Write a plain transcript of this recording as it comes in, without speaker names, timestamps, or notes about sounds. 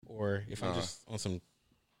Or if I'm just on some.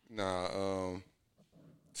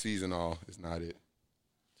 Season off is not it.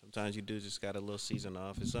 Sometimes you do just got a little season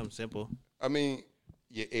off. It's something simple. I mean,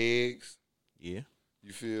 your eggs. Yeah.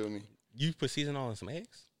 You feel me? You put seasoning on some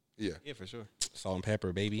eggs? Yeah. Yeah, for sure. Salt and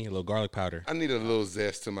pepper, baby. A little garlic powder. I need a little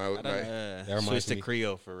zest to my. That reminds Switch to me.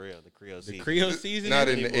 Creole for real. The Creole season. The Creole seasoning? Not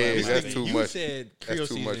in the eggs. That's too you much. You said Creole That's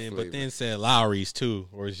too much seasoning, flavor. but then said Lowry's too,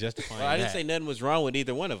 or is justifying Well, I didn't that. say nothing was wrong with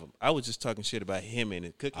either one of them. I was just talking shit about him and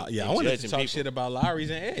his cooking. Yeah, I and wanted to judging talk people. shit about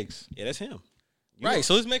Lowry's and eggs. Yeah, that's him. Right,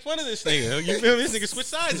 so let's make fun of this nigga. You feel me? This nigga switch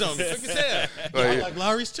sides on me. Fuck hell. I like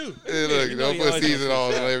Lowry's too. Hey, look, You know don't you put always season gonna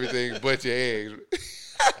on switch everything but your eggs.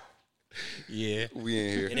 Yeah. We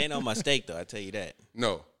in here. It ain't on my steak though. I tell you that.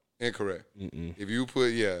 No, incorrect. If you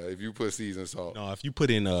put seasoned salt. No, if you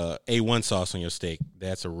put in A1 sauce on your steak,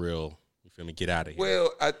 that's a real, you feel me? Get out of here.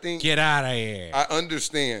 Well, I think Get out of here. I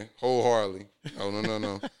understand wholeheartedly. Oh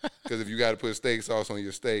no. Because if you got to put steak sauce on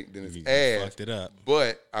your steak, then it's You ass. fucked it up.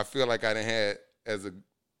 But I feel like I done had, as a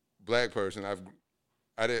black person,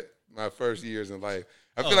 I did my first years in life.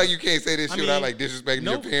 I feel like you can't say this shit without like disrespecting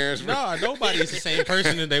your parents. No, nobody is the same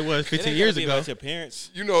person that they was It 15 ain't years gotta be ago. about your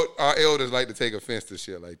parents. You know, our elders like to take offense to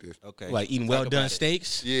shit like this. Okay. Like eating Talk well about done it.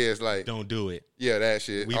 steaks. Yeah, it's like, Don't do it. yeah, that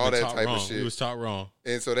shit. We've all been that taught type wrong. of shit. We was taught wrong.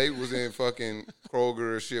 And so they was in fucking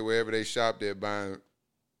Kroger or shit, wherever they shopped at, buying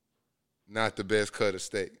not the best cut of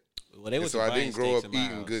steak. Well, they And was so I buying didn't grow steaks up in my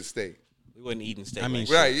eating house. good steak. We wasn't eating steak. I mean,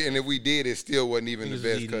 like Right, and if we did, it still wasn't even Niggas the was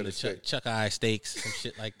best eating cut the of steak. Chuck Eye steaks, some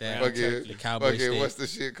shit like that. Fucking, The cowboy steak. what's the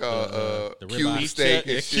shit called? The Cube ribeye steak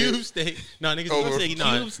Yeah, and shit. cube steak. No, niggas Over- eating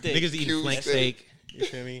Cube steak. Niggas eating Cube flank steak. steak. You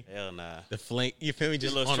feel me? Hell nah. The flank. You feel me? Just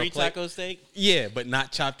Just a little on a street plate. taco steak. Yeah, but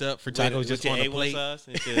not chopped up for tacos. with Just your on a A1 plate sauce.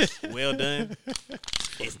 It's just well done.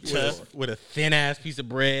 It's tough. with a thin ass piece of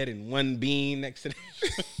bread and one bean next to it.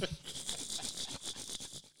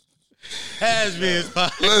 Has been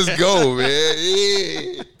Let's go, man.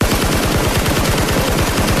 Yeah.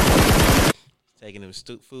 Taking them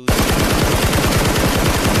food.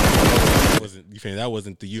 wasn't. You feel me? That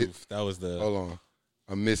wasn't the youth. That was the. Hold on.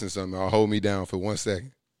 I'm missing something. I'll hold me down for 1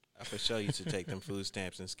 second. I for sure used to take them food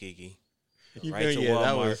stamps in Skiki. You Right feel to me? Yeah,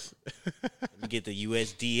 that Walmart. was. You get the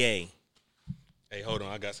USDA. Hey, hold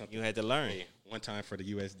on. I got something. You had to learn. Hey, one time for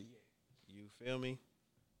the USDA. You feel me?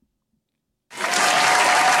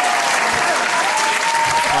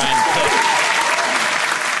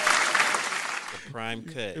 The prime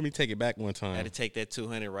cut. Let me take it back one I time. had to take that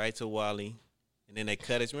 200 right to Wally. And then they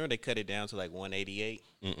cut it. Remember they cut it down to like 188?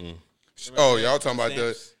 Oh, y'all talking about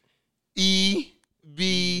the Stamps?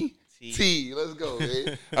 EBT. Let's go,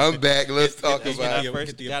 man. I'm back. Let's talk That's when about I it. first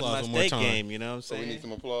Get the got applause my one more steak time. game, you know what I'm So we saying? need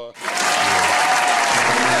some applause. We just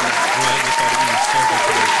started eating circle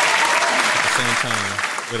at the same time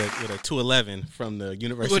with a 211 from the With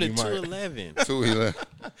University a Mart. 211.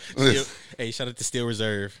 211. Hey, shout out to Steel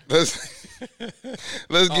Reserve. Let's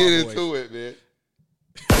get into it, man.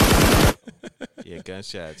 Yeah,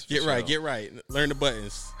 gunshots. for Get right, sure. get right. Learn the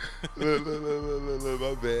buttons. Look,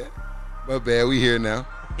 my bad. My bad. We here now.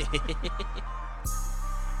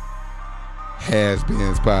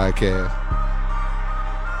 Has-Beens Podcast.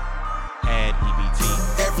 Add EBT.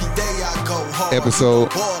 Every day I go hard. Episode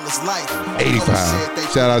Ball is life.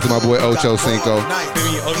 85. Shout out to my boy Ocho Cinco.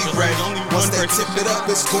 Ocho's ready. only Once one they person tip it up,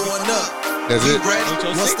 it's going up. That's Be it? ready. Ocho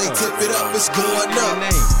Once they Cinco. tip it up, it's going up.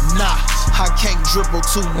 name. Nah, I can't dribble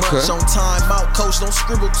too much Okay. on time out. Coach, don't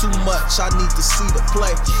scribble too much. I need to see the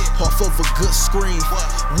play off of a good screen.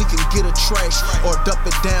 We can get a trash or dump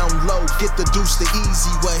it down low. Get the deuce the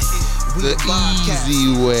easy way. We The a Bobcats,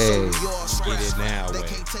 easy way. so we all Get it scratch. now They way.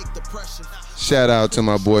 can't take the pressure. Shout out to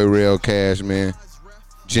my boy Real Cash, man.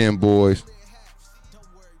 Gym Boys.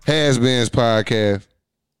 Has-Beens Podcast.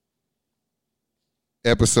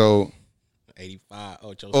 Episode 85.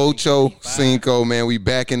 Ocho Cinco, man. We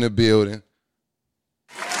back in the building.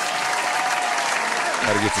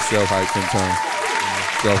 Gotta get yourself hyped sometime.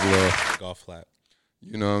 Self-love. Golf flap.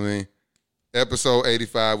 You know what I mean? Episode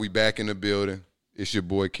 85, we back in the building. It's your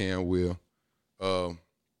boy Cam Will.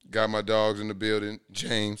 Got my dogs in the building.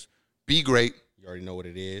 James, be great. You already know what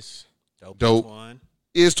it is. Dope. One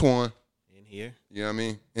Is Twan. in here. You know what I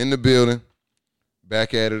mean? In the building.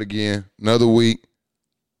 Back at it again. Another week.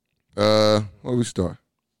 Where we start?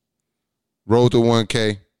 Road to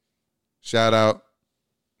 1K. Shout out.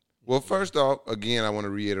 Well, first off, again, I want to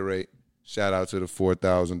reiterate, shout out to the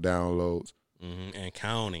 4,000 downloads And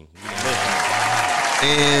counting.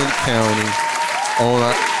 and counting on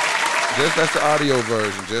our, that's the audio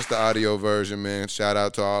version. Just the audio version, man. Shout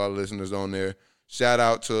out to all our listeners on there. Shout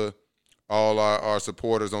out to all our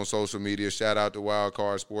supporters on social media. Shout out to Wild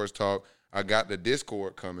Card Sports Talk. I got the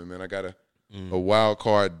Discord coming, man. I gotta a wild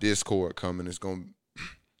card Discord coming. It's gonna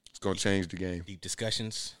change the game. Deep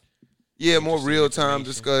discussions. Yeah, more real time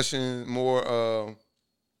discussion, more.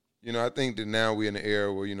 I think that now we're in an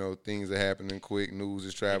era where things are happening quick, news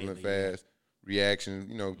is traveling fast,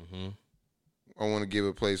 reactions. I want to give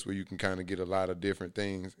a place where you can kind of get a lot of different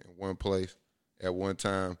things in one place at one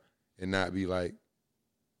time, and not be like,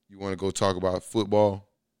 you want to go talk about football.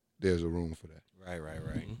 There's a room for that.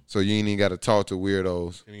 Right. So you ain't even got to talk to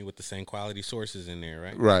weirdos. I mean, with the same quality sources in there,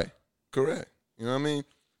 right? Right. Correct. You know what I mean?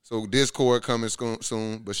 So Discord coming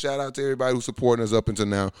soon. But shout out to everybody who's supporting us up until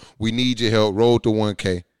now. We need your help. Roll to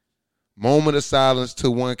 1K. Moment of silence to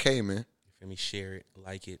 1K, man. You feel me? Share it,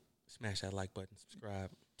 like it, smash that like button, subscribe.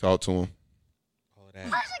 Talk to him. All of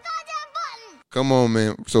that. Come on,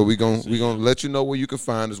 man. So we gonna let you know where you can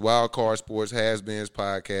find us. Wild Card Sports, Has-Beens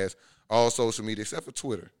Podcast, all social media except for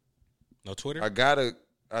Twitter. No Twitter?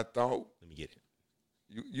 I thought. Let me get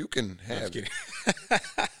it. You can have it. Kidding.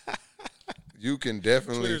 You can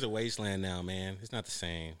definitely. Twitter's a wasteland now, man. It's not the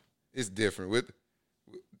same. It's different.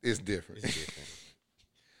 It's different. It's different.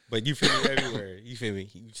 But you feel me everywhere. You feel me?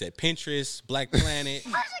 You said Pinterest, Black Planet,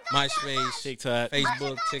 MySpace, TikTok,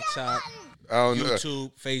 Facebook, TikTok, I don't know.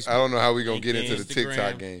 YouTube, Facebook. I don't know how we gonna get into the Instagram.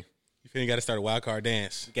 TikTok game. You feel me? Got to start a wild card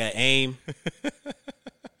dance. you got AIM.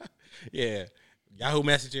 Yeah. Yahoo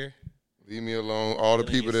Messenger. Leave me alone. All the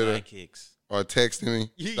people that Sidekicks. are texting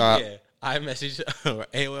me. Stop. Yeah. iMessage or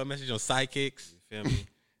AOL message on Sidekicks. You feel me?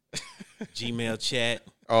 Gmail chat.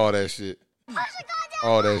 All that shit.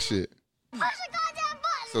 All that shit.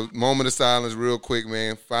 So moment of silence real quick,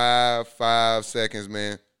 man. 5 seconds,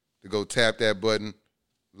 man, to go tap that button,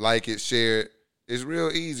 like it, share it. It's real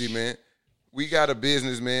easy, man. We got a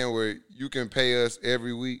business, man, where you can pay us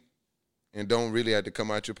every week and don't really have to come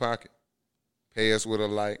out your pocket. Pay us with a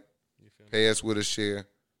like, pay us with a share,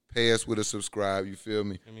 pay us with a subscribe, you feel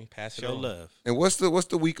me? I mean, pass it Show on. love. And what's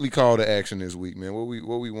the weekly call to action this week, man? What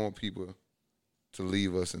we want people to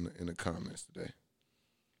leave us in the comments today?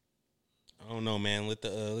 I don't know, man. Let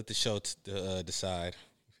the show decide.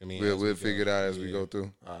 I mean, We'll figure it out as we go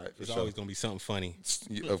through. All right, for There's sure. always gonna be something funny.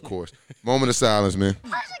 Of course. Moment of silence, man.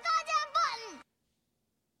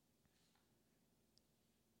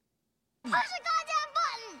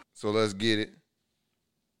 So let's get it.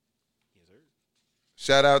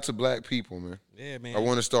 Shout out to black people, man. Yeah, man. I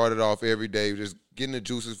want to start it off every day, just getting the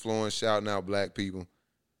juices flowing, shouting out black people.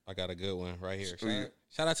 I got a good one right here.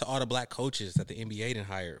 Shout out to all the black coaches that the NBA didn't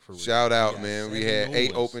hire for real. Shout out, got man. We 7 had new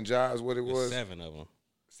 8 ones. open jobs, what it was? 7 of them.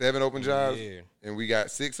 7 open jobs? Yeah. And we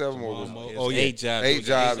got 6 of them? Or was, Oh, yeah. 8 jobs. 8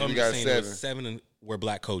 jobs, I'm we just got saying there 7. was 7 were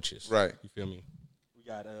black coaches. Right. You feel me? We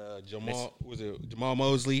got Jamal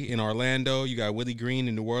Mosley in Orlando. You got Willie Green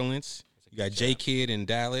in New Orleans. You got J Kidd in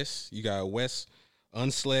Dallas. You got Wes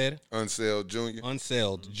Unseld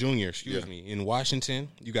Jr. Excuse me, in Washington.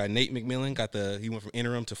 You got Nate McMillan. He went from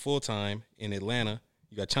interim to full time in Atlanta.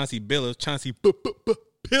 You got Chauncey Billups.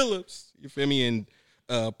 You feel me, in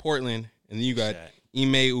Portland, and then you got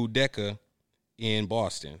Ime Udoka in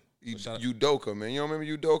Boston. Udoka, man. You don't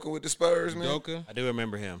remember Udoka with the Spurs, man? Udoka. I do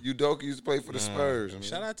remember him. Udoka used to play for the Spurs. Man.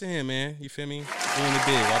 Shout out to him, man. You feel me? Doing it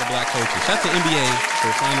big. All the black coaches. Shout out to NBA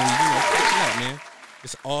for finally, catching up, man.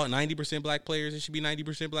 It's all 90% black players. It should be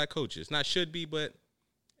 90% black coaches. Not should be, but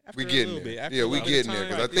after We a getting little there. bit. After Yeah, a we little getting time,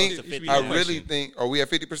 there. Because right, I really think, are we at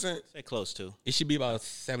 50%? Say close to. it should be about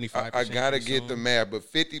 75%. I got to get the math, but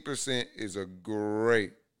 50% is a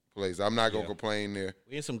great place. I'm not going to complain there.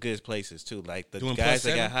 We in some good places too. Like the Doing guys +7?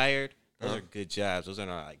 that got hired, those are good jobs. Those are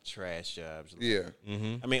not like trash jobs. Yeah.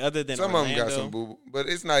 I mean, other than Some Orlando, of them got some boo-boo, but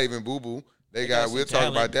it's not even boo-boo. They got got some we'll talk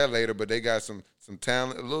talent. about that later, but they got some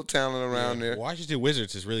talent, a little talent around there. Washington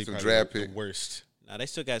Wizards is really Some probably draft the pick. worst. Nah, they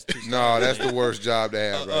still got 2 stars. No, that's the worst job to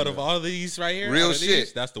have right Out of now. all of these right here, Real out of these,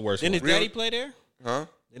 shit. that's the worst Didn't one. his daddy play there? Huh?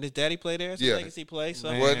 Didn't his daddy play there? That's Yeah. a legacy play. So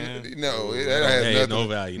What? Man. No, that has Hey, nothing. no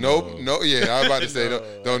value, Nope. no. No. Yeah, I was about to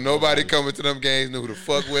say, don't nobody coming to them games know who the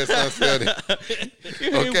fuck Wes Unseld is.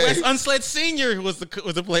 Okay. Wes Unseld Sr. was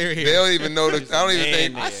the player here. They don't even know the. I don't even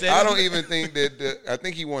man think. there. I don't even think that. I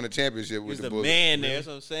think he won a championship with he's the the Bullets. man there. That's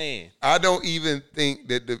what I'm saying. I don't even think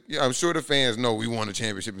that I'm sure the fans know we won a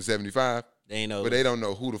championship in '75, They ain't know. but they don't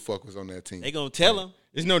know who the fuck was on that team. They gonna tell him.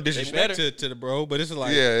 There's no disrespect better. to the bro, but it's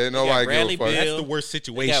like Yeah, nobody Bradley give a fuck. Beal. that's the worst They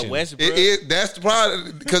situation. got Westbrook. That's the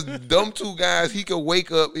problem because them two guys, he could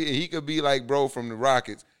wake up, he could be like bro from the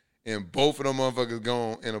Rockets, and both of them motherfuckers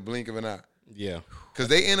gone in a blink of an eye. Yeah. Because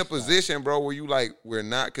they in a position, bro, where you like, we're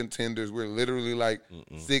not contenders. We're literally like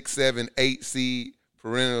 6, 7, 8 seed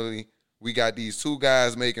perennially. We got these 2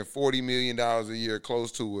 guys making $40 million a year,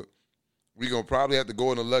 close to it. We're going to probably have to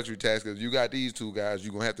go in a luxury tax because you got these 2 guys.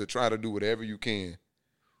 You're going to have to try to do whatever you can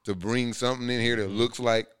to bring something in here that looks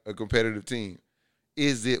like a competitive team,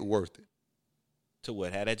 is it worth it? To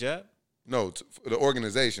what? Had that job? No, for the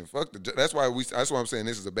organization. Fuck the. That's why I'm saying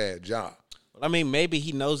this is a bad job. Well, I mean, maybe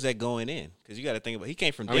he knows that going in because you got to think about. He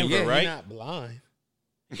came from Denver, yeah, right? He's not blind.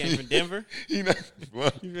 He came from Denver. You know,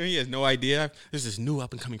 He has no idea. There's this new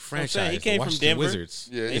up and coming franchise. He came the from Washington Denver. Wizards.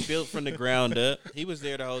 yeah, They built from the ground up. He was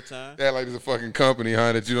there the whole time. that like it's a fucking company,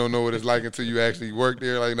 huh? That you don't know what it's like until you actually work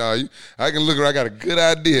there. Like, nah, I can look. I got a good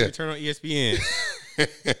idea. Turn on ESPN.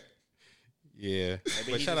 Yeah,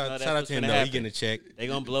 he but just shout know out that's to what's him gonna though. He happen. getting a check. They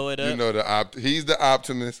gonna blow it up. You know he's the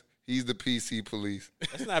optimist. He's the PC police.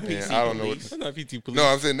 That's not Man, PC I don't know what police. That's not PT police. No,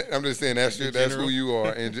 I'm just saying that's who general. you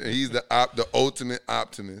are, and he's the ultimate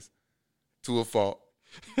optimist to a fault.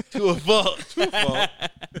 To a fault. fault.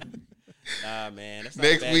 Nah, man. That's not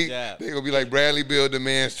Next a bad week job. they gonna be like Bradley Beal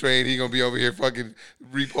demands trade. He gonna be over here fucking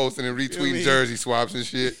reposting and retweeting mean? jersey swaps and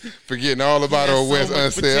shit, forgetting all about He has old Wes so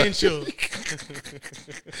much Unseld. potential.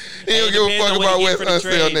 He don't give a Depends fuck on what about he Wes get for the Unseld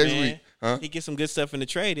trade, next man. week, huh? He get some good stuff in the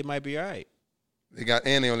trade. It might be all right.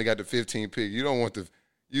 They only got the 15 pick. You don't want the.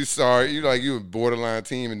 You sorry, you a borderline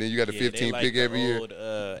team, and then you got the Yeah, 15 they like pick the every year. old,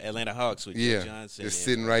 Atlanta Hawks with Yeah, Joe Johnson. just and-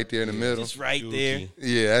 sitting right there in the middle. Just right Dookie. there.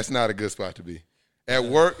 Yeah, that's not a good spot to be. At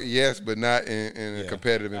work, yes, but not in a Yeah.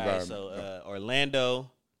 competitive All right, environment. so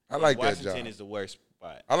Orlando. I like that Washington job. is the worst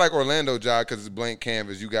spot. I like Orlando job because it's blank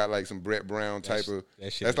canvas. You got like some Brett Brown type of.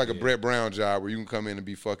 that shit That's is like a good. Brett Brown job where you can come in and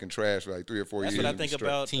be fucking trash for like 3 or 4 That's years. what I and be think straight.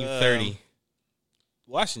 about Team 30.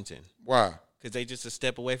 Washington Why? because they just a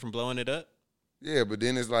step away from blowing it up. Yeah, but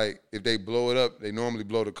then it's like if they blow it up, they normally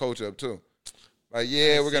blow the coach up too. Like,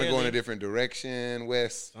 yeah, we're gonna go in a Necessarily. different direction,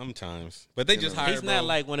 Wes. Sometimes, but they just know. hire. He's not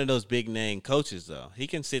like one of those big name coaches though. He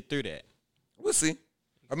can sit through that. We'll see.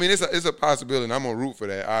 I mean, it's a possibility, and I'm gonna root for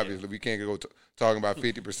that. Obviously, we can't go talking about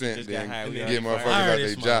 50%, Just then got hired. We get already motherfuckers fired out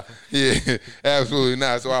this their job. Yeah, absolutely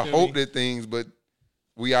not. So I feel hope me? that things, but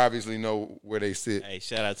we obviously know where they sit. Hey,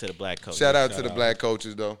 shout out to the black coach. Shout out to the black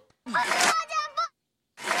coaches, though. Shout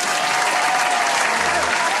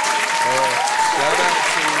out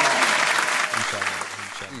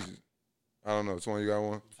to. Jesus. I don't know. Twan, you got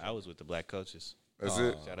one? I was with the black coaches. That's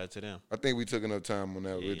it. Shout out to them. I think we took enough time on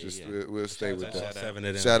that. Yeah. We'll stay with that. 7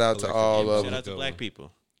 of them. Shout out to all of Shout them. out to black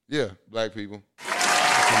people. Yeah, black people.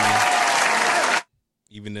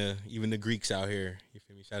 Even the Greeks out here. You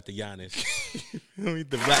feel me? Shout out to Giannis.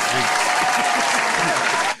 The black Greeks.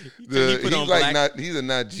 He put on black- He's a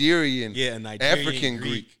Nigerian, Yeah, a Nigerian African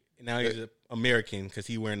Greek. And now he's American because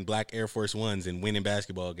he wearing black Air Force Ones and winning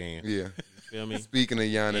basketball games. Yeah. Feel me? Speaking of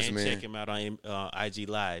Giannis, And man. check him out on IG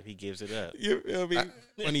Live. He gives it up. You feel me?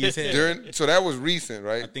 Funny as hell. So that was recent,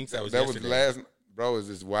 right? I think that was that yesterday. last. Bro, is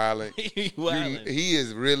just wilding. He wildin'. He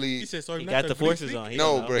is really He said, sorry, He not got that the Greek forces Greek. on. He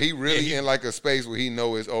no, don't know. bro. He really in like a space where he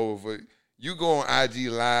know it's over. For, you go on IG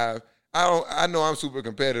Live. I know I'm super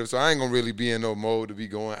competitive, so I ain't gonna really be in no mode to be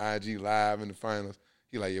going IG Live in the finals.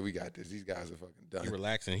 He like, yeah, we got this. These guys are fucking He done.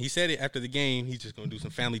 relaxing. He said it after the game. He's just gonna do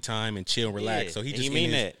some family time and chill and relax. Yeah, So he and just he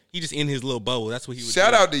mean that. He just in his little bubble. That's what he was.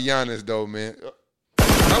 Shout out to Giannis though, man.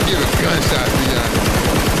 I'm giving gunshots to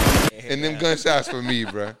Giannis, and them gunshots for me,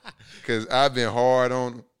 bro, because I've been hard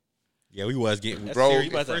on him. Yeah, we was getting That's Bro, serious.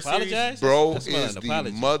 you You about to first series, apologize? Bro That's not is an the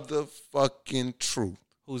apology. motherfucking truth.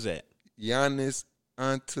 Who's that? Giannis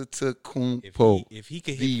Antetokounmpo. If he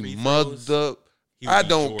could hit The free throws, mother. he would I be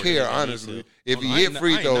don't Jordan. care, Yeah, me honestly. too. If Oh, he no, I hit ain't-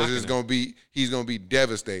 free I ain't throws, knocking he's gonna be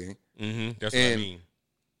devastating. That's what I And mean.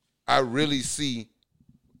 I really see.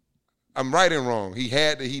 I'm right and wrong.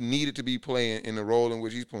 He needed to be playing in the role in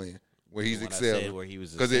which he's playing, where he's When I said excelling. where he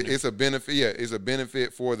was a Because center. it's a benefit. Yeah, it's a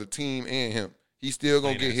benefit for the team and him. He's still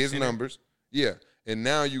gonna Playing get as his center. numbers. Yeah, and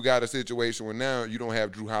now you got a situation where now you don't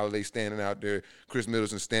have Drew Holiday standing out there, Chris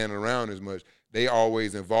Middleton standing around as much. They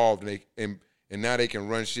always involved, and now they can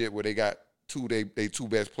run shit where they got they two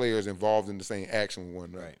best players involved in the same action with one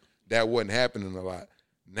another. Right. That wasn't happening a lot.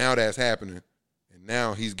 Now that's happening, and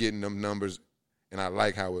now he's getting them numbers, and I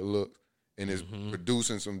like how it looks, and is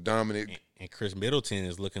producing some dominant. And Chris Middleton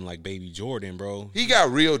is looking like Baby Jordan, bro. He got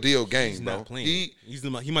real deal game, He's bro. not playing.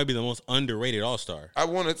 He might be the most underrated All-Star. I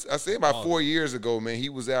said about 4 years ago, man, he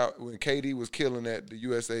was out when KD was killing at the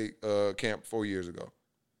USA camp 4 years ago.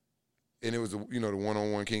 And it was, the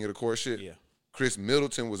one-on-one king of the court shit. Yeah. Chris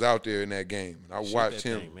Middleton was out there in that game. And I Shoot watched that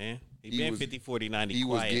him. thing, man. He He been was- 50, 40, 90 He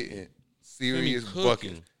was quiet. getting serious Cooking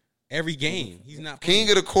buckets. every game. He's not King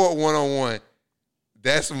of the court one-on-one.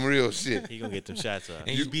 That's some real shit. He gonna get them shots up. and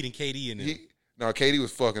he's beating KD in there. No, KD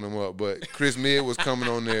was fucking him up, but Chris Mid was coming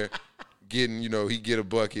on there getting, he get a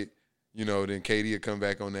bucket, then KD would come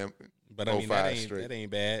back on that. But I mean, 05 straight. that ain't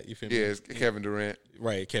bad. You feel Yeah, me? it's Kevin Durant,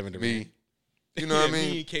 Right, Kevin Durant. me, You know what I Me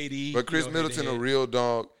mean? and KD. But Chris you know, Middleton a head-to-head. real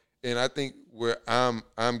dog, and I think where I'm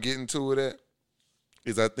getting to it at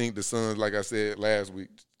is I think the Suns, like I said last week,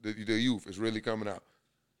 the youth is really coming out.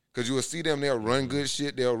 Because you will see them, they'll run good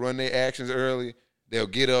shit, they'll run their actions early, they'll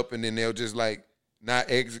get up, and then they'll just like not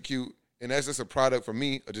execute. And that's just a product for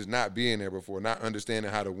me of just not being there before, not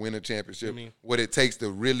understanding how to win a championship, what it takes to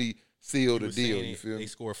really seal the was deal. saying You feel They me?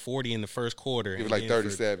 scored 40 in the first quarter. It was and like then for-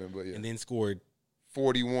 37, but yeah, And then scored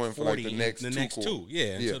 41 for like 40 the next in the two next quarters. two. Yeah,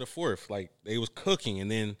 until the fourth. Like, they was cooking and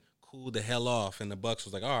then cooled the hell off. And the Bucks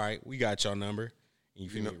was like, all right, we got y'all number. And you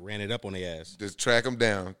feel me? Ran it up on their ass. Just track them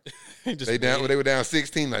down. Just They were down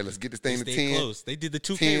 16. Like, let's get this thing to stay 10. close. They did the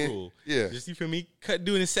 2K 10, rule. yeah. Just, you feel me?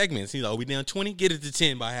 Doing in segments. You know, we down 20, get it to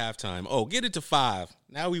 10 by halftime. Oh, get it to 5.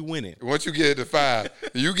 Now we win it. Once you get it to 5,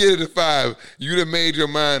 you done made your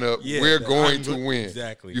mind up. Yeah, We're that going I'm to go- win.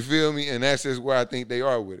 exactly. You feel me? And that's just where I think they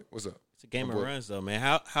are with it. What's up? It's a game My of boy. runs, though, man.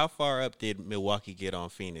 How far up did Milwaukee get on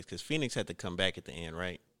Phoenix? Because Phoenix had to come back at the end,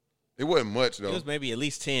 right? It wasn't much, It though. was maybe at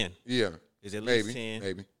least 10. Yeah. Is at least Maybe. 10.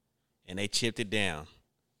 Maybe. And they chipped it down.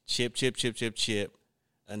 Chip,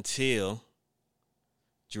 until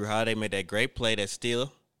Drew Holiday made that great play, that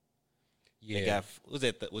steal. Yeah. They got,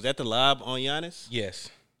 was that the lob on Giannis? Yes.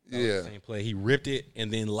 That was Yeah. the same play. He ripped it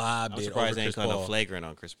and then lobbed I'm it surprised over they ain't Chris called Paul. a flagrant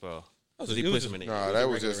on Chris Paul. It was Because he a- it was pushed him in the Nah, was that a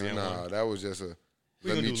was just regular round one. that was just a We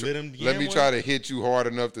let gonna me do let him let me yam try one? to hit you hard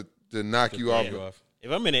enough to knock you off. You off.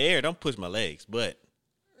 If I'm in the air, don't push my legs. But,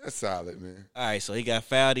 That's solid, man. all right, so he got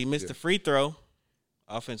fouled. He missed the free throw.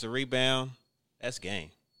 Offensive rebound. That's game.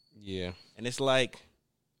 Yeah. And it's like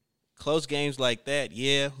close games like that,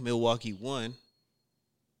 yeah, Milwaukee won.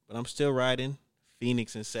 But I'm still riding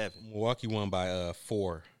Phoenix in 7. Milwaukee won by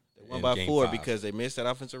 4. They won in by game 4 5. because they missed that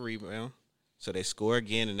offensive rebound. So they score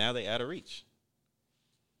again, and now they out of reach.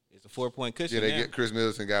 It's a 4-point cushion. Yeah, they now. get Chris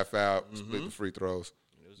Middleton got fouled, split the free throws.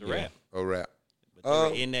 It was a wrap. A wrap. But they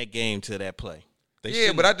were in that game to that play. They Yeah,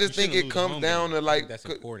 shouldn't- but I just you think shouldn't it lose comes home down game. to, like, I think that's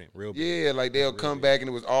important. Real big. Yeah, like they'll come back and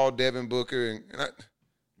it was all Devin Booker and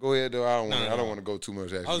go ahead though. I don't want to go too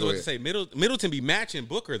much. Actually, I was go about to ahead. say Middleton be matching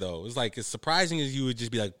Booker though. It's like as surprising as you would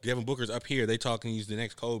just be like Devin Booker's up here. They talking he's the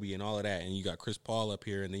next Kobe and all of that, and you got Chris Paul up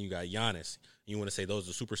here, and then you got Giannis. You want to say those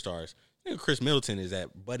are superstars? I think Chris Middleton is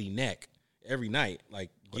that buddy neck every night,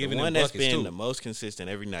 like But giving the one them that's buckets been too. the most consistent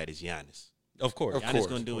every night is Giannis. Of course, Of Giannis course,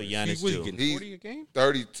 going to do what He Giannis was do. getting He's- 40 a game.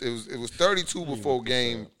 30. It was 32 before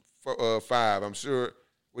game 5. I'm sure.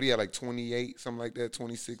 What he had, like 28, something like that,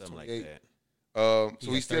 26, Something like 28. that. So He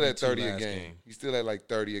he's had still at 30 a 32 game. last game. He's still at like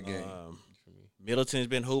 30 a game. Middleton's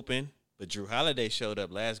been hooping, but Drew Holiday showed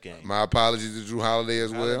up last game. My apologies to Drew Holiday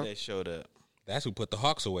as well. Holiday showed up. That's who put the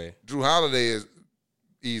Hawks away. Drew Holiday is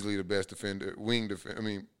easily the best defender, guard Wing,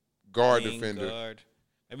 defender. guard.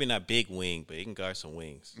 Maybe not big wing, but he can guard some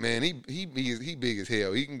wings. Man, he big as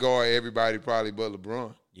hell. He can guard everybody probably but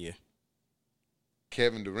LeBron, Yeah.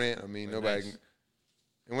 Kevin Durant. I mean, Very nobody nice. can.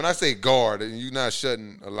 And when I say guard, you're not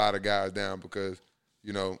shutting a lot of guys down because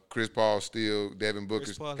Chris Paul still, Devin Chris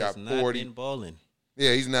Booker's Paul got has not 40. been balling.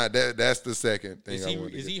 Yeah, he's not. That's the second thing.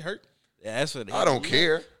 Is he hurt? Yeah, that's what I don't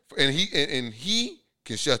care. And he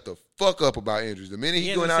can shut the fuck up about injuries. The minute He he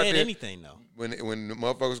hasn't going out said there, anything though. when the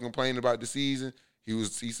motherfuckers complaining about the season, he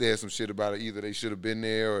said some shit about it. Either they should have been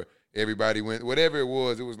there or everybody went. Whatever it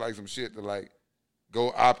was like some shit to like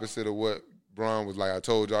go opposite of what Braun was like. I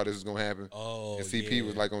told y'all this is gonna happen. Oh, and CP yeah.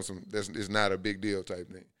 was like on some. It's not a big deal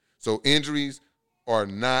type thing. So injuries are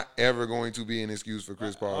not ever going to be an excuse for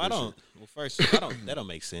Chris Paul. I this don't. year. Well, first, I don't. That don't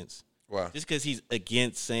make sense. Why? Just because he's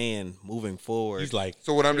against saying moving forward. He's like,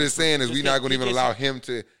 So what I'm just saying is Just we're not get- going to he even gets- allow him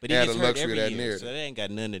to but he have gets the hurt luxury every of that year, narrative. so that ain't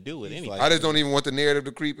got nothing to do with anything. like- I just don't even want the narrative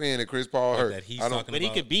to creep in that Chris Paul hurt. that he's I don't. talking But he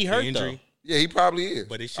about could be the hurt, injury. though. Yeah, he probably is.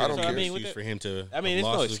 But it I should don't be care. an I mean, with excuse that- for him to. I mean, have it's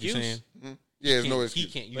no lost, is what you're excuse. saying? Yeah, there's no He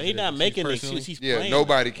excuse. can't use But it he's not as making an personally. excuse. He's Yeah, playing.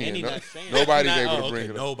 nobody And can. he No- not saying nobody's that. able to Oh, bring okay, it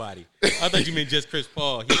up. nobody. I thought you meant just Chris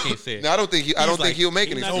Paul. He can't say it. No, I don't think I don't He's think like- he'll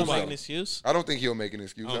make an He's not gonna excuse. make an excuse. I don't think he'll make an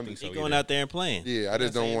excuse. I don't I'm think just- He's so going either. out there and playing. Yeah, I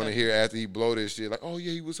just don't saying want to that. hear after he blow this shit like, oh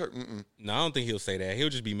yeah, he was hurt. No, I don't think he'll say that. He'll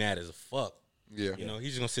just be mad as a fuck. Yeah. You know, he's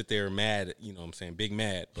just gonna sit there mad. You know, what I'm saying big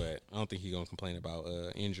mad. But I don't think he's gonna complain about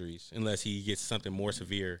injuries unless he gets something more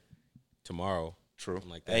severe tomorrow. True.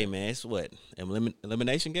 Something like that. Hey man, it's what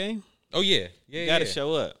elimination game. Oh yeah, yeah. You got to yeah.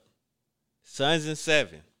 show up. Suns in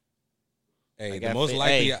 7. Hey, I the got most fa-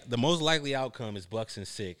 likely hey. the most likely outcome is Bucks in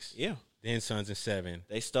 6. Yeah, Then Suns in 7.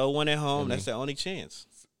 they stole one at home. Mhm. That's their only chance.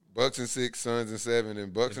 Bucks and 6, Suns and 7,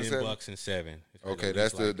 and Bucks And and then 7. Bucks in 7. It's Okay, the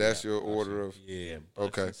that's least the- likely that's your outcome. order of- yeah. Bucks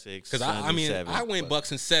Okay. in 6, Because Suns I in mean 7, I went but-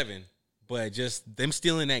 Bucks in 7, but just them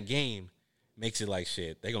stealing that game makes it like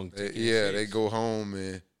shit. They gonna take it in Yeah, 6. they go home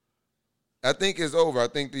and I think it's over. I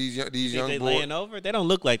think these You young think they boys. laying over? They don't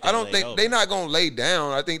look like. I don't think they're not gonna lay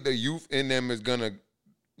down. I think the youth in them is gonna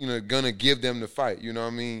give them the fight. You know what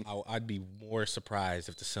I mean? I'd be more surprised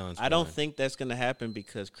if the Suns. I don't won. think that's gonna happen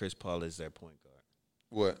because Chris Paul is their point guard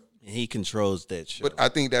What? and he controls that show. But I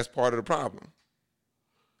think that's part of the problem.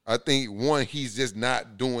 I think one, he's just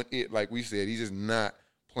not doing it like we said. He's just not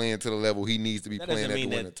playing to the level he needs to be playing at to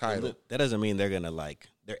win a title. That doesn't mean they're gonna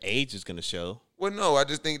their age is gonna show. Well, no, I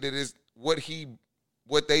just think that it's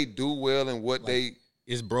what they do well and what they.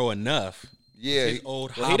 Is bro enough? Yeah, His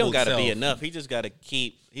old Well, he don't got to be self. enough. He just got to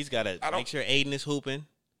keep. He's got to make sure Aiden is hooping.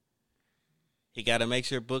 He got to make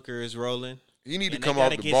sure Booker is rolling. he need to And come they off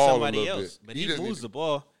gotta the get ball a somebody little else. bit. But he just moves need the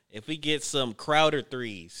ball. If we get some Crowder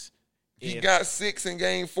threes, He if got 6 in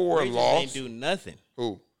game 4 and Bridges lost. ain't do nothing.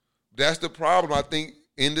 Who? That's the problem. I think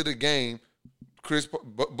end of the game,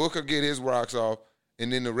 Booker get his rocks off,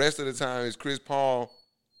 and then the rest of the time is Chris Paul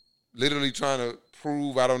literally trying to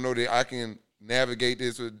prove I don't know that I can navigate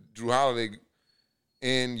this with Drew Holiday,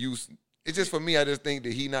 and it's just for me. I just think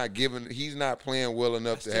that he's not playing well I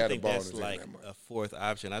enough to still have the think ball. that's in his hand like that much. a fourth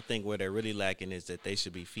option. I think where they're really lacking is that they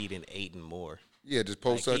should be feeding Aiden more. Yeah, just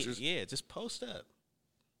post Like, touches. just post up.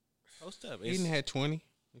 Post up. Aiden had 20.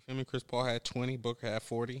 You feel me? Chris Paul had 20. Booker had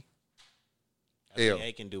 40. I think L.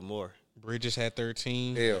 they can do more. Bridges had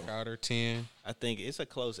 13. L. Crowder 10. I think it's a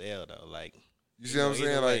close L though. Like You see what I'm either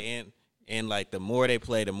saying? way, Like and like the more they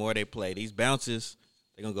play, these bounces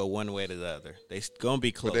they're gonna go one way to the other. They gonna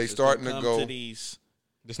be close. they It's gonna starting to come go- these,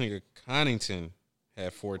 This nigga Connington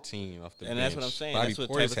had 14 off the and bench. that's what I'm saying. Bobby That's what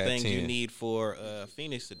Portis type of had things you 10. need for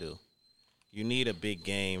Phoenix to do. You need a big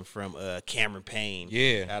game from Cameron Payne.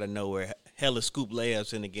 Yeah. out of nowhere, hella scoop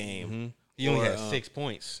layups in the game. Mm-hmm. He only Or, had 6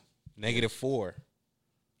 points. -4.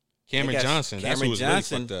 Cameron got Johnson. That's who Cameron was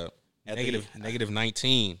Johnson really fucked up. at Negative the-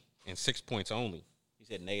 19 and 6 points only. You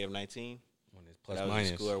said -19. On his plus That was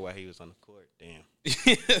minus. a score while he was on the court. Damn,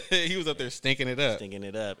 He was up there stinking it up. stinking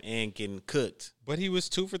it up and getting cooked. But he was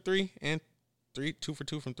 2 for 3 and 2 for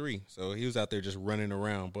 2 from 3. So he was out there just running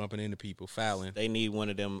around, bumping into people, fouling. They need one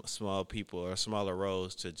of them small people or smaller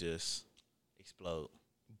roles to just explode.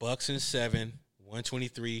 Bucks in 7,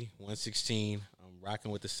 123, 116. I'm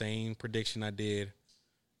rocking with the same prediction I did.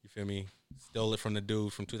 You feel me? Stole it from the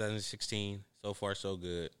dude from 2016. So far, so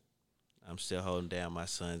good. I'm still holding down my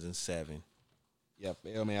Suns in 7. Yep.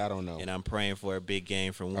 I mean, I don't know. And I'm praying for a big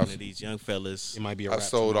game from one of these young fellas. It might be a I wrap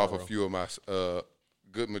sold off a tomorrow. few of my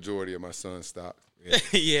good majority of my son's stocks.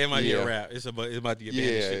 Yeah, it might be Yeah. a wrap. It's about to get banned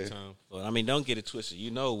Yeah. shit time. Well, I mean, don't get it twisted.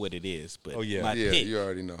 You know what it is. But Oh, yeah. my Yeah, pick, you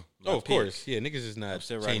already know. Oh, of pick. course. Yeah, niggas is I'm not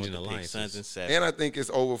still riding changing with the pick. alliances. Suns in 7. And I think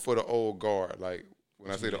it's over for the old guard. Like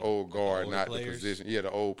when I say the old guard, older not the players? position. Yeah,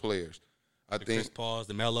 the old players. I The Chris think. Pauls,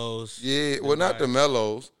 the Mellos. Yeah, them well, not the guys.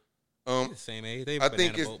 Mellows. The same age. They I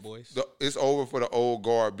think banana boat boys. it's over for the old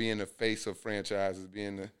guard being the face of franchises,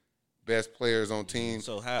 being the best players on teams.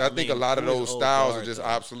 So how- I I think mean, a lot of who is those old styles guard, are just though?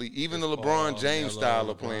 obsolete. Even the Chris LeBron Paul, James Melo, style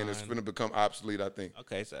of playing is LeBron. going to become obsolete, I think.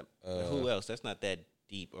 Okay, so who else? That's not that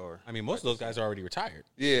deep. Or I mean, most of those guys are already retired.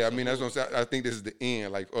 Yeah, I mean that's what I'm saying. I think this is the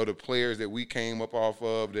end. Like other players that we came up off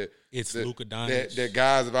of It's that, Luka Doncic. that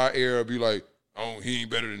guys of our era be like, oh, he ain't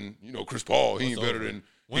better than Chris Paul. He ain't It's better over. than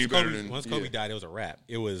Once he better Kobe, than once yeah. Kobe died, it was a wrap.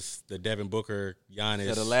 It was the Devin Booker, Giannis.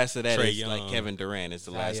 so the last of that Trae is Young. like Kevin Durant is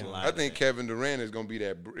the last Zion. line. I think Kevin Durant is going to be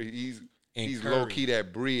that. He's Curry. low key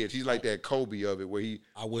that bridge. He's like that Kobe of it, where he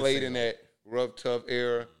I would played say in that. that rough, tough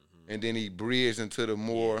era, and then he bridged into the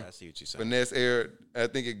more I see what you're saying. finesse era. I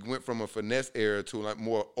think it went from a finesse era to like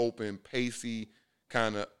more open, pacey,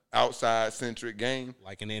 kind of outside centric game.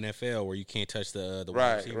 Like in the NFL, where you can't touch the Right,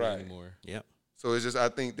 wide receiver right. anymore. Yep. So it's just I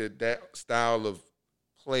think that style of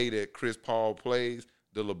play that Chris Paul plays,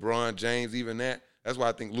 the LeBron James, even that's why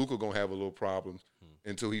I think Luka gonna have a little problems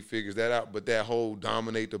until he figures that out. But that whole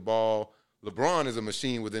dominate the ball, LeBron is a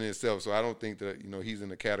machine within itself. So I don't think that he's in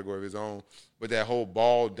the category of his own. But that whole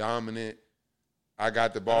ball dominant, I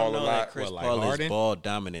got the I ball don't a know that lot. Chris like Paul Harden? is ball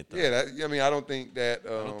dominant though. Yeah, I mean I don't think that. I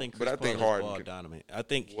don't think Chris but I think Paul Harden. is ball could- dominant. I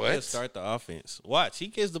think What? he'll start the offense. Watch, he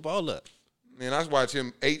gives the ball up. Man, I watch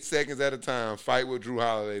him 8 seconds at a time fight with Drew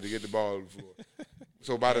Holiday to get the ball to the floor.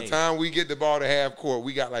 So by the Hey. time we get the ball to half court,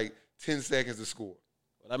 we got like 10 seconds to score.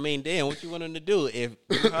 But I mean, damn, what you want him to do if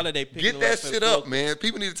Holiday picking Get him that up for shit the up, floor- man.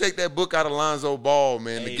 People need to take that book out of Lonzo Ball,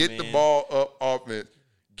 man, to Hey, get the man. ball up offense.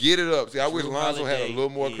 Get it up. See, I wish Drew Lonzo had a Holiday little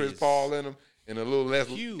more Chris is Paul in him and a little less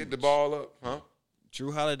huge. get the ball up. Huh?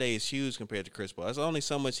 Drew Holiday is huge compared to Chris Paul. There's only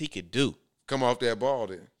so much he could do. Come off that ball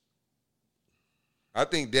then. I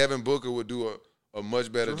think Devin Booker would do a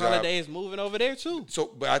much better Drew job. Holiday is moving over there too. So,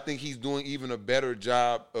 but I think he's doing even a better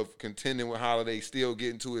job of contending with Holiday, still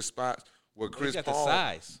getting to his spots where Chris got Paul, the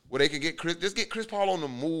size. where they can get Chris Paul on the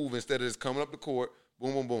move instead of just coming up the court,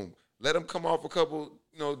 boom, boom, boom. Let him come off a couple,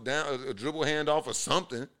 down a dribble handoff or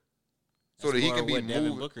something, so that he can be what Devin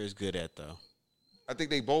moving. Booker is good at, though. I think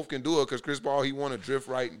they both can do it because Chris Paul, he want to drift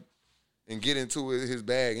right and get into his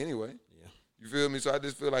bag anyway. Yeah. You feel me? So I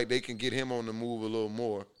just feel like they can get him on the move a little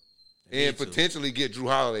more They and need to. potentially get Drew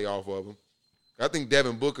Holiday off of him. I think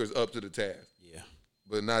Devin Booker's up to the task, Yeah.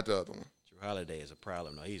 but not the other one. Drew Holiday is a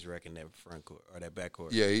problem, though. He's wrecking that front court or that back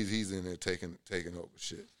court. Yeah, he's in there taking over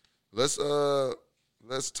shit. Let's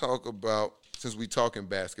talk about, since we talking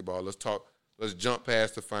basketball, let's jump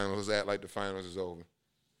past the finals. Let's act like the finals is over.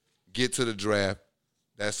 Get to the draft.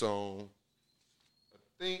 That's on, I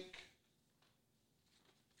think,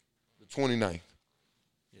 the 29th.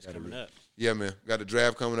 It's coming up. Yeah, man. Got the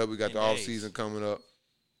draft coming up. We got 10 the off days. season coming up.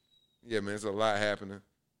 Yeah, man. There's a lot happening.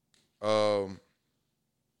 I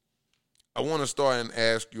want to start and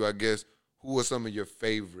ask you, I guess, who are some of your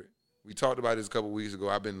favorite? We talked about this a couple weeks ago.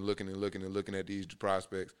 I've been looking at these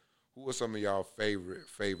prospects. Who are some of y'all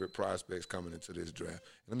favorite prospects coming into this draft?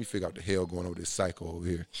 Let me figure out the hell going on with this psycho over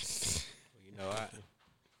here.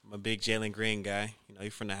 I'm a big Jalen Green guy.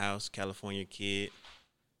 He's from the house, California kid.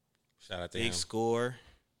 Shout out to Big him. score.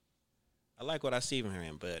 I like what I see from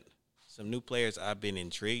him, but some new players I've been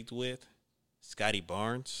intrigued with. Scotty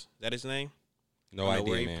Barnes, is that his name? No I don't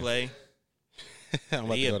know idea, where he man. play. I'm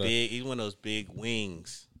about He to go to- he's one of those big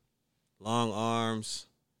wings, long arms,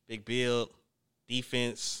 big build,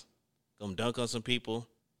 defense, gonna dunk on some people.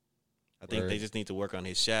 I think Word. they just need to work on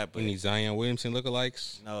his shot. But Any Zion Williamson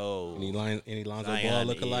lookalikes? no, Any Lonzo Ball Zion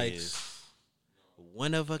lookalikes? is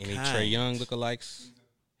one of a Any kind. Trae Young lookalikes?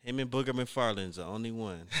 Him and Booger McFarland's the only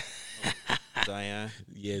one. Zion.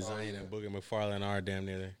 Yeah, Zion and Booger McFarland are damn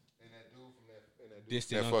near there.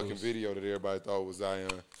 Distant That fucking uncles. video that everybody thought was Zion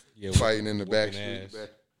Yeah, fighting in the back whooping street. ass.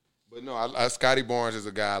 But no, I Scotty Barnes is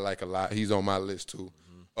a guy I like a lot. He's on my list too.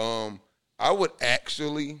 I would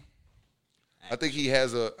actually, I think he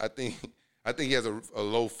has a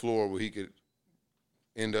low floor where he could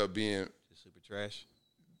end up being, Just super trash.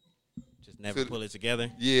 Just never pull it together.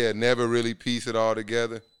 yeah, never really piece it all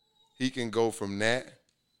together. He can go from that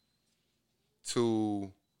to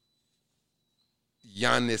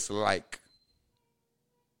Giannis-like,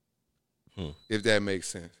 if that makes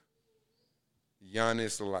sense.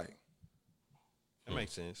 Giannis-like. That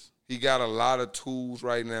makes sense. He got a lot of tools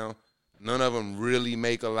right now. None of them really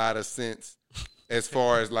make a lot of sense as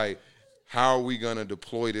far as like how are we gonna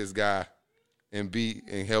deploy this guy and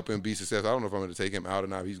help him be successful. I don't know if I'm gonna take him out or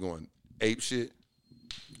not. He's going ape shit.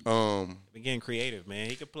 Been getting creative, man.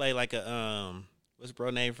 He could play like a what's the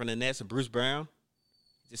bro name from the Nets? A Bruce Brown.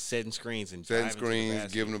 Just setting screens and Setting driving to the screens,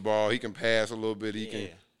 basket. giving the ball. He can pass a little bit. Yeah.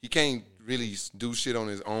 He can't really do shit on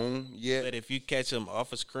his own yet. But if you catch him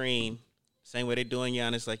off a screen, same way they're doing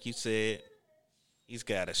Giannis, like you said, he's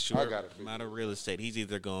got a short got it. amount of real estate. He's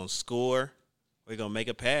either going to score or he's going to make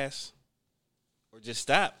a pass or just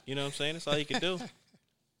stop. You know what I'm saying? That's all he can do.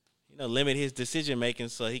 Limit his decision making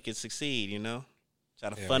so he can succeed, Try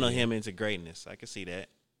to funnel him into greatness. I can see that.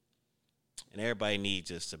 And everybody needs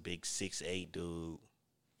just a big 6'8" dude.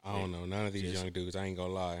 I don't know. None of these Just- young dudes. I ain't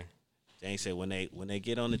gonna lie. Jane said when they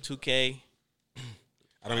get on the 2K,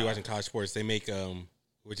 I don't be watching college sports. They make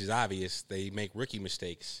which is obvious. They make rookie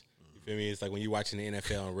mistakes. You feel me? It's like when you're watching the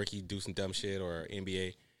NFL and rookie do some dumb shit or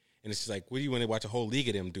NBA, and it's just like, what do you want to watch a whole league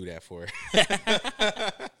of them do that for?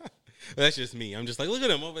 That's just me. I'm just like, look at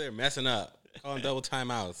them over there messing up, calling double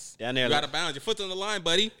timeouts. Down there, you out like- of bounds. Your foot's on the line,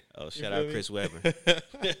 buddy. oh, shout out Chris Webber.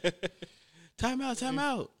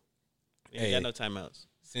 Timeout. We ain't Hey. got no timeouts.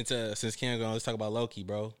 Since Cam gone, let's talk about Loki,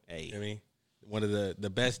 bro. Hey. You know what I mean, one of the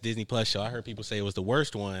best Disney Plus show. I heard people say it was the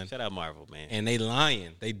worst one. Shout out Marvel, man. And they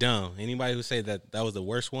lying. They dumb. Anybody who say that was the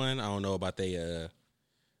worst one, I don't know about they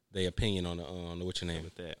opinion on the what's your name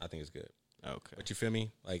with that? I think it's good. Okay. But you feel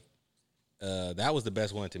me? Like that was the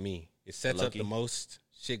best one to me. It sets Loki. up the most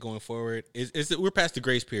shit going forward. We're past the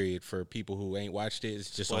grace period for people who ain't watched it. It's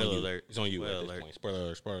just on Spoiler you. alert. It's on you Spoiler at this alert. point.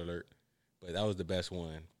 Spoiler alert. But that was the best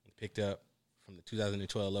one. Picked up from the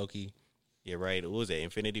 2012 Loki. Yeah, right. What was that?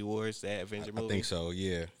 Infinity Wars, that Avenger movie? I think so,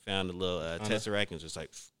 yeah. Found a little Tesseract and was just like,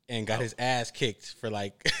 And got his ass kicked for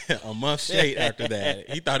like a month straight after that.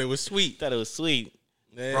 He thought it was sweet. thought it was sweet.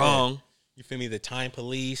 Yeah. Wrong. You feel me? The Time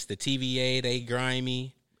Police, the TVA, they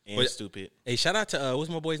grimy. And But- stupid. Hey, shout out to what's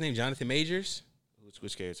my boy's name? Jonathan Majors.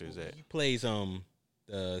 Which character is that? He plays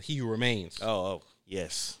the He Who Remains. Oh,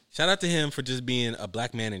 yes. Shout out to him for just being a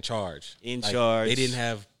black man in charge. In charge. They didn't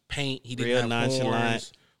have paint. He didn't Real have nonchalant.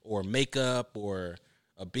 horns or makeup or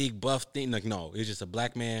a big buff thing. Like no, it was just a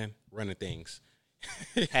black man running things.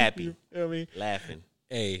 Happy. You know what I mean? Laughing.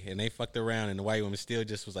 Hey, and they fucked around, and the white woman still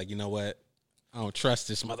just was like, you know what? I don't trust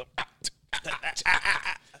this mother.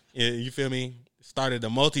 Yeah, you feel me? Started the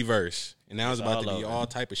multiverse, and now it's about to be all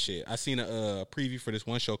type of shit. I seen a preview for this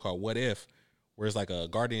one show called What If, where it's like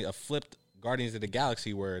a flipped Guardians of the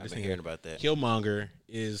Galaxy, where I've been hearing about that. Killmonger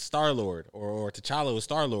is Star-Lord, or T'Challa is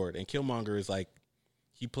Star-Lord, and Killmonger is like,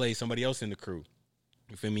 he plays somebody else in the crew.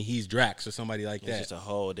 You feel me? He's Drax or somebody like that. It's just a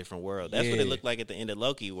whole different world. That's what it looked like at the end of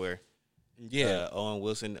Loki, where Owen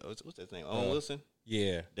Wilson, what's his name? Owen Wilson?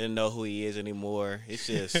 Yeah. Didn't know who he is anymore. It's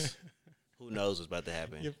just, who knows what's about to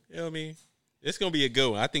happen. You feel me? It's going to be a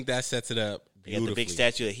good one. I think that sets it up You beautifully. got the big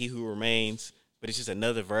statue of He Who Remains, but it's just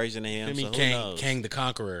another version of him. So who knows? Kang the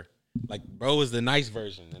Conqueror. Like, bro is the nice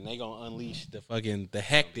version, and they going to unleash the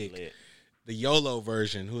hectic, the YOLO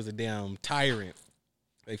version, who's a damn tyrant.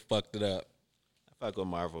 They fucked it up. I fuck with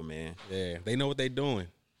Marvel, man. Yeah, they know what they doing.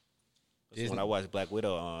 When I watched Black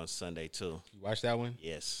Widow on Sunday, too. You watched that one?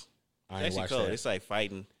 Yes. I ain't watched cool. that. It's like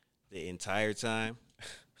fighting the entire time.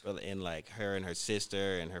 And like her and her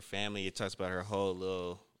sister and her family. It talks about her whole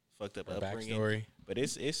little fucked up upbringing. Backstory. But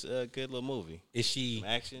it's a good little movie. Is she Some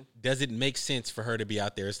action? Does it make sense for her to be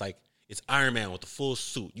out there? It's like it's Iron Man with the full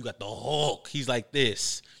suit. You got the Hulk. He's like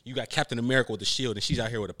this. You got Captain America with the shield, and she's out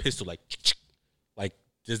here with a pistol. Like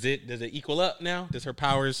does it equal up now? Does her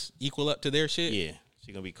powers equal up to their shit? Yeah,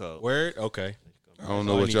 she's gonna be cold. Word. Okay. I don't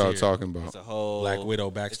know what y'all talking about. It's a whole Black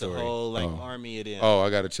Widow backstory. It's a whole army of them. Oh,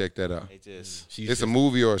 I got to check that out. They just It's a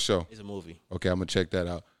movie or a show? it's a movie. Okay, I'm gonna check that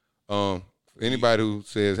out. Anybody who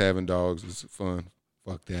says having dogs is fun,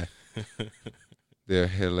 fuck that. They're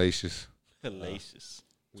hellacious, Hellacious.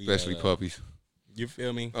 especially puppies. You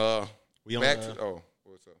feel me? We on, Back to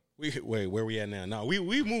what's up? wait, where we at now? No, we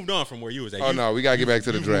moved on from where you was at. Oh no, we gotta get back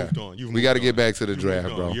to the draft. We got to get back to the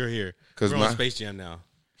draft, bro. You're here. 'Cause we're on Space Jam now.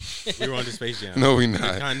 We were on the Space Jam. No, we The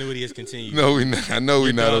not. continuity has continued. No, we not. I know we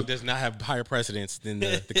Your not. dog does not have higher precedence than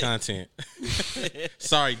the content.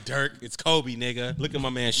 Sorry, Dirk. It's Kobe, nigga. Look at my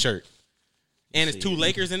man's shirt. And it's two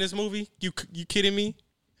Lakers in this movie. You kidding me?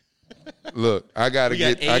 Look, I gotta We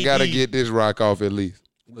got get this rock off at least.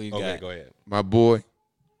 Who you Okay, got? go ahead. My boy,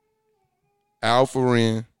 Alpha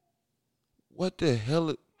Ren. What the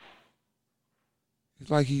hell? It's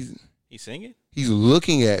like He singing? he's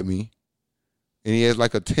looking at me, and he has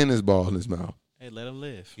like a tennis ball in his mouth. Hey, let him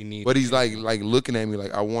live. You need, But he's like looking at me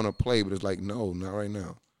like I want to play, but it's like no, not right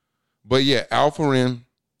now. But yeah, Alpha Ren,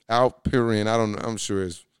 I don't know. I'm sure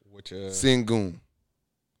it's which, Sengun,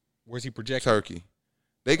 where's he projected? Turkey.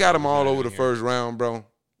 They got him all Not over the here. first round, bro.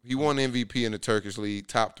 He won MVP in the Turkish league,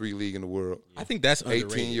 top 3 league in the world. I think that's 18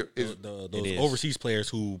 underrated. year- Those It is. overseas players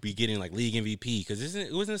who be getting like league MVP because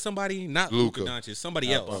wasn't it somebody not Luka. Luka Doncic,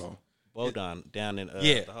 somebody else? Oh. Bodon down in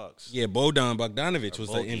Yeah, the Hawks. yeah. Bodan Bogdanovic was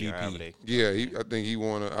the Bogey, or however MVP. they- Yeah, I think he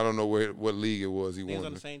won. I don't know what league it was. He He was won.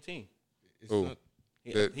 on the same team. Oh,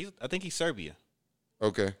 I think he's Serbia,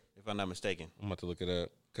 okay. if I'm not mistaken. I'm about to look it up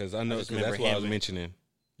because I know just 'cause remember that's what I was him. mentioning.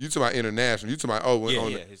 You talking about international? You talking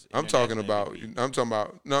about his I'm talking international about. MVP. I'm talking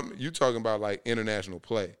about. No, you talking about like international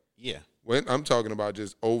play. Yeah. When I'm talking about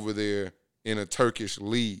just over there in a Turkish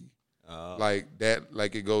league, like that,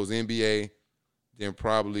 like it goes NBA, then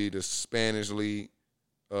probably the Spanish league,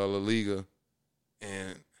 La Liga,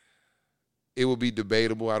 and it would be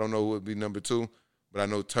debatable. I don't know who would be number 2, but I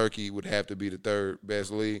know Turkey would have to be the 3rd best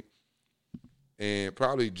league, and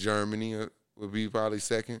probably Germany would be probably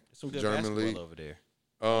second. Some good German basketball league. over there.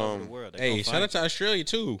 All over the world. They Hey, gonna shout find out to Australia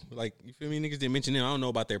too. Like you feel me, niggas didn't mention them. I don't know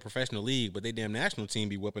about their professional league, but they damn national team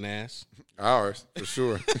be whooping ass. Ours, for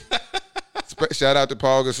sure. Shout out to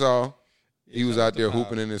Paul Gasol. He was out there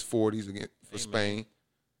hooping in his 40s again for Spain.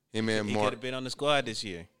 Him and He could Mark, have been on the squad this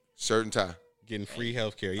year. shirt and tie. Getting free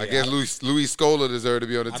health care. Yeah, I guess Luis Scola deserved to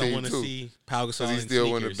be on the I don't team want to too, see Pau Gasol because he's in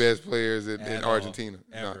still one of the sneakers best players in at all. Argentina.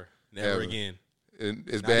 Ever. No, Never again. And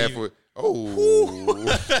it's Not bad even- for.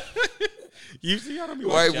 Oh, You see, I don't be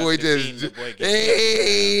white watching. boy Jack just. the boy gets-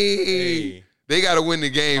 Hey, they got to win the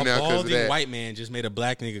game A now because of balding that. white man just made a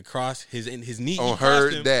black nigga cross his knee. On he crossed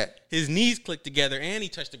heard him. that. His knees clicked together and he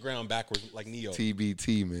touched the ground backwards like Neo.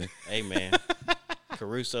 TBT, man. Hey, man.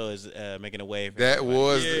 Caruso is making a wave. That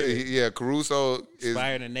was Yeah. Caruso is.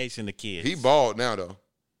 Inspiring the nation, the kids. He bald now though.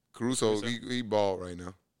 Caruso. He bald right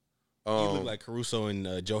now. He looked like Caruso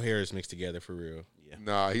and Joe Harris mixed together for real.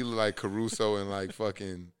 Nah, he look like Caruso and like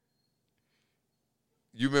fucking.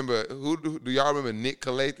 You remember who? Do y'all remember Nick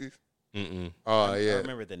Calates? Mm-mm. Oh I yeah,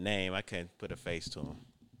 remember the name. I can't put a face to him.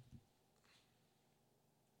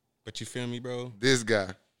 But you feel me, bro? this guy.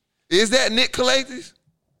 Is that Nick Calates?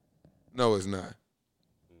 No, it's not.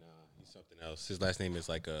 No, he's something else. His last name is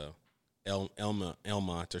like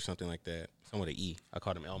Elmont or something like that. Someone with an E. I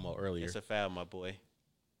called him Elmo earlier. It's a foul, my boy.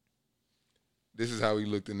 This is how he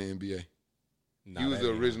looked in the NBA. Nah, He was that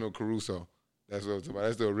the ain't original Caruso. That's what I'm talking about.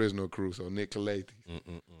 That's the original Caruso, Nick Calates.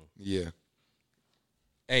 Yeah.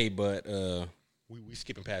 Hey, but we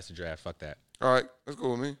skipping past the draft. Fuck that. All right, let's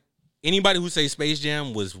go with me. Anybody who says Space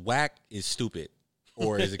Jam was whack is stupid,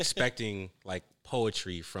 or is expecting like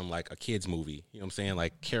poetry from like a kids movie. You know what I'm saying?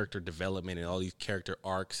 Like character development and all these character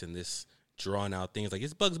arcs and this drawn out things. Like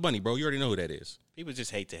it's Bugs Bunny, bro. You already know who that is. People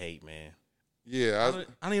just hate to hate, man. Yeah,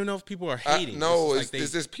 I don't even know if people are hating. No, it's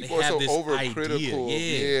it's just they people are have so this overcritical.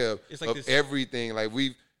 idea. Yeah, It's like of this. everything. Like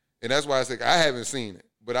and that's why I say I haven't seen it,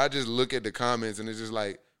 but I just look at the comments and it's just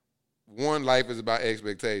like, one, life is about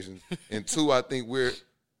expectations, and two, I think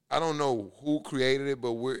I don't know who created it,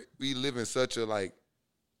 but we live in such a like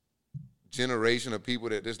generation of people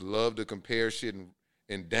that just love to compare shit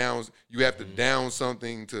and downs. You have to down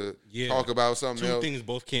something to talk about something Two else things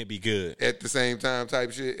both can't be good. at the same time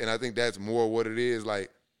type shit. And I think that's more what it is. Like,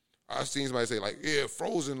 I've seen somebody say, like, yeah,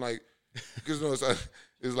 Frozen, like, because you know,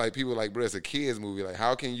 it's like people like, bro, it's a kid's movie. Like,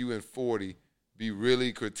 how can you in 40 be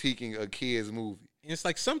really critiquing a kid's movie? And it's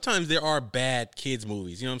like sometimes there are bad kids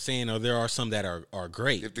movies. You know what I'm saying? Or there are some that are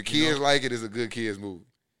great. If the kids like it, it's a good kid's movie.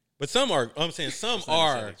 But some are. I'm saying some not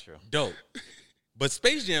are necessarily true. dope. But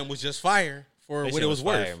Space Jam was just fire for Space what Jam it was was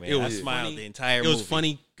worth. fire, man. It I was smiled funny. the entire It was movie.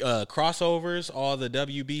 funny crossovers, all the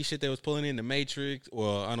WB shit they was pulling in the Matrix.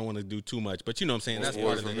 Well, I don't want to do too much, but you know what I'm saying. That's It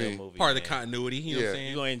part was of for the me. movie, part of the man. continuity. You know what I'm Yeah. saying?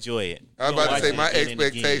 You're gonna enjoy it. I was You're about gonna to say, watch my it again and again.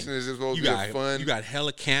 expectation is just supposed You to be got a fun. you got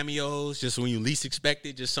hella cameos just when you least expect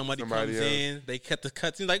it. Just somebody Somebody comes else. in, they cut the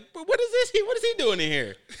cutscene like, but what is this? What is he doing in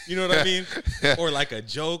here? You know what I mean? Or like a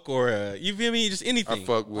joke or you feel me? Just anything.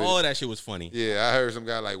 fuck with all it. of that shit was funny. Yeah, I heard some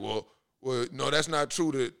guy like, well, no, that's not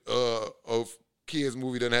true that a kids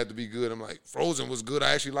movie doesn't have to be good. I'm like, Frozen was good.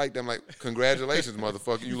 I actually liked that. I'm like, congratulations,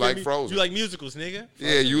 motherfucker. You like Me? Frozen. You like musicals, nigga?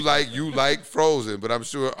 Yeah, you like Frozen, but I'm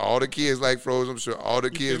sure all the kids like Frozen. I'm sure all the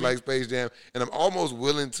kids like Space Jam. And I'm almost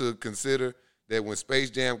willing to consider that when Space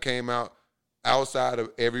Jam came out, outside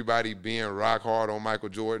of everybody being rock hard on Michael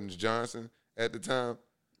Jordan's Johnson at the time,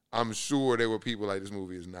 I'm sure there were people like, this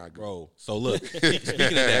movie is not good. Bro, so look, speaking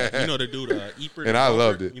of that, you know the dude, Eper. And I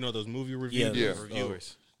loved it. You know those movie reviews? Yeah, Yeah. the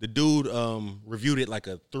reviewers. The dude reviewed it like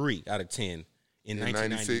a 3 out of 10 in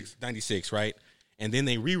 96? 96, right? And then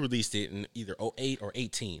they re-released it in either 08 or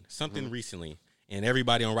 18, something recently. And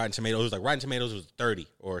everybody on Rotten Tomatoes was like, Rotten Tomatoes was 30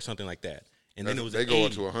 or something like that. And then it was They an go 80.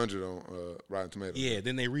 up to 100 on Rotten Tomatoes. Yeah,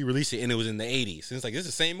 then they re-released it and it was in the 80s. And it's like, this is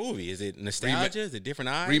the same movie. Is it nostalgia? Is it different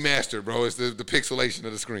eyes? Remastered, bro. It's the pixelation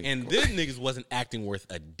of the screen. And them niggas wasn't acting worth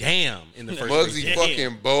a damn in the first Bugsy place.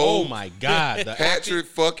 fucking Bo. Oh my God. The Patrick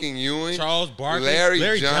fucking Ewing. Charles Barkley,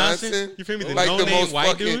 Larry Johnson. You feel me? The like the no-name most white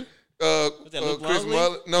fucking, dude? that Luke Chris Longley?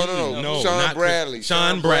 Mullin. No. No, Sean not Bradley. Chris-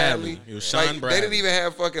 Sean Bradley. It was Sean Like, Bradley. They didn't even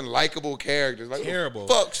have fucking likable characters. Like, Terrible.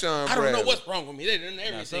 Fuck Sean I Bradley. don't know what's wrong with me. They didn't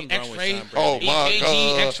everything. something's wrong with X-ray, Sean Bradley. Oh, my EKG,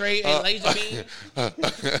 God. X-ray, and laser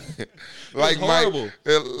beam. like horrible.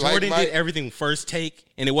 Like Jordan Mike, did everything first take,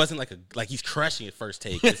 and it wasn't like he's crushing it first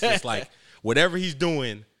take. It's just like whatever he's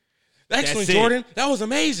doing. Excellent, it. Jordan. That was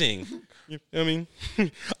amazing. You know what I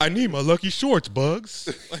mean, I need my lucky shorts, Bugs.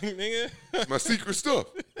 Like, nigga. my secret stuff.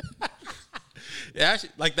 Yeah,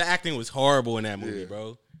 actually, like the acting was horrible in that movie, Yeah.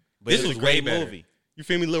 bro. But This it was was a way great better. movie. You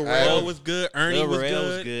feel me? Lil I- Rel was good. Ernie Lil was Rel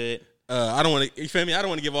good. was good. I don't want to. You feel me? I don't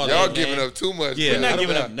want to give all Y'all that. giving man. up too much. Yeah, man. We're I not don't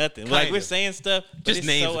giving know. up nothing. Kinda. Like we're saying stuff, but Just it's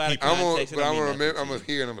names so of out of people. context. But I'm gonna remember. remember. I'm gonna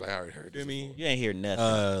hear and I'm like, I already heard You this. feel me? You ain't hear nothing.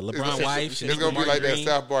 LeBron It's wife. It's Shanika gonna be like Martin that Green.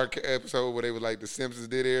 South Park episode where they was like the Simpsons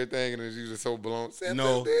did everything and it was usually so blown. Simpsons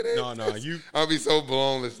No, did it. no, you. I'll be so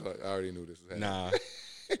blown. It's like, I already knew this was happening. Nah,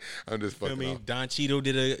 I'm just feel fucking me? off. Don Cheadle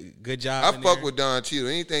did a good job. I in fuck there. with Don Cheadle.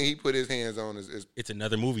 Anything he put his hands on is It's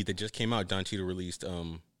another movie that just came out. Don Cheadle released.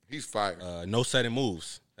 he's fire. No Sudden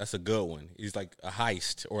Moves. That's a good one. He's like a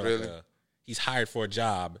heist or Really? like he's hired for a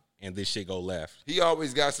job and this shit go left. He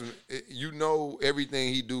always got some.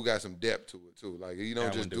 Everything he do got some depth to it too. Like he don't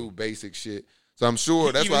That just one do do. basic shit. So I'm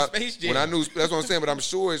sure that's Even why Space Jam. when I knew that's what I'm saying. But I'm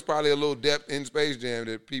sure it's probably a little depth in Space Jam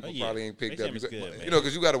that people Oh, yeah. probably ain't picked Space up. Jam is good, man. You know,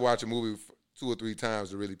 because you got to watch a movie 2 or 3 times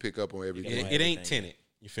to really pick up on everything. Yeah. It ain't Everything. Tenet.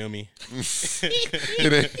 You feel me?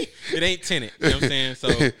 It ain't- It ain't Tenet. You know what I'm saying? So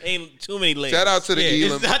Ain't too many layers. Shout out to the yeah,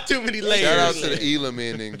 Elam. it's not too many layers. Shout out to the Elam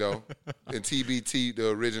ending though, and TBT, the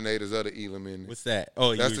originators of the Elam ending. What's that?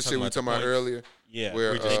 Oh, That's you the shit we talking about points? earlier. Yeah,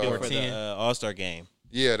 Where, we just do uh, it for the 10. All-Star game.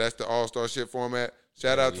 Yeah, that's the All-Star shit format.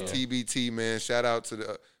 Shout out to TBT, man. Shout out to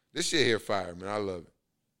the this shit here fire, man. I love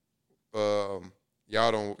it.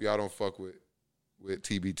 Y'all don't fuck with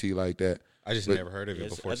TBT like that. I just But- never heard of it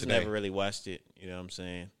Yes, before I just today. never really watched it. You know what I'm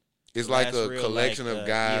saying? It's The like last a real, collection like, of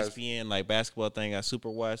guys. ESPN like basketball thing I super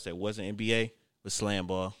watched that wasn't NBA was Slam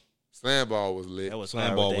Ball. Slam ball was lit. That was Slam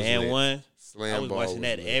hard ball with the was and lit. one. Slam I was ball watching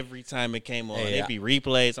that lit. every time it came on. Hey, It'd be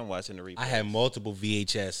replays. I'm watching the replays. I had multiple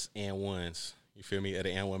VHS and ones. You feel me? At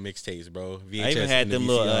the and one mixtapes, bro. VHS I even had and the them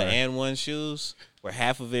little VCR. and one shoes where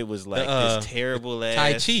half of it was like The, this terrible ass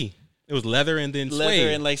Tai Chi. It was leather and then leather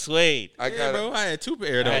suede. and like suede. I yeah, got bro. I had two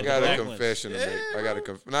pair of I I those. had got the a black confession to make. I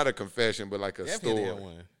got not a confession, but like a Definitely story had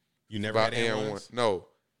one. You never about had and and one. ones? No,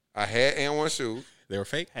 I had and one shoes. They were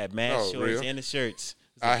fake? Had mad No, shorts real. and the shirts.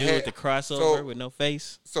 I The dude had- with the crossover so- with no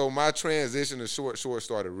face. So my transition to short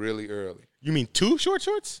started really early, You mean two short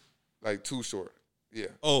shorts? like too short. Yeah.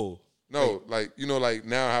 Oh. No, like like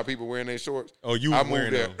now how people wearing their shorts. Oh, you I were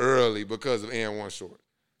wearing moved there them. early because of and1 shorts.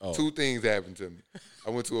 Oh. Two things happened to me. I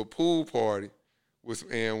went to a pool party with some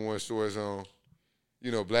and1 shorts on.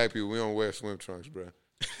 You know, black people, we don't wear swim trunks, bro.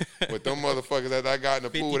 But them motherfuckers that I got in the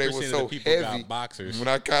pool, they 50% were of so the people heavy. got boxers. When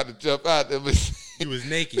I tried to jump out, there was You was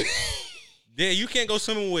naked. Yeah, you can't go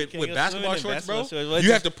swimming with Can't go basketball swimming in shorts, bro. basketball shorts.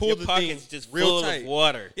 You have to pull your the pockets thing just real full tight. of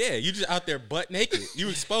water. Yeah, you just out there butt naked. You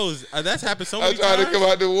exposed. That's happened so I many tried times. to come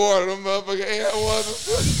out the water. Them motherfucking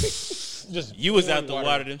and1s. Just You was out pouring the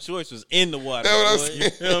water. Them shorts was in the water. That's what I'm boy.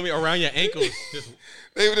 saying. You know what I mean? Around your ankles. Just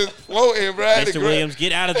They were just floating, bro. I had to Mr. grab- Williams,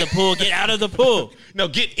 get out of the pool. Get out of the pool. no,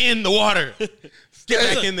 get in the water.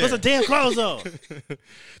 Get back in there. Put some damn clothes on.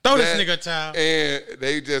 Throw this That- nigga a towel. And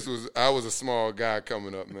they just was. I was a small guy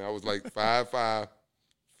coming up, man. I was like 5'5"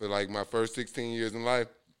 for like my first 16 years in life,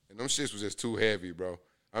 and them shits was just too heavy, bro.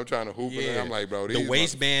 I'm trying to hoop, and I'm like, bro, the these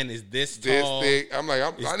waistband is this this tall. thick. I'm like,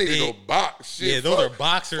 I need to go thick. box. Shit, Yeah, those are fuck-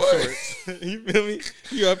 boxer fuck- shorts. You feel me?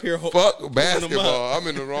 You up here Fuck basketball. I'm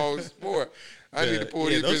in the wrong sport. I need to pull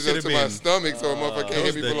Yeah, these those bitches up should've to my been- stomach so a motherfucker can't hit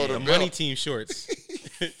Those me below the the money belt. team shorts.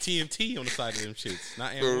 TMT on the side of them shits.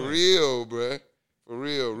 Not For M1. real, bruh. For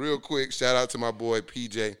real. Real quick, shout out to my boy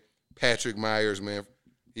PJ, Patrick Myers, man.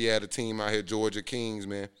 He had a team out here, Georgia Kings,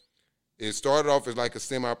 man. It started off as like a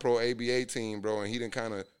semi-pro ABA team, bro, and he done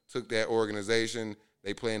kind of took that organization.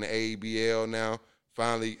 They play in the ABL now.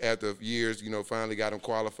 Finally, after years, finally got him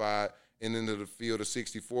qualified and into the field of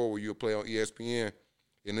 64 where you'll play on ESPN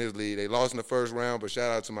in this league. They lost in the first round, but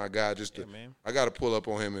shout out to my guy. man. I got to pull up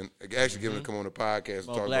on him and actually get him to come on the podcast and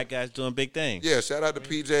More talk black about. guys doing big things. Yeah, shout out to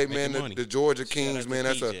PJ, man, money. the Georgia Shout out Kings, to man.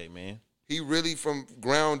 That's PJ, man. he really from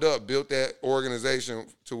ground up built that organization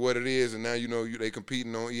to what it is, and now they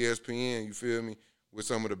competing on ESPN. You feel me? With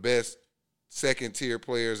some of the best second tier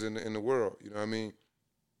players in the world. You know what I mean?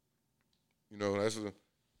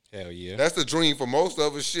 Hell yeah. That's the dream for most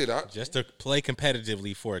of us. Shit, Just to play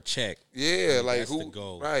competitively for a check. yeah, like That's the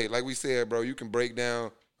goal. Right? Like we said, bro, you can break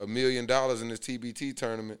down $1 million in this TBT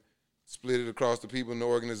tournament, split it across the people in the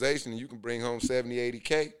organization, and you can bring home 70,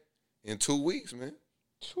 80K in 2 weeks, man.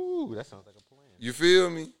 Ooh, that sounds like a plan. You feel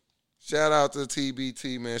me? Shout out to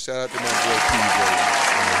TBT, man. Shout out to my boy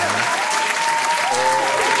PJ.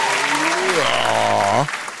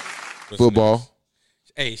 Football.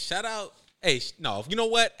 Hey, shout out. Hey, no, you know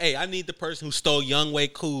what? Hey, I need the person who stole Young Wei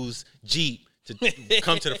Koo's Jeep to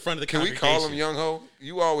come to the front of the Can we congregation. call him Young Ho?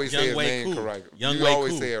 You always say Young his Wei name Koo. correct. Young You Wei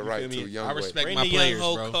always Koo. say it You right, feel too. me? Young I Wei. respect Bring my the young players,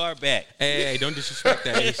 hoe bro. car back. Hey, don't disrespect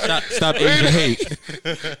that. Hey, stop Asian hate.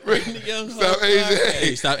 Bring the young hoe Stop car Asian back.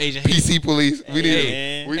 Hey, stop Asian hate. PC police. We need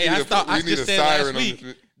man. a we Hey, need I a thought we I need just a said siren last on week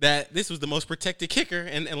this. that this was the most protected kicker,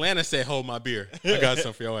 and Atlanta said, "Hold my beer. I got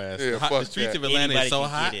some for your ass." Yeah, the fuck streets that. of Atlanta Anybody is so can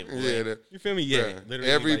hot. get it, boy. Yeah, that, You feel me? Yeah, bruh,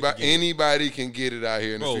 literally anybody can get it out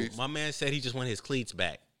here in the Bro, streets. my man said he just wanted his cleats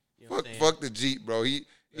back. You know what I'm saying? Fuck the Jeep, bro. He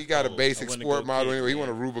got a cold. basic I wanna sport go model get it, anyway. He man.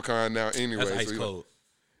 want a Rubicon now anyway. That's ice so cold.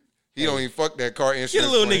 he don't even fuck that car insurance. Get a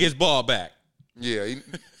little claim. nigga's ball back. Yeah,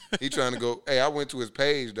 he trying to go. Hey, I went to his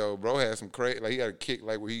page though. Bro had some crazy. Like he got a kick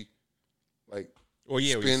like where he like Or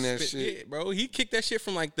yeah, we spin that shit. yeah, bro. He kicked that shit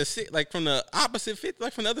from like from the opposite 50,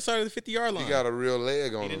 like from the other side of the 50-yard line. he got a real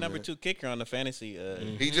leg on He the him. number man. 2 kicker on the fantasy.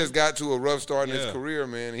 He just got to a rough start in his Yeah. career,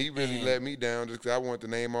 man. He really let me down just because I wanted to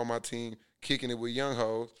name on my team, kicking it with young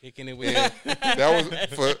hoes. Kicking it with. That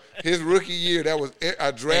was for his rookie year. That was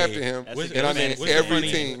I drafted him, That's a and I good named fantasy every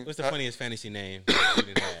name. team. What's the funniest fantasy name you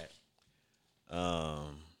done had?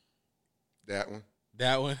 That one,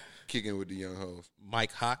 That one, kicking with the young hoes.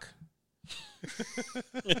 Mike Hawk.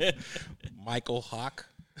 Michael Hawk.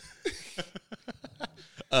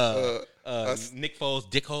 Nick Foles,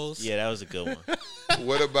 Dick Holes. Yeah, that was a good one.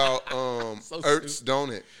 What about So Ertz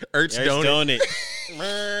Donut? Ertz There's Donut.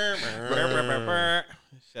 Donut.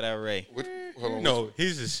 Shout out Ray. Hold on. No,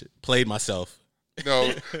 he's just played myself.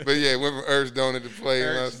 No, but yeah, went from Ertz Donut to play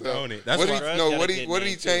Ertz myself. Donut. That's what why- he, Scruggs no, got what a he good what did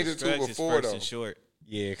he name, change too. it to Scruggs is before first though? and short.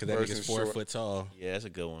 Yeah, because that First nigga's and 4 short. foot tall. Yeah, that's a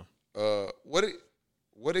good one.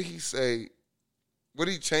 What did he say? What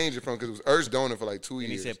did he change it from? Because it was Ernst Donor for like 2 And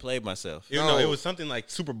he years. said, "Played myself." No, it was something like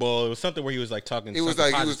Super Bowl. It was something where he was like talking. It was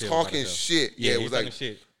something like he was positive about talking himself. shit. Yeah, he it was like talking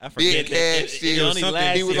shit. I forget big cash shit. It only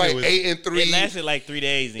lasted, He was like it was- 8-3. It lasted like 3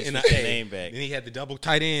 days, and he And switched his name back. Then he had the double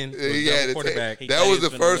tight end. He double had to quarterback. take- He that thought was he the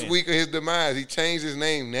was finna first win. week of his demise. He changed his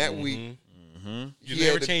name that week. You He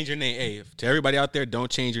never had to- change your name. Hey, to everybody out there, don't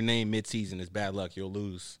change your name mid-season. It's bad luck. You'll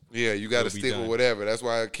lose. Yeah, you got to It'll be stick done. with whatever. That's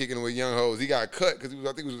why kicking it with young hoes. He got cut because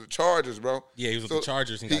I think it was the Chargers, bro. Yeah, he was with the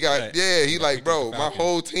Chargers and he got got cut. yeah. He Got like, picked up bro, the my Falcons.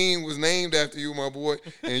 whole team was named after you, my boy,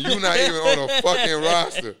 and you not even on a fucking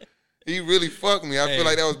roster. He really fucked me. I Hey. feel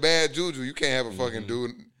like that was bad juju. You can't have a fucking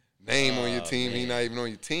dude name on your team. He man. not even on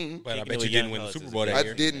your team. But I Kicking bet it you with didn't young win the hoes Super is Bowl that I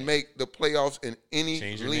year. didn't make the playoffs in any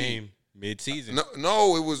Change your league. name mid-season.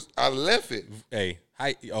 No, it was I left it. Hey,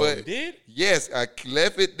 you But did? yes, I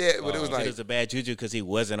left it there, but it was It like was a bad juju because he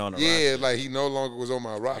wasn't on the yeah, roster. like he no longer was on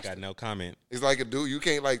my I roster. got no comment. It's like a dude you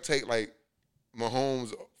can't like take like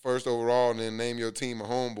Mahomes first overall and then name your team a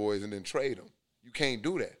homeboys and then trade them. You can't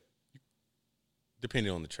do that.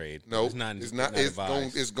 Depending on the trade. No, it's not. It's not.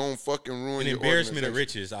 advised. It's going to fucking ruin An your embarrassment of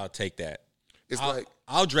organization. riches. I'll take that. It's I'll, like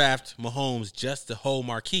I'll draft Mahomes just to hold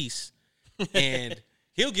Marquise, and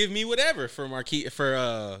he'll give me whatever for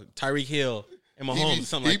Tyreek Hill and Mahomes,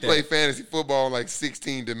 something he like played that. fantasy football in like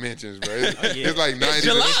 16 dimensions, bro. It's, yeah. it's like 90.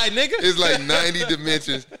 July, nigga. It's like 90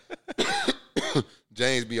 dimensions.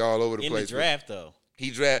 James be all over the In the place. draft, though. He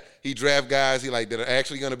draft guys he like that are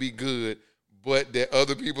actually gonna be good, but that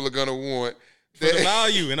other people are gonna want. For the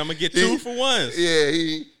value, and I'm gonna get 2 for ones. Yeah,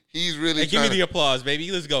 he's really. Hey, give me tryna- the applause, baby.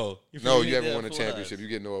 Let's go. You feel No, me? you haven't the won a applause. championship. You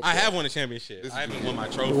get no. I applause. have won a championship. This I is haven't won my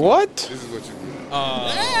trophy. What? This is what you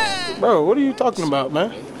get. Bro, what are you talking about,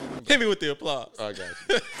 man? Hit me with the applause. I got you.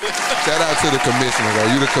 Shout out to the commissioner,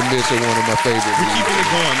 though. You the commissioner, one of my favorite. We're keeping leagues.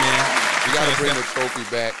 it going, man. We got to bring the trophy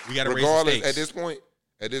back. We gotta raise the regardless. stakes.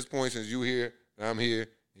 At this point, since you here and I'm here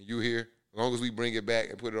and you here, as long as we bring it back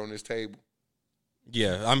and put it on this table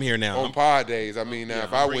Yeah, I'm here now. on pod days. I mean, now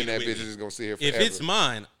if I I'm win bringing that it bitch, with it's me. just gonna sit here If forever. it's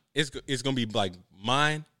mine, it's gonna be like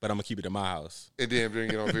mine, but I'm gonna keep it in my house. and then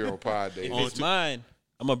bring it on here on pod days. If it's mine,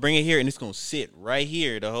 I'm going to bring it here, and it's going to sit right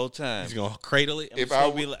here the whole time. He's gonna cradle it. If It's gonna I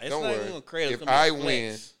be w- like- it's don't not even worry. gonna cradle, it's If gonna be I a flex.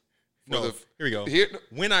 win, No, for here we go. Here,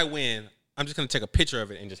 When I win, I'm just gonna take a picture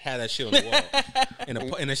of it and just have that shit on the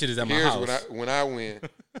wall, and that shit is at my here's house. when I win.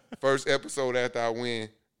 First episode after I win,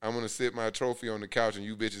 I'm gonna sit my trophy on the couch and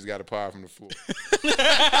you bitches got to pod from the floor.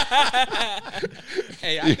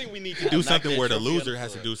 Hey, I think we need to do knock something that where the trophy on loser the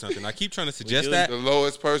has to floor. do something. I keep trying to suggest do. that. The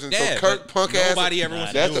lowest person. Yeah, so Kirk but punk ass. nobody ever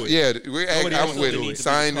wants to That's do a, it. yeah. Nobody I'm wants to with do it. it. Needs to be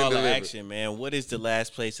Signed call and to delivered. action, man. What is the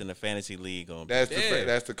last place in the fantasy league going to be? Yeah.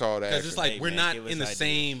 That's the call to action. Because it's like Hey, we're man, not give us in the ideas.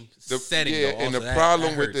 same The- setting. yeah, though, and also. the That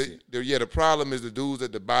problem with hurts it. the problem is the dudes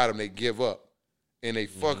at the bottom they give up and they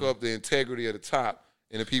Mm-hmm. fuck up the integrity of the top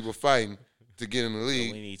and the people fighting to get in the We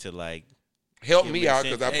league. need to, like, Help give me me out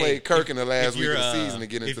sense. because I Hey, played Kirk in the last if week of you're, the season to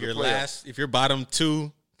get into if the your playoffs. if your bottom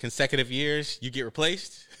 2 consecutive years, you get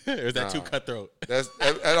replaced, or is that too Nah. cutthroat? I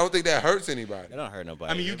don't think that hurts anybody. that don't hurt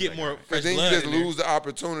nobody. I mean, you get more fresh Because then you blood just in there. lose the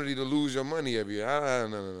opportunity to lose your money every year.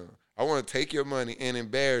 No. I want to take your money and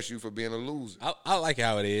embarrass you for being a loser I like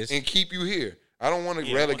how it is. and keep you here. I don't want to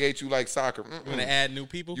Yeah, I relegate you like soccer. You want to add new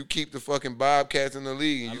people? You keep the fucking Bobcats in the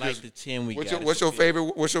league. And I you like just, the 10 we what's got. your, what's your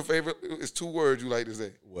favorite? What's your favorite? It's 2 words you like to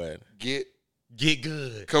say. What? Get. Get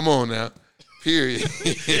good. Come on now. Period.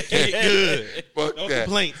 Get good. Fuck No that.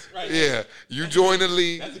 complaints. Right. Yeah. You join the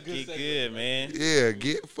league. That's a good Get segue. good, man. Yeah.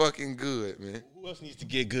 Get fucking good, man. Who else needs to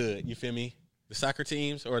get good? You feel me? The soccer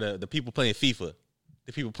teams or the people playing FIFA?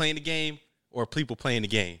 The people playing the game or people playing the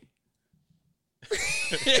game?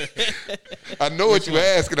 I know what you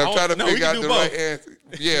asking. I'm I trying to want- no, we figure can out do the right both. answer.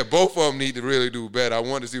 Yeah, both of them need to really do better. I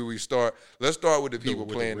want to see where we start. Let's start with the people with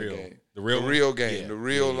the playing the real- game. the real one? game. Yeah. The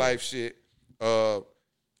real life shit.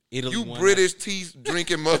 Italy You won British tea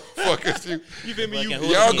drinking motherfuckers. You feel me? You, Fucking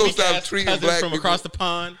Y'all hooligan. go weak stop ass treating cousins black from people. across the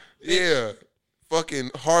pond. Yeah.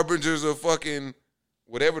 Fucking harbingers of fucking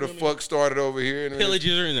whatever the fuck started over here. And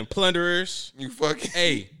Pillagers and plunderers. You fucking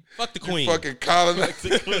Hey, fuck the queen. fucking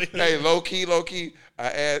colonizer. Hey, low key. I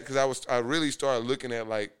add because I really started looking at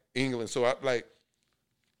like England. So I like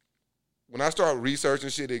when I start researching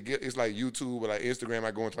shit, it's like YouTube or like Instagram.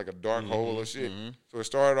 I go into like a dark hole of shit. So it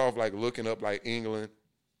started off like looking up like England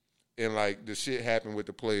and like the shit happened with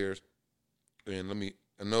the players. And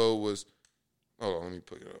I know it was. Hold on, let me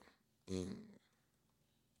put it up. I'm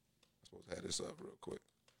supposed to have this up real quick.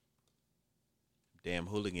 Damn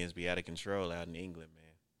hooligans be out of control out in England, man.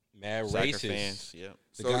 Mad Soccer racist. fans, yep.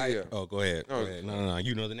 The So, guy, yeah. Oh, go ahead. No. Go ahead. No.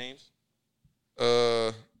 You know the names?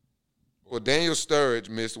 Well, Daniel Sturridge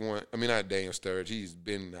missed one. I mean, not Daniel Sturridge. He's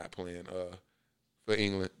been not playing for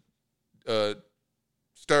England.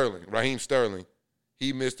 Raheem Sterling,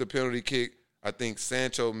 he missed a penalty kick. I think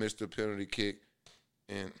Sancho missed a penalty kick.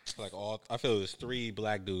 And Like I feel it was 3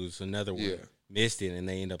 black dudes. Another one Yeah. missed it, and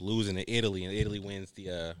they end up losing to Italy, and Italy wins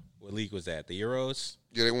the what league was that? The Euros.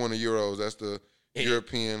 yeah, they won the Euros. That's the And-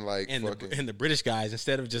 European And fucking. the British guys,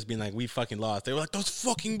 instead of just being like, we fucking lost, they were like, those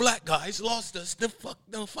fucking black guys lost us. The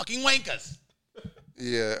fucking wankers.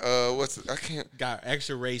 Yeah, I can't. Got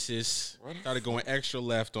extra racist. Started going extra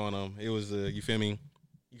left on them. It was, you feel me?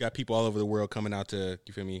 You got people all over the world coming out to,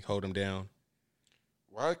 you feel me, hold them down.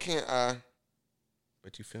 Why can't I?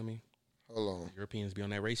 But you feel me? Hold on. Europeans be on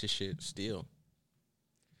that racist shit still.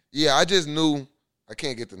 Yeah, I just knew. I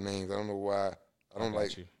can't get the names. I don't know why. I don't got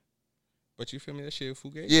like. you. But you feel me? That shit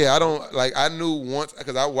Fugazi. Yeah, I don't like. I knew once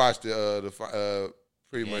because I watched the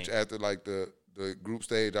pretty much Game. after like the group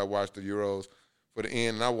stage. I watched the Euros for the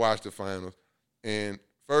end, and I watched the finals. And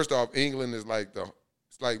first off, England is like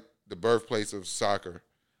the birthplace of soccer.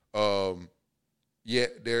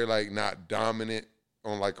 Yet they're like not dominant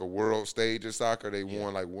on like a world stage of soccer. They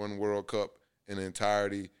won like one World Cup in the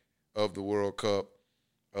entirety of the World Cup.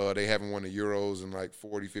 They haven't won the Euros in like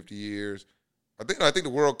 40, 50 years. I think the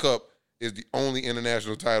World Cup is the only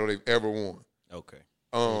international title they've ever won. Okay.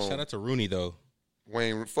 Shout out to Rooney, though.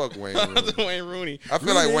 Fuck Wayne Shout out Rooney. to Wayne Rooney. I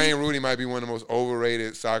feel like Wayne Rooney might be one of the most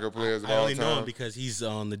overrated soccer players of I all only know him time. because he's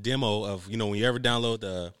on the demo of, when you ever download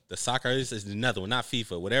the soccer, this is another one, not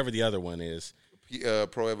FIFA, whatever the other one is.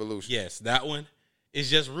 Pro Evolution. Yes, that one. It's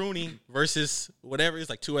just Rooney versus whatever. It's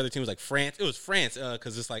like 2 other teams, like France. It was France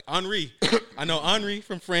because it's like Henry. I know Henry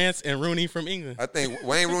from France and Rooney from England. I think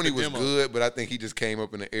Wayne Rooney was Demo. good, but I think he just came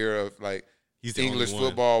up in the era of like He's the English only one.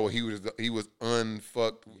 football where he was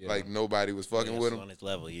unfucked, Yeah. like nobody was fucking with him. On his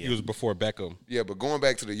level, yeah. He was before Beckham. Yeah, but going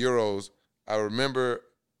back to the Euros, I remember,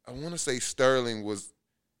 I want to say Sterling was,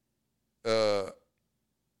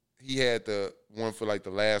 he had the one for like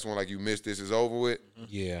the last one, like you missed this is over with.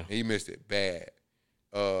 Yeah. And he missed it bad.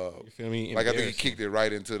 You feel me? Like I think he Embarrassing. kicked it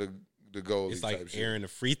right into the goalie It's type like shit. airing a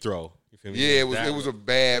free throw. You feel me? Yeah, That it was a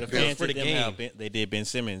bad The penalty. fans for the did them how game. they did Ben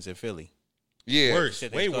Simmons in Philly. Yeah, worse.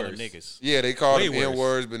 Said Way they called worse. them niggas. yeah, they called Way them worse.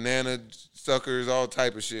 N-words, banana suckers, all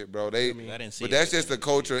type of shit, bro. I didn't see But it. that's just the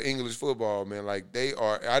culture of English football, man. Like they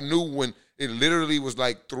are. I knew when it literally was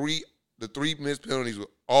like the 3 missed penalties with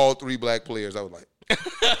all 3 black players. I was like,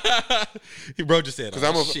 He bro just said,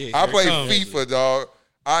 because shit, I here play it comes. FIFA, dog.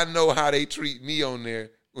 I know how they treat me on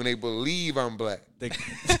there when they believe I'm black. You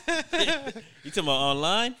talking about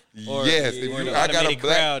online? Or, Yes, or if the you, I got a automated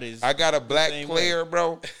crowd black, is I got a black same player,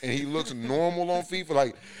 bro, and he looks normal on FIFA.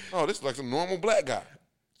 Like, oh, this is like some normal black guy.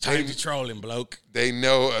 Time to trolling, bloke. They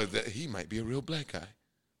know that he might be a real black guy.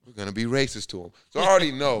 We're gonna be racist to him. So I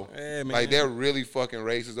already know, Hey, man. like they're really fucking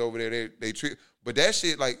racist over there. They treat, but that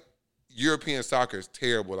shit like European soccer is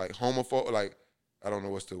terrible. Like homophobic, like I don't know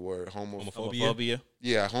what's the word, homophobia.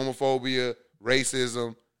 Yeah, homophobia,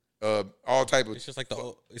 racism, all type of. It's just like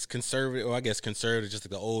it's conservative, or I guess conservative, just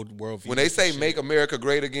like the old world. When they say "Make America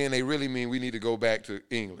Great Again," they really mean we need to go back to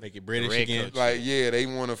England. make it British Red again. coach. Like, yeah, they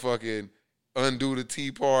want to fucking undo the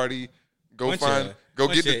Tea Party. Go Bunch go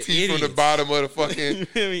of get the tea from the idiots. bottom of the fucking You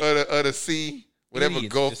feel me? of the sea, whatever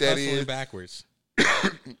Idiots, gulf just that hustling is. backwards.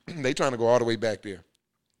 They trying to go all the way back there.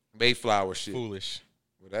 Mayflower shit. Foolish.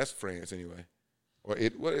 Well, that's France anyway. Or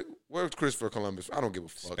where's Christopher Columbus? I don't give a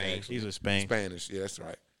fuck. Spain. Actually. He's with Spain. Spanish. Yeah, that's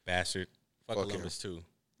right. Bastard. Fuck Fuck Columbus too.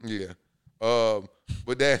 Yeah.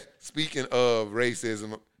 But that speaking of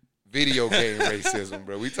racism, video game racism,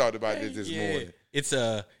 bro. We talked about this morning.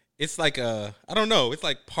 It's like I don't know. It's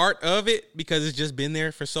like part of it because it's just been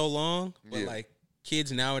there for so long. But Yeah. like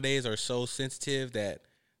kids nowadays are so sensitive that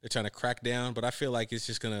they're trying to crack down. But I feel like it's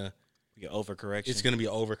just gonna Overcorrection. it's gonna be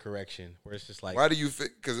overcorrection where it's just like Why do you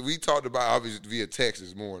think? Because we talked about obviously via text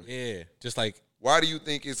this morning. yeah, just like Why do you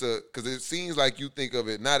think it's because it seems like you think of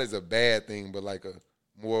it not as a bad thing, but like a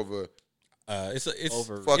more of a it's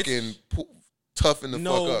Over- fucking toughen the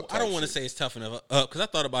no, fuck up. I don't type want to shit. say it's tough enough up because I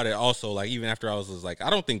thought about it also. Like even after I was like,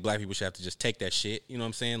 I don't think black people should have to just take that shit. You know what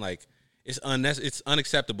I'm saying? Like it's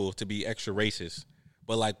unacceptable to be extra racist.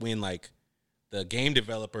 But like when like the game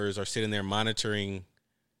developers are sitting there monitoring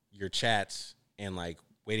your chats and like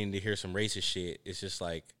waiting to hear some racist shit, it's just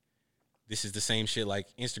like this is the same shit like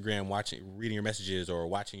Instagram reading your messages or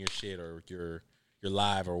watching your shit or your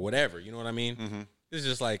live or whatever. You know what I mean? Mm-hmm. It's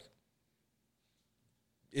just like.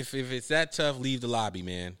 If it's that tough, leave the lobby,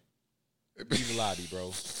 man. Leave the lobby, bro.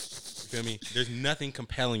 You feel me? There's nothing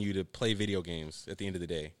compelling you to play video games at the end of the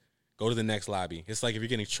day. Go to the next lobby. It's like if you're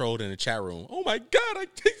getting trolled in the chat room. Oh my God,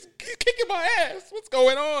 he's kicking my ass. What's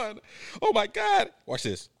going on? Oh my God. Watch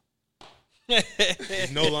this.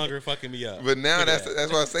 It's no longer fucking me up. But now Look at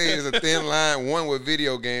that's why I say it's a thin line. One with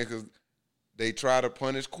video games because they try to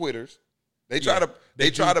punish quitters. They try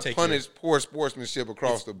to take punish poor sportsmanship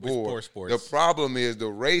across the board. poor sports. The problem is the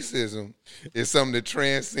racism is something that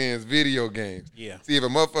transcends video games. Yeah. See, if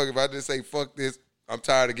I just say fuck this, I'm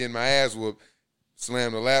tired of getting my ass whooped,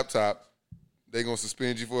 slam the laptop, they gonna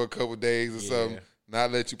suspend you for a couple days or something.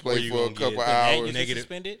 Not let you play you for a gonna couple get hours. You get Negative.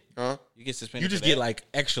 suspended? Huh? You get suspended. You just for get that? like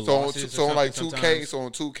extra So losses. on like 2K, sometimes. so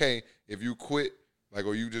on 2K, if you quit, like,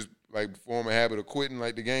 or you just like form a habit of quitting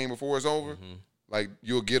like the game before it's over, Mm-hmm. like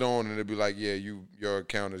you'll get on and it'll be like, yeah, your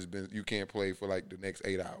account you can't play for like the next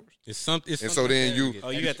 8 hours. It's something. And so then you-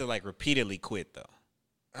 Oh, you have to like repeatedly quit though.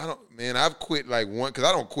 I've quit like one, because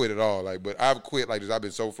I don't quit at all. Like, but I've quit like this. I've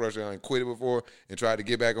been so frustrated. I quit it before and tried to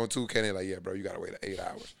get back on 2K. And they're like, yeah, bro, you got to wait 8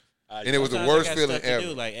 hours. And it was the Sometimes I worst got feeling stuff to ever.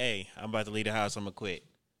 do, like, hey, I'm about to leave the house. I'm gonna quit.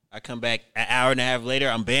 I come back an hour and a half later.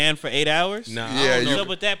 I'm banned for 8 hours. Nah, Yeah, I don't What's know. up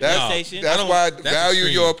with that That's, PlayStation? that's why I that's value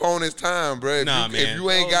extreme. your opponent's time, bro. If, Nah, if man. you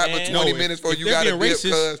ain't Oh, got man. but 20 No, minutes if before you they're got to being dip,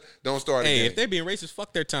 racist- cuz don't start Hey, again. if they're being racist,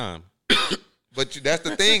 fuck their time. But that's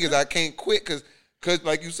the thing is I can't quit because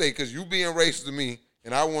like you say, because you being racist to me,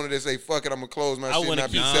 and I wanted to say, fuck it, I'm going to close my I shit and wanna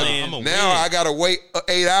not be keep selling. playing. I'ma Now win. I got to wait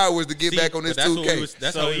 8 hours to get See, back on this but that's 2K.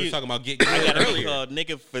 That's So what we you- was talking about. Getting I good gotta be earlier. called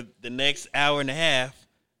nigga for the next hour and a half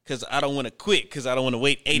because I don't want to quit because I don't want to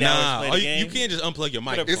wait 8 hours to play the you game. can't just unplug your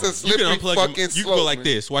mic. It's a You slippery can unplug fucking your, You can slope, go like man.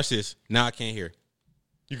 this. Watch this. Now I can't hear.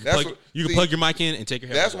 You can That's plug. what- You can see, plug your mic in and take your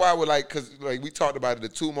headphones That's why I would like, because like we talked about it, the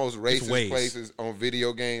two most racist ways. places on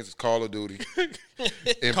video games is Call of Duty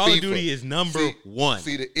and Call FIFA. of Duty is number one.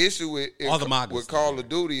 See, the issue with All the MAGAs with Call of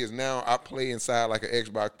Duty is now I play inside like an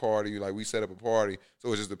Xbox party. Like we set up a party, so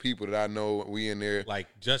it's just the people that I know. We in there. Like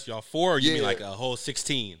just y'all four, or you mean Yeah. like a whole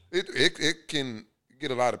 16? It can get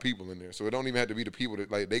a lot of people in there, so it don't even have to be the people that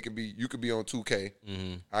like they can be. You could be on 2K.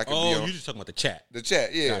 I can be Oh, on you just talking about the chat? the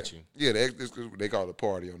chat. Yeah, Got you. Yeah, they call it a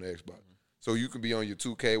party on the Xbox. So you can be on your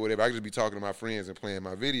 2K, whatever. I can just be talking to my friends and playing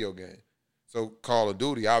my video game. So Call of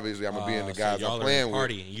Duty, obviously, I'm gonna be in the guys so y'all I'm are playing in the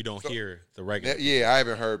party with. and you don't So- hear the regular. Yeah, I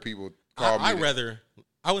haven't heard people call me. I that.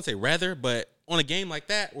 wouldn't say rather, but on a game like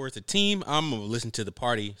that where it's a team, I'm gonna listen to the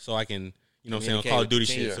party so I can, you know what I'm saying, on Communicate Call with of Duty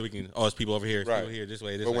the shit, team. so we can. Oh, it's people over here, it's Right. people here, this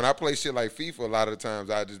way, this But way. when I play shit like FIFA, a lot of the times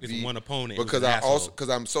I just It's be one opponent who's because an I asshole. also because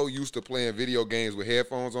I'm so used to playing video games with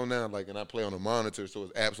headphones on now, like, and I play on a monitor, so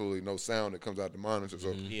it's absolutely no sound that comes out the monitor.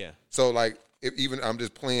 So Yeah. So like, if even I'm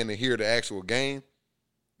just playing to hear the actual game.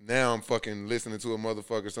 Now I'm fucking listening to a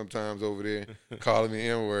motherfucker sometimes over there calling me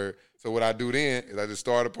N-word. So what I do then is I just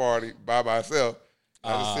start a party by myself.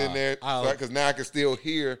 I just sitting there because now I can still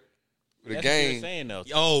hear the That's what you were game. saying though.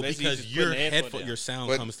 Oh, Basically, because just your putting the headphone down. your sound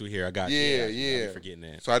But- comes through here. I got you. Yeah, I be yeah. forgetting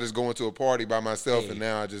that. So I just go into a party by myself, Hey. and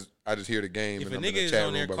now I just hear the game. If and a I'm nigga in the is chat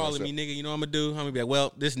on there room by calling myself. me nigga, you know what I'm gonna do? I'm gonna be like,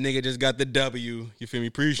 well, this nigga just got the W. You feel me?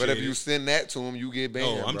 Appreciate But if it. you send that to him, you get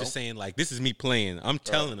banned. No, I'm bro. just saying, like, this is me playing. I'm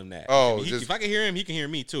telling him that. Oh, If, just- if I can hear him, he can hear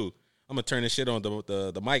me too. I'm gonna turn this shit on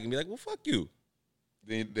the mic and be like, well, fuck you.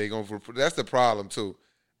 They gonna. That's the problem too.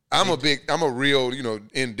 I'm a real,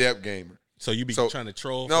 in depth gamer. So you be So- trying to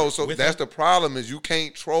troll? No, so with that's him? the problem is you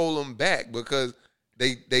can't troll them back because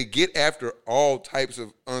they get after all types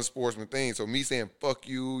of unsportsman things. So me saying fuck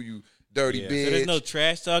you, you dirty Yeah. bitch. So there's no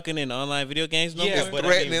trash talking in online video games no Yeah, more? but I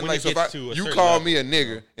threatening. mean, when like it so, if gets to a you certain call level, me a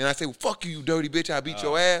nigger and I say, well, "Fuck you, you dirty bitch! I beat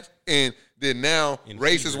your ass," and then now And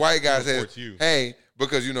racist he white guy reports says, you. "Hey,"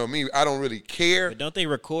 because you know me, I don't really care. But don't they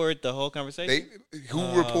record the whole conversation?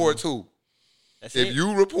 Who reports who? That's If it?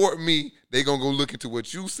 you report me, they gonna go look into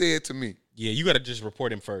what you said to me. Yeah, you got to just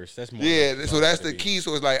report him first. That's more. Yeah, so that's the gotta be. key.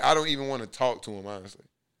 So it's like I don't even want to talk to him honestly.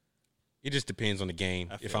 It just depends on the game.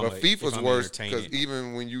 If I'm But FIFA's if worse entertaining. because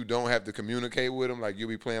even when you don't have to communicate with them, like you'll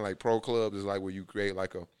be playing like pro clubs, is like where you create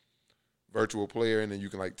like a virtual player and then you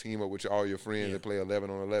can like team up with all your friends and play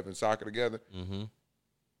 11-on-11 soccer together. Mhm.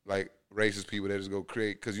 Like racist people that just go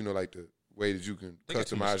create because like the way that you can They got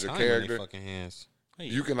too much customize your time on their character. fucking hands. Hey,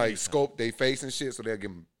 You can like sculpt their face and shit, so they'll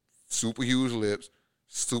give them super huge lips,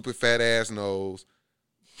 super fat ass nose,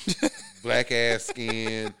 black ass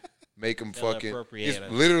skin, make them They'll fucking. appropriate It's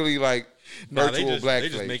us. literally like Nah, virtual they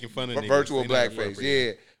blackface. just making fun of niggas. virtual They not blackface. appropriate.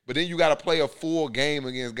 Yeah, but then you got to play a full game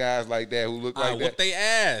against guys like that who look like Whoop that, they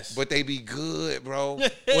ass. but they be good, bro.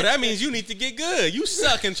 Well, that means you need to get good. You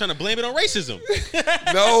suck and trying to blame it on racism.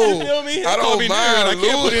 No, You feel me? I Call me don't nigger and mind I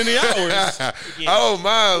can't put in losing. the hours. I don't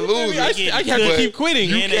mind losing. I get have to but keep quitting.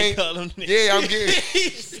 you and they can't- call them Yeah, I'm getting.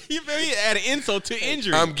 You feel me? Add an insult to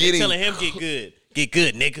injury. I'm getting. telling him get good. Get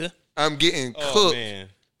good, nigga. I'm getting oh, cooked. man.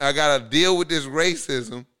 I gotta deal with this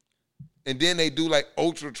racism, and then they do like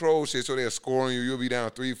ultra troll shit, so they'll score on you. You'll be down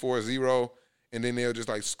 3-4-0, and then they'll just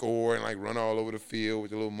like score and like run all over the field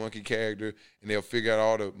with the little monkey character, and they'll figure out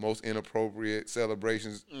all the most inappropriate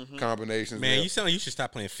celebrations combinations. Man, you sound like you should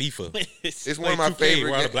stop playing FIFA. It's one of my favorite.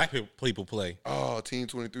 Where all the black people play. Oh, Team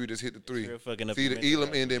 23 just hit the 3. You're fucking up See your the mental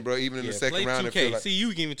Elam ending, bro. Even in the second play round, 2K. it feel like See, you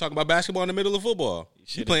can even talk about basketball in the middle of football.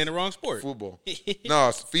 You playing the wrong sport. football.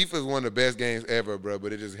 No, FIFA is one of the best games ever, bro.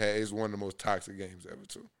 But it's one of the most toxic games ever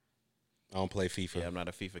too. I don't play FIFA. Yeah, I'm not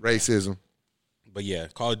a FIFA guy. Racism. But yeah,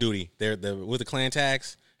 Call of Duty. They're with the clan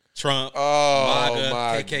tags. Trump, Oh MAGA,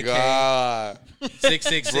 my KKK, god,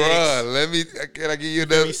 666. bruh. Can I give you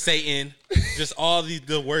Maybe another? Satan. Just all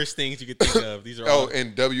the worst things you could think of. These are Oh, all.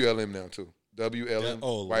 and WLM now too. WLM.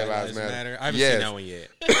 White Lives Matter. I haven't Yes. seen that one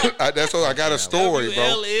yet. That's all. I got a story, bro.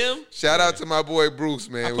 WLM? Shout out to my boy Bruce,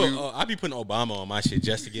 man. I be putting Obama on my shit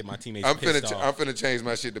just to get my teammates I'm pissed off. finna change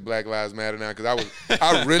my shit to Black Lives Matter now because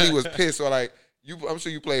I really was pissed. So like I'm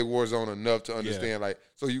sure you played Warzone enough to understand like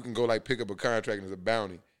so you can go like pick up a contract and it's a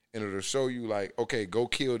bounty and it'll show you like okay go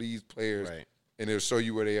kill these players Right. and it'll show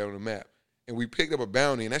you where they are on the map. And we picked up a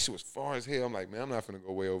bounty and that shit was far as hell. I'm like man I'm not finna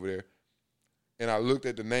go way over there. And I looked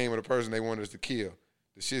at the name of the person they wanted us to kill.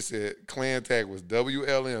 The shit said clan tag was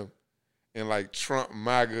WLM and like Trump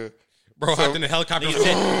MAGA. Bro, So- hopped in the helicopter and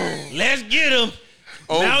said, Let's get him.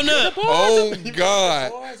 Oh, Mount up. Oh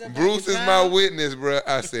God, Bruce is my witness, bro.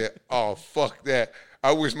 I said, "Oh fuck that."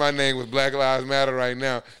 I wish my name was Black Lives Matter right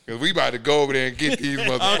now because we about to go over there and get these I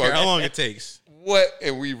don't care how motherfuckers. long it takes. What?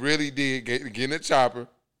 And we really did get in a chopper,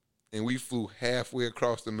 and we flew halfway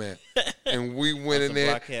across the map, and we went in some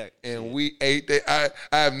there block hack and we ate that.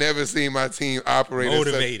 I have never seen my team operate in such-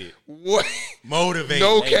 Motivated. What? Motivated.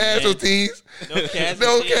 No Hey, man. casualties. No casualties.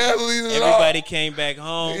 No casualties at all. Everybody came back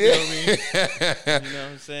home. You know what I mean? Yeah. You know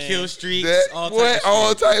what I'm saying? Kill streaks. That, all type what? of All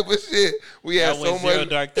shit. type of shit. We had I so went 0 much.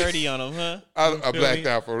 dark 30 on them, huh? I blacked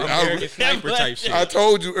out for real. American sniper type shit. I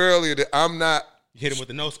told you earlier that I'm not Hit him with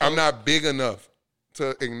the no scope. I'm not big enough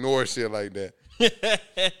to ignore shit like that.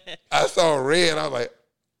 I saw red. I was like,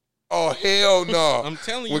 oh hell no! I'm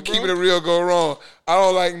telling you, when bro. keeping it real go wrong. I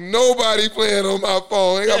don't like nobody playing on my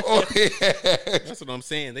phone. That's what I'm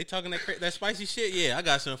saying. They talking that spicy shit. Yeah, I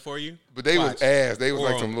got something for you. But they Watch. was ass. They was Or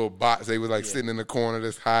like some little bots. They was like sitting in the corner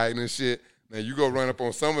just hiding and shit. Now you go run up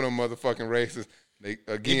on some of them motherfucking races. They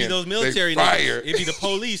again. It be those military they niggas. fire. It be the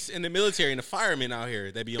police and the military and the firemen out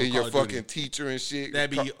here that be on and Call your of Duty. fucking teacher and shit. That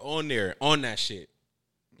be on there, on that shit.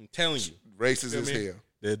 I'm telling you. racist Feel as me? hell.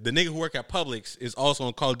 The nigga who work at Publix is also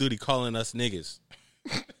on Call of Duty calling us niggas.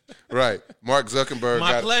 Right. Mark Zuckerberg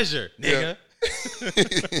My got pleasure, nigga.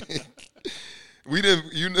 we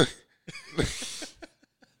didn't you know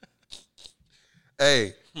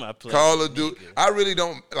Hey, My pleasure, Call of Duty. nigga. I really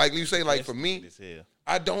don't like you say like That's for me, good as hell.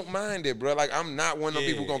 I don't mind it, bro. Like I'm not one of them Yeah,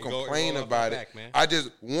 people gonna it go complain off about my it. back, man. I just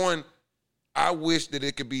I wish that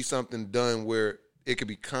it could be something done where it could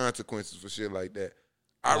be consequences for shit like that.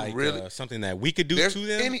 I Like, really something that we could do there's to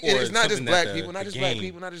them. and or it's not just something black that people, the not just black game-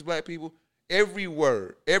 people, not just black people. Every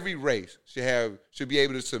word, every race should be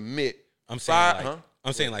able to submit. I'm saying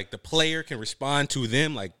I'm saying like the player can respond to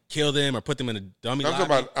them, like kill them or put them in a dummy I'm lobby.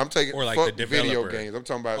 talking about. I'm taking or like fuck the video developer. games. I'm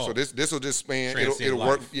talking about. So Oh. this will just span. Transcend It'll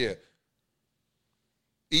work. life. Yeah.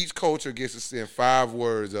 Each culture gets to send 5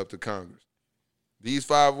 words up to Congress. These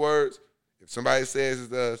 5 words, if somebody says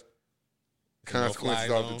it's us, consequences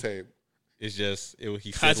no-fly off the zone. table. It's just he said one of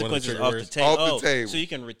the Consequences trigger off the words. table. Off the table. So you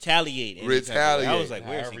can retaliate. any type of way. I Retaliate. was like,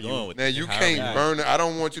 where's he However going with Now this? you However can't you- burn it. I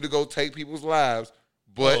don't want you to go take people's lives,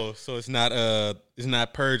 but Oh, so it's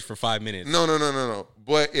not purged for 5 minutes. no.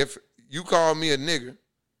 But if you call me a nigger,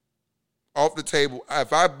 off the table,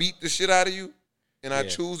 if I beat the shit out of you, and I Yeah.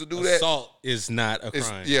 choose to do that. Assault is not a It's,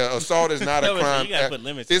 crime. yeah, assault is not a No, but crime. you gotta put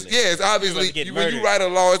limits It's, in it. yeah, it's obviously You're about to get when you murdered. write a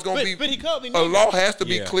law, it's gonna But he called me a nigga. law has to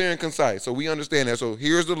be Yeah. clear and concise. So we understand that. So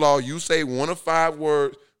here's the law. You say one of 5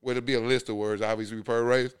 words, whether it be a list of words, obviously per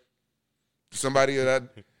race. Somebody that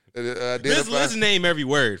identify. Let's name every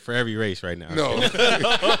word for every race right now. No,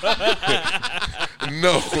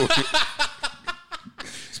 no.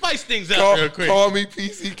 Spice things up real quick. Call me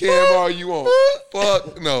PC Cam all you want.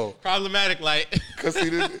 Fuck no. Problematic, like. Cause see,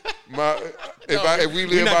 if we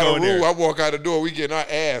live not by the going rule, there. I walk out the door, we getting our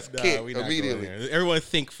ass Nah, kicked we not going immediately. there. Everyone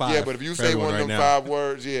think 5. Yeah, but if you for say everyone one of right them now. 5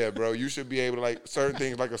 words, yeah, bro, you should be able to like certain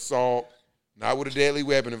things like assault, not with a deadly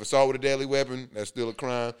weapon. If assault with a deadly weapon, that's still a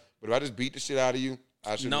crime. But if I just beat the shit out of you,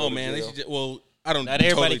 I should. No, man. They should just, I don't. Not everybody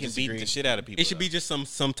totally can disagree. beat the shit out of people. It should be just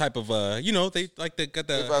some type of they like got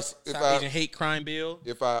the If South I- Asian hate crime bill.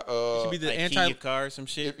 If I It should be the like anti. key your car or some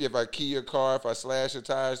shit. if I key your car, if I slash your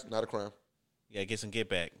tires, not a crime. You gotta get some get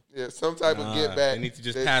back. Yeah, some type of get back. They need to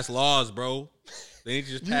just pass laws, bro. They need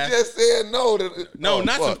to just You pass. just said no. No, oh,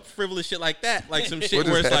 not fuck. some frivolous shit like that. Like some shit What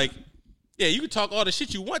where is it's that? like, Yeah, you can talk all the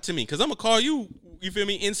shit you want to me because I'm gonna call you. You feel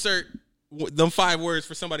me? Insert them 5 words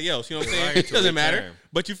for somebody else. You know what I'm saying? It doesn't matter.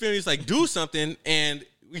 But you feel me? It's like do something and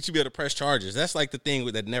we should be able to press charges. That's like the thing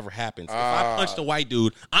that never happens. If I punched a white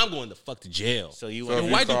dude, I'm going the fuck to jail. So you So If if a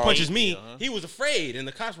you white dude call- punches me, he was afraid, and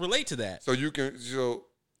the cops relate to that. So you can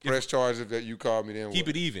press charges that you called me. Then Keep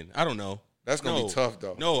what? it even. I don't know. That's gonna No. be tough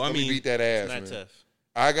though. No, I Let me mean- beat that ass. It's not Man. tough.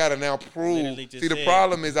 I gotta now prove. Literally just See, the said,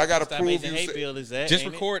 problem is I gotta Stop prove raising you. hate bill is that Just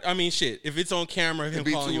ain't it? record. I mean, shit. If it's on camera, him It'd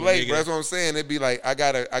be calling too you a late, nigga, but that's what I'm saying. It'd be like I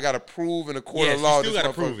gotta prove in a court Yes, of you law still this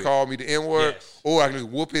gotta prove motherfucker it. called me the N word, Yes. or I can just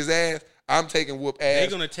whoop his ass. I'm taking whoop ass. they're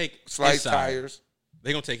gonna take slice his side. tires.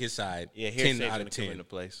 They're gonna take his side. Yeah, 10 hearsay's out gonna of come 10. into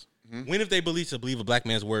place. When if they believe a black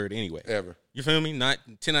man's word anyway? Ever. You feel me? Not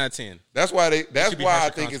 10 out of 10. That's why That's should be why I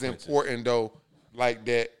harsher think it's consequences. important though. Like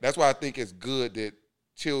that. That's why I think it's good that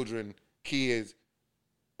kids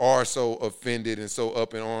are so offended and so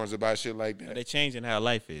up in arms about shit like that. They changing how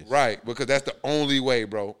life is. Right, because that's the only way,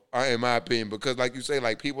 bro. In my opinion, because like you say,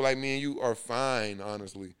 like people like me and you are fine,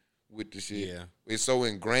 honestly, with the shit. Yeah. It's so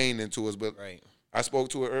ingrained into us. But Right. I spoke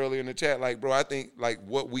to it earlier in the chat, like, bro, I think like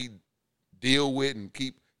what we deal with and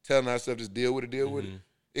keep telling ourselves just deal with it.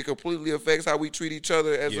 It completely affects how we treat each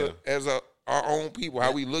other as our own people,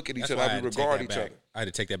 how we look at each That's other, why I how had we to take regard that each back. other. I had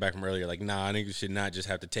to take that back from earlier. Like, nah, niggas should not just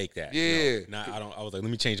have to take that. Yeah. No, I don't. I was like, let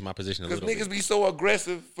me change my position a Because little niggas bit. be so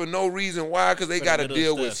aggressive for no reason. Why? Because they For the got to little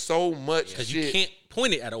deal with stuff. so much Because shit. you can't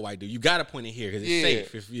point it at a white dude. You got to point it here because it's Yeah.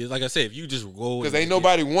 safe. If you, like I said, if you just go. Because ain't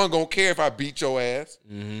nobody gonna care if I beat your ass.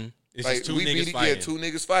 It's Like just two we niggas beat fighting. two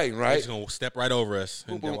niggas fighting, They're right? just going to step right over us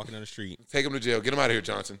and Boom, boom. go walking down the street. Take him to jail. Get him out of here,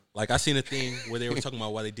 Johnson. Like, I seen a thing where they were talking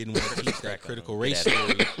about why they didn't want to teach that critical race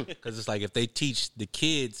theory. Because it's like if they teach the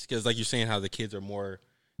kids, because like you're saying how the kids are more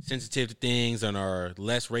sensitive to things and are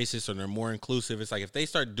less racist and they're more inclusive. It's like if they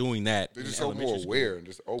start doing that, They're in just so more elementary school, aware and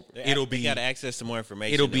just open. It'll They be- got access to more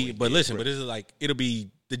information. It'll than be, we but did. listen, but this is like it'll be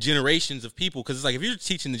the generations of people because it's like if you're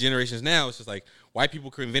teaching the generations now, it's just like white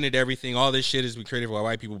people invented everything. All this shit is we created for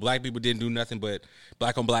white people. Black people didn't do nothing but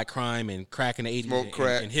black on black crime and crack in the 80s Smoke and,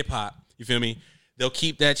 crack. and hip hop. You feel me? They'll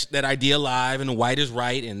keep that idea alive and the white is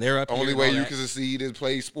right and they're up here Only and way all you that. can succeed is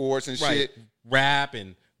play sports and right. shit. Rap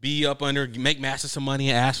and be up under, make massive some money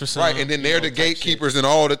and ask for something. Right, and then you they're know, the type shit. gatekeepers and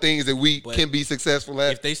all the things that we But can be successful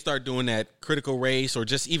at. If they start doing that critical race or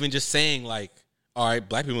just even just saying like, all right,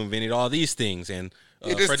 black people invented all these things and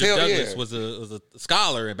Yeah, just Frederick tell- Douglass yeah. was a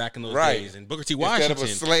scholar back in those Right. days and Booker T. Instead Washington. of a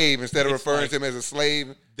slave, instead of It's referring like to him as a slave,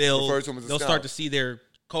 refer to him as a they'll scholar. start to see their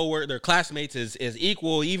their classmates as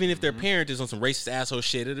equal, even if their parent is on some racist asshole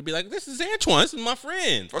shit. It'll be like, this is Antoine, this is my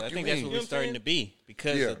friend. Fuck I you think that's mean? what You know we're what I'm starting saying? to be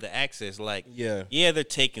because Yeah. of the access. Like, Yeah. they're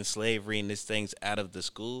taking slavery and these things out of the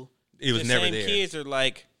school. It was the never same there. Kids are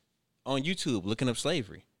like on YouTube looking up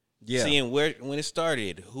slavery, Yeah. seeing when it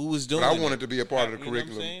started, who was doing. But I it. wanted to be a part of the You know what I'm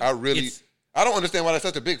curriculum. saying? I really, It's- I don't understand why that's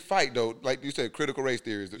such a big fight, though. Like you said, critical race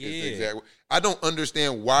theory is the Yeah. exact. I don't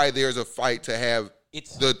understand why there's a fight to have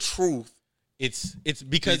It's- the truth. It's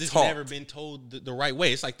because Be it's taught. never been told the right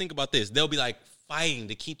way. It's like, think about this. They'll be like fighting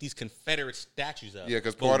to keep these Confederate statues up. Yeah,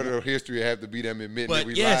 because But part of the history have to be them admitting that But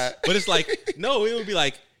we yes, lied. but it's like, no, it would be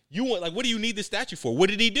like, you want, like, what do you need the statue for?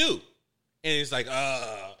 What did he do? And it's like,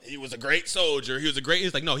 he was a great soldier. He was a great,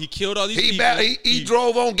 it's like, no, he killed all these people. He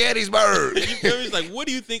drove on Gettysburg. You feel me? It's like, what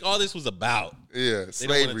do you think all this was about? Yeah, wanna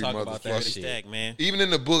slavery, talk about that motherfucker. shit. Stack, man. Even in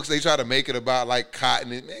the books, they try to make it about like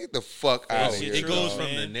cotton. And man, get the fuck out of shit here. It true, goes dog.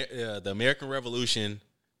 from man. the American Revolution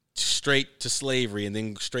straight to slavery and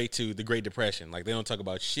then straight to the Great Depression. Like, they don't talk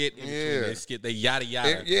about shit. In between. Yeah. They skip, they yada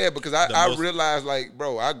yada. Yeah, because The I most- realized, like,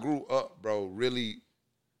 bro, I grew up, bro, really,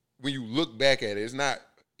 when you look back at it, it's not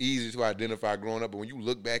easy to identify growing up, but when you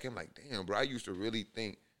look back, I'm like, damn, bro, I used to really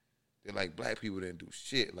think that, like, black people didn't do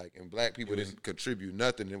shit, like, and black people didn't contribute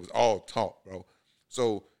nothing. It was all taught, bro.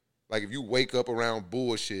 So, like, if you wake up around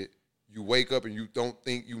bullshit, you wake up and you don't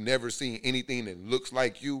think, you never seen anything that looks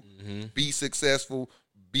like you, be successful,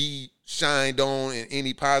 be shined on in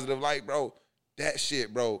any positive light, bro, that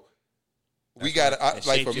shit, bro, we got to, that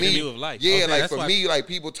like, shaped for your me, view of life. yeah, Okay, like, that's for why- me, like,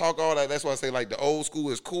 people talk all that, that's why I say, like, the old school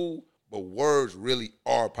is cool, but words really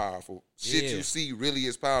are powerful. Shit Yeah. you see really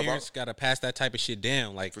is powerful. Parents got to pass that type of shit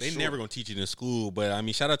down. Like, they sure. never going to teach it in school. But, I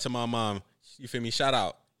mean, shout out to my mom. You feel me? Shout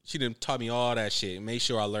out. She done taught me all that shit. Made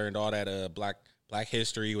sure I learned all that black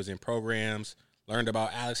history, was in programs, learned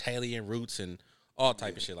about Alex Haley and Roots and all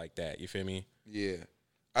type of shit like that. You feel me? Yeah.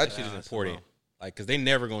 That shit is important. Like, because they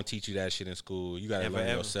never going to teach you that shit in school. You got to Never, learn it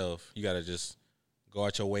ever. yourself. You got to just go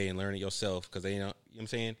out your way and learn it yourself because they, you know what I'm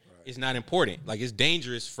saying? It's not important. Like, it's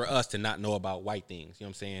dangerous for us to not know about white things. You know what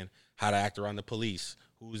I'm saying? How to act around the police,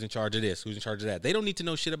 who's in charge of this, who's in charge of that. They don't need to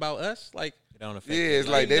know shit about us. Like, It don't affect. Yeah, it's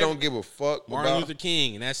like they don't give a fuck Martin about. Luther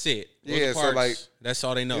King, and that's it. Yeah, Rosa so, Parks, like, that's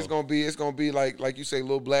all they know. It's gonna be like you say,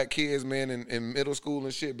 little black kids, man, in middle school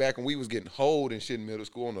and shit. Back when we was getting hold and shit in middle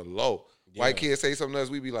school on the low, white kids say something else,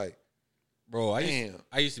 we be like, Bro, I damn.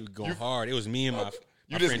 used to be going hard. It was me and my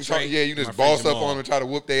You friend just Trey, you and my just friend boss up Jamal. on them and try to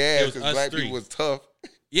whoop their ass was because us black three. people was tough.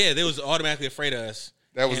 Yeah, they was automatically afraid of us.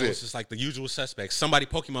 That was And it. It was just like the usual suspects. Somebody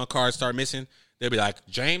Pokemon cards start missing. They'll be like,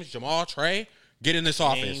 James, Jamal, Trey, get in this James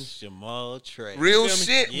office. Jamal Trey. Real feel me?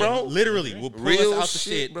 shit, Yeah, bro. Literally, we'll pull Real us out the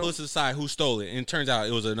shit, shit, bro. pull us aside who stole it. And it turns out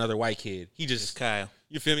it was another white kid. He It's just, Kyle.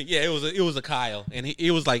 you feel me? Yeah, it was a Kyle. And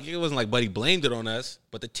it wasn't like Buddy blamed it on us,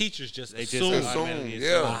 but the teachers just They just assumed, automatically Assume,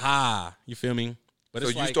 yeah. aha, you feel me? But So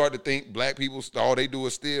it's you like, start to think black people, all they do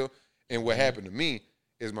is steal. And what happened to me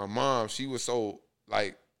is my mom, she was so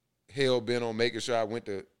like hell bent on making sure I went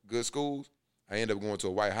to good schools. I ended up going to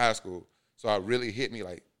a white high school. So it really hit me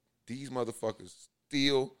like, these motherfuckers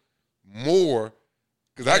steal more.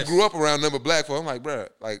 Because I Yes. grew up around number black folk. I'm like, bruh,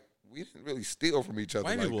 like, we didn't really steal from each other.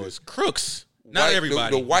 white like people this. was crooks. Not White-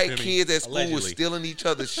 everybody. The you white feel me? kids at school was Allegedly. stealing each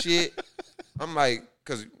other's shit. I'm like,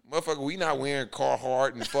 because motherfucker, we not wearing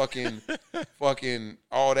Carhartt and fucking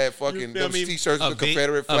all that fucking feel those me? t-shirts with the A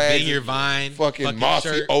Confederate a flags. Vineyard and Vine, fucking fucking mossy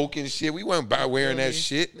shirt. oak and shit. We wasn't by wearing that me?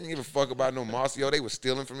 shit. Didn't give a fuck about no mossy oak. They was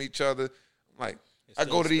stealing from each other. I'm like, I go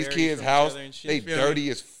stealing to these Sperry's kids' from each house. other and shit. They You feel dirty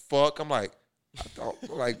as fuck. I'm like, I thought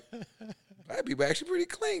like black people actually pretty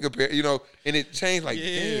clean compared, and it changed like,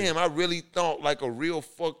 Yeah. damn, I really thought like a real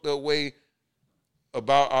fucked up way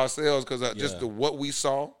about ourselves because just Yeah. what we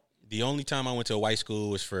saw. The only time I went to a white school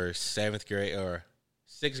was for 7th grade or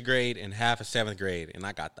 6th grade and half of 7th grade, and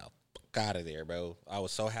I got the fuck out of there, bro. I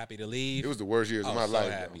was so happy to leave. It was the worst years I of my was so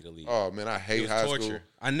life. happy bro. to leave. Oh man, I It hate was high torture. school.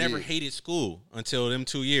 I never Yeah. hated school until them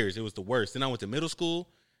 2 years. It was the worst. Then I went to middle school.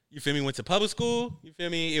 You feel me? Went to public school. You feel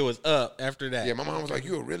me? It was up after that. Yeah, my mom was like,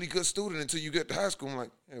 "You're a really good student until you get to high school." I'm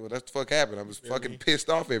like, "Hey, well, that's the fuck happened." I was fucking pissed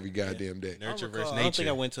off every goddamn day. Nurture versus I nature. don't think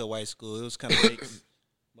I went to a white school. It was kind of mixed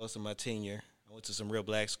most of my tenure. I went to some real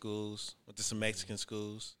black schools, went to some Mexican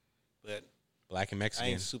schools, but Black and I Mexican.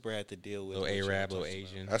 ain't super had to deal with Little what y'all Arab, little talking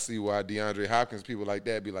about. Asian. I see why DeAndre Hopkins, people like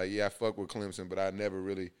that, be like, "Yeah, I fuck with Clemson, but I never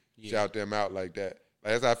really shout them out like that."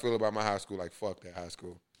 Like, that's how I feel about my high school. Like, fuck that high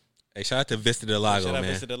school. Hey, shout out to Vista Del Lago, Shout out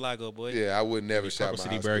man. Vista Del Lago, boy. Yeah, I would never shout Purple my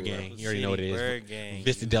City high Bird school Gang. out. You already know what it is. Bird Gang.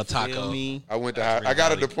 Vista You Del feel Taco. me? I went to That's high. I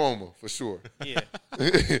got a really diploma for sure. Yeah.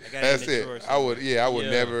 That's in the it. drawer I would. Yeah, I would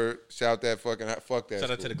Yeah. never shout that fucking. Fuck that.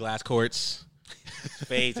 Shout out to school. the glass courts.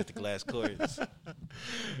 Fades at the glass courts.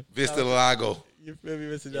 Vista Lago. You feel me,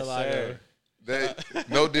 Vista Yes, sir.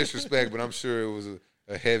 No disrespect, but I'm sure it was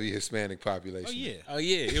a heavy Hispanic population. Oh, yeah. Oh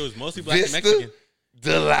yeah, it was mostly black and Vista Mexican.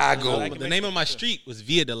 Del Lago. Black- But the name of my street was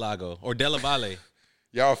Via Del Lago or Della Valle.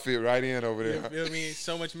 Y'all fit right in over You there. feel me?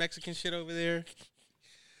 So much Mexican shit over there.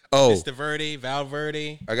 Oh, Vista Verde,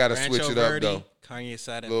 Valverde. I gotta Rancho switch it up Verde. though. Kanye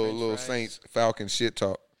side and Little French fries. Saints Falcon shit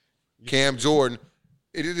talk. Cam Jordan.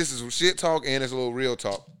 This is shit talk and it's a little real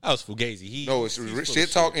talk. That was Fugazi. No, it's he's full of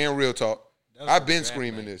shit talk and real talk. was I've from been draft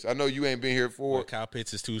screaming night. this. I know you ain't been here for Well, it. Kyle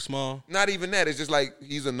Pitts is too small. Not even that. It's just like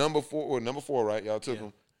he's a number four, right? Y'all took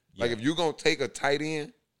him. Like if you gonna take a tight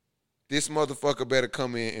end, this motherfucker better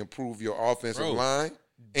come in and improve your offensive Bro, line,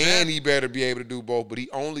 and he better be able to do both. But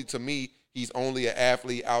to me, he's only an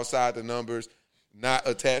athlete outside the numbers, not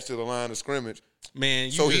attached to the line of scrimmage. Man,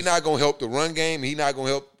 you So he's just- not gonna help the run game. He's not gonna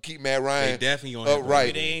help keep Matt They Ryan definitely gonna have to-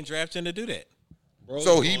 upright. They ain't drafting to do that. Bro,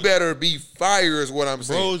 So he better be fire, is what I'm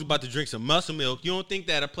saying. Bro's about to drink some muscle milk. You don't think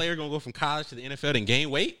that a player gonna go from college to the NFL and gain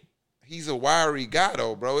weight? He's a wiry guy,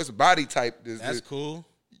 though, bro. It's body type. That's cool.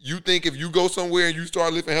 You think if you go somewhere and you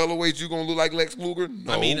start lifting hella weights, you gonna look like Lex Luger?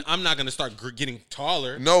 No. I mean, I'm not gonna start getting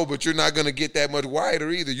taller. no, but you're not gonna get that much wider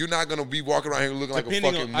either. You're not gonna be walking around here looking like a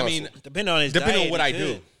Depending fucking on, muscle. I mean, Depending on his depending diet, on what he I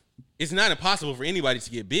do, could. it's not impossible for anybody to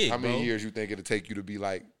get big. how many bro. years you think it'll take you to be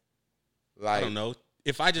like? I don't know.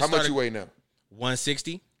 If I just How much started you weigh now?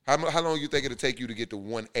 160, How long you think it'll take you to get to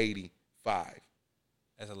 185?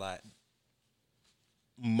 That's a lot.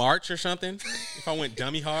 March or something. If I went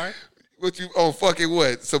dummy hard, What you on fucking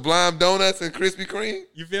what? Sublime Donuts and Krispy Kreme?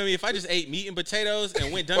 you feel me? If I just ate meat and potatoes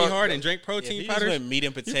and went dummy Fuck hard no. and drank Yeah, protein if you just powders, went meat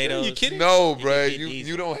and you potatoes. kidding? No, You bro. can get You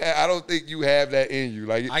diesel. don't have. I don't think you have that in you.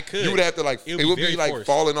 Like I could. You would have to like. It It would would be be very like forced.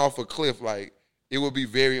 falling off a cliff. Like it would be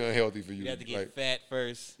very unhealthy for you. You have to get like, fat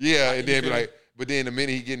first. yeah, and then be feel me? like, but then the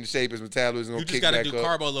minute he get in shape, his metabolism You gonna just kick got to back do up.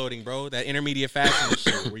 carbo loading, bro. That intermediate fasting and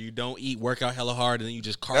shit, where you don't eat, work out hella hard, and then you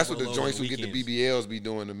just carbo That's what the load joints on who get the weekends. BBLs be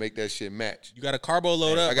doing to make that shit match. You got to carbo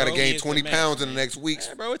load up. I got to bro. gain It's the 20 match, pounds in the man. next week.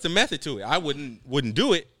 Yeah, bro, it's a method to it. I wouldn't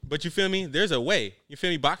do it, but you feel me? There's a way. You feel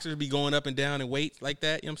me? Boxers be going up and down in weight like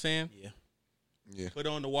that. You know what I'm saying? Yeah. Yeah. Put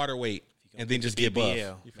on the water weight, and then just get buff.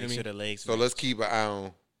 BBL. You feel Make me? sure the legs. So let's keep an eye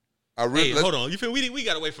on. Hey, hold on. You feel we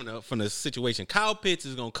got away from the situation. Kyle Pitts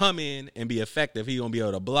is gonna come in and be effective. He gonna be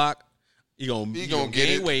able to block. He gonna get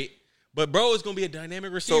gain it. weight. But bro is gonna be a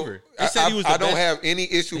dynamic receiver. So I don't have any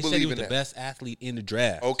issue They said he was believing the that. best athlete in the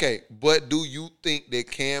draft. Okay, but do you think that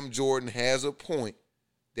Cam Jordan has a point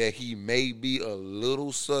that he may be a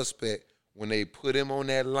little suspect when they put him on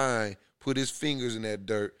that line, put his fingers in that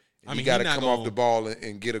dirt, and he got to come off the ball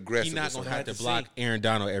and get aggressive? He's not gonna have to to block see. Aaron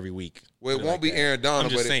Donald every week. Well, it Put won't like be that. Aaron Donald, I'm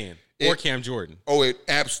just but saying, it- or Cam Jordan. Oh, it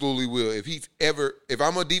absolutely will. If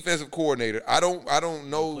I'm a defensive coordinator, I don't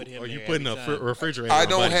know. Put him Or you there putting a every time. refrigerator. I on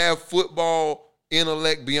don't Buddy. have football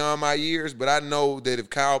intellect beyond my years, but I know that if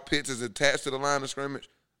Kyle Pitts is attached to the line of scrimmage,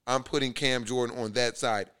 I'm putting Cam Jordan on that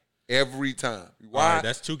side every time. All Why? right,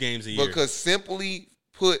 that's 2 games a year. Because simply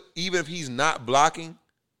put, even if he's not blocking,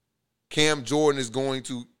 Cam Jordan is going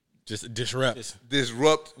to just disrupt.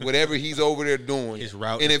 disrupt whatever he's over there doing. His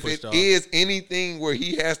route and is if it pushed off. is anything where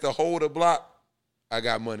he has to hold a block, I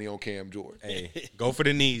got money on Cam Jordan. Hey, go for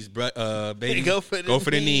the knees, baby. Go for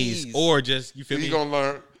the knees. knees. Or just you feel He's me? gonna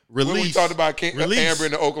learn. When we Release. talked about Release. Amber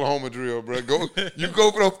in the Oklahoma drill, bro. You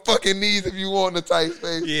go for those fucking knees if you want the tight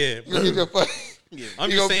space. Yeah, you get your fucking. I'm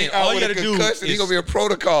he just gonna be saying, out all you with a gotta do concussion. He is- gonna be a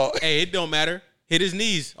protocol. Hey, it don't matter. Hit his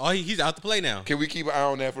knees. He's out to play now. Can we keep an eye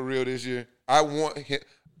on that for real this year? I want him.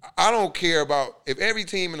 I don't care about if every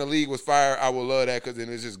team in the league was fired. I would love that because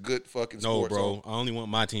then it's just good fucking No, sports. bro. I only want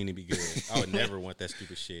my team to be good. I would never want that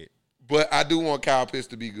stupid shit. But I do want Kyle Pitts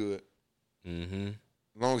to be good. Mm-hmm.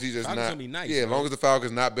 As long as he's just Falcons not. gonna be nice, yeah, as bro. long as the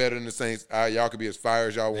Falcons not better than the Saints, y'all can be as fire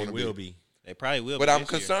as y'all They want to will be. be. They probably will. But be I'm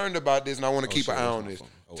this year. concerned about this, and I want to keep shit, an eye that's on my this. phone.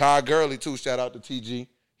 Oh. Todd Gurley too. Shout out to TG.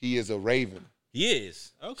 He is a Raven. He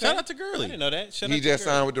is. Okay. Shout out to I Gurley. didn't know that. Shout He out to just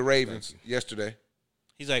Gurley. signed with the Ravens yesterday.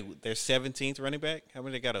 He's like their 17th running back. How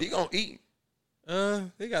many they got? He gonna eat.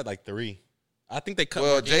 They got like 3. I think they cut.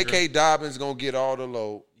 Well, Mark Ingram. J.K. Dobbins gonna get all the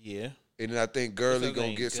load, Yeah. and then I think Gurley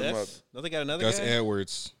gonna get some other. No, they got another Gus guy.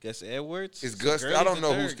 Edwards. Gus Edwards. It's So Gus. Gurley's I don't the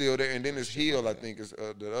know who's third. still there, and then it's Hill. I think is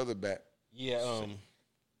the other back. Yeah.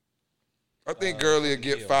 I think Gurley will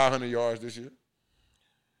get Hill. 500 yards this year.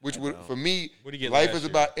 Which would, for me, What'd he get life last is year?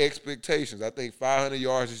 about expectations. I think 500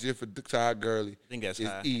 yards this year for Todd Gurley I think that's is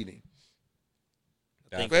high. eating.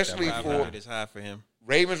 I think Especially that for- 500 is high for him.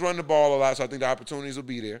 Ravens run the ball a lot, so I think the opportunities will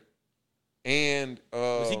be there. And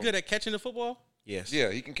Was he good at catching the football? Yes. Yeah,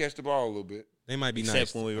 he can catch the ball a little bit. They might be Except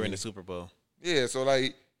nice. when we were in the Super Bowl. Yeah, so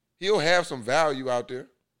like he'll have some value out there.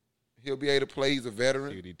 He'll be able to play. He's a See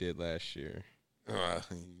veteran. what he did last year.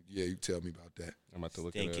 Yeah, you tell me about that. I'm about to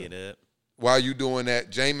look Stink it it up. up. While you doing that,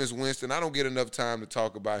 Jameis Winston, I don't get enough time to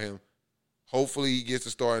talk about him. Hopefully he gets a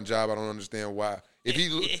starting job. I don't understand why. If he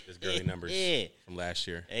His Gurley numbers Yeah. from last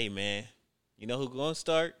year. Hey, man. You know who's going to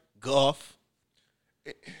start? Goff.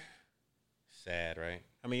 Sad, right?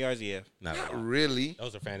 How many yards he have? Not, not a lot. really.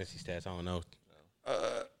 Those are fantasy stats. I don't know.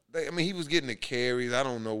 He was getting the carries. I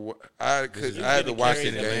don't know what I had to getting watch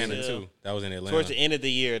carries this in in game. Atlanta Yeah. too. That was in Atlanta. Towards the end of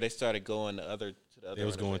the year, they started going to the other. They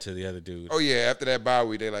was running going back. to the other dude. Oh yeah, after that bye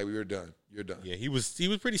week, they like we were done. You're done. Yeah, he was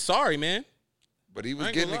pretty sorry, man. But he was I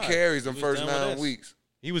ain't getting the gonna lie. carries them He was first done with 9 us. weeks.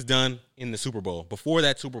 He was done in the Super Bowl. Before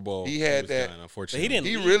that Super Bowl, He had was that- done, But unfortunately. he didn't.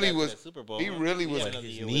 He leave really after was- that Super Bowl. he huh? really had was- another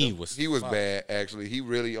His year with knee him. was He was fucked. bad actually. He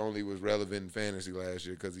really only was relevant in fantasy last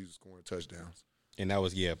year because he was scoring touchdowns. and that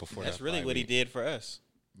was before. That's that really bye what he week. did for us.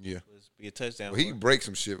 Yeah, Was be a touchdown. well, he for can us. break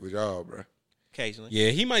some shit with y'all, bro. Occasionally.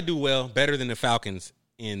 Yeah, he might do well, better than the Falcons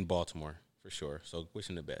in Baltimore for sure. So wish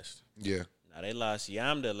him the best. Yeah, Now they lost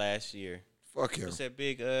Yamda last year. fuck him. What's that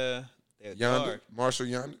big their Yonder, guard? Marshall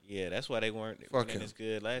Yonder. Yeah, that's why they weren't him. as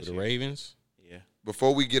good last For the year. Ravens, Yeah.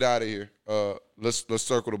 Before we get out of here, let's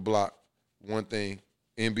circle the block. One thing,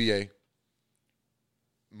 NBA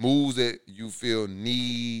moves that you feel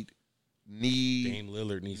need Dame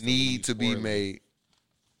Lillard needs to leave to be Portland. made.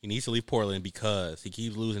 He needs to leave Portland because he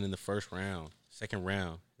keeps losing in the first round, second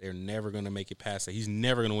round. They're never going to make it past that. He's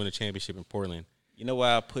never going to win a championship in Portland. You know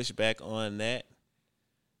why I push back on that?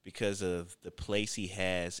 Because of the place he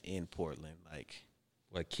has in Portland. Like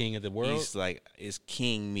What, king of the world? he's like it's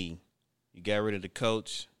king me. You got rid of the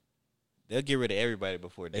coach. They'll get rid of everybody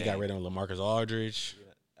before They Dame. got rid of LaMarcus Aldridge.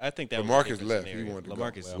 I think that LaMarcus was a different left. He scenario. wanted to go.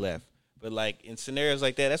 LaMarcus Well. left. But like in scenarios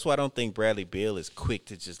like that, that's why I don't think Bradley Beal is quick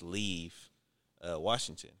to just leave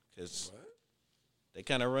Washington because they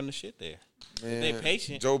kind of run the shit there. Man, They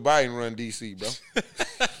patient. Joe Biden run DC, bro.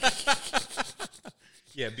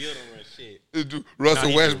 Yeah, Bill don't run shit. Russell Nah,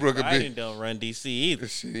 he Westbrook a Biden bit. don't run DC either.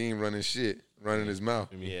 This shit, he ain't running shit. Running his mouth.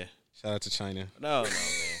 Yeah. Shout out to China. No,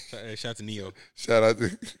 man. Shout out to Neo. Shout out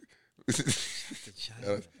to.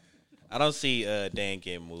 I don't see Dan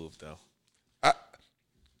getting moved though.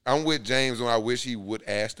 I'm with James when I wish he would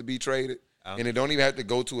ask to be traded. And it don't even have to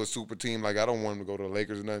go to a super team. Like, I don't want him to go to the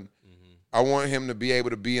Lakers or nothing. I want him to be able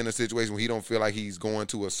to be in a situation where he don't feel like he's going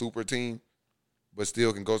to a super team, but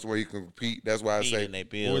still can go somewhere he can compete. That's why I say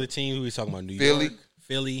Or the team who he's talking about, New Philly. York,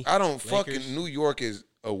 Philly. I don't Lakers. fucking New York is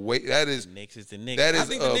a way. That is Knicks is the Knicks. that is. I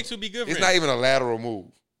think the Knicks would be good for It's him. not even a lateral move.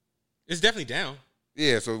 It's definitely down.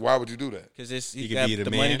 Yeah, so why would you do that? Because He he could got be the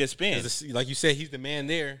man. money to spend. 'Cause like you said, he's the man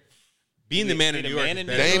there. Being the man in be New the York, man is in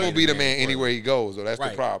better New than Dame York. will be the in man Portland. anywhere he goes, so that's the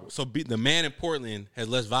problem. So the man in Portland has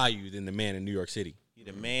less value than the man in New York City. He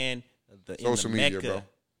the man in the Social media, Mecca. bro.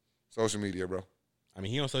 Social media, bro. I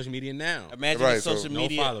mean, he on social media now. Imagine Right, the so social no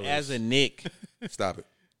media followers. as a Nick. Stop it.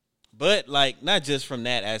 But, like, not just from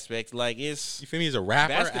that aspect. Like, it's You feel me? He's a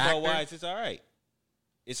rapper, actor. basketball-wise, it's all right.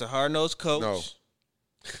 It's a hard-nosed coach. No.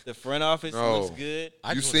 The front office No. looks good.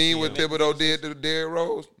 I You just wanna seen see what him. Thibodeau did to Derrick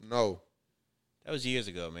Rose? No. That was years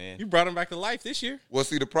ago, man. You brought him back to life this year. Well,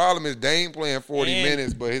 see, the problem is Dame playing 40 And-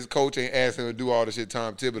 minutes, but his coach ain't asking him to do all the shit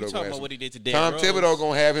Tom Thibodeau You gonna talking ask about him. what he did to Tom Derrick Rose. Thibodeau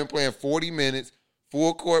gonna have him playing 40 minutes,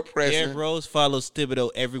 full court pressing. Derrick Rose follows Thibodeau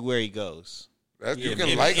everywhere he goes. You Yeah, can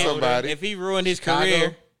if- like if- somebody. If he ruined his Chicago.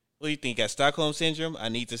 career, what do you think? Got Stockholm syndrome? I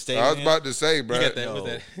need to stay I with was him. about to say, bro. You got that, No.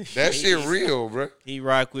 what's that? That shit real, bro. He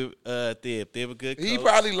rock with Thib. Thib a good coach. He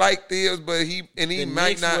probably liked this, but he the might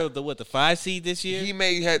Knicks not. were the 5 seed this year? He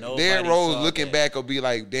may have Nobody Derrick Rose saw looking that. back will be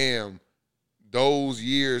like, damn, those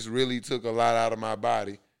years really took a lot out of my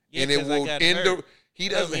body, Yeah, and it 'cause I will got end. hurt. He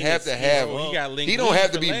That don't doesn't mean have it's, to have. you know, He got linked He don't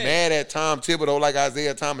have to for be legs. mad at Tom Thibodeau like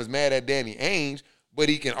Isaiah Thomas mad at Danny Ainge, but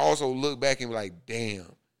he can also look back and be like,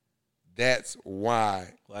 damn, that's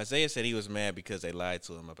why Well, Isaiah said he was mad because they lied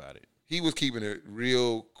to him about it. he was keeping it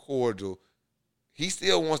real cordial. He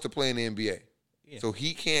still wants to play in the NBA, Yeah. so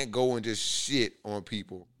he can't go and just shit on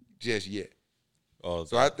people just yet. Oh,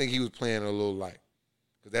 So I think he was playing a little light.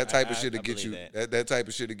 Because that type of shit to I get you. believe That type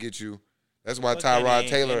of shit to get you. That's why Fuck that Tyrod and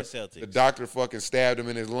Taylor, the Celtics. the doctor fucking stabbed him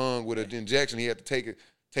in his lung with an injection. He had to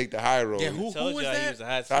take the high road. Yeah, who Told was y'all he that? was a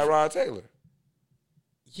hot Tyrod Taylor.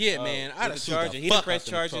 Yeah, man. I'd the have sued Chargers. the He didn't fuck press out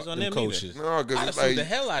them charges on them coaches. No, I'd because have sued the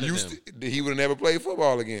hell out of them. He would have never played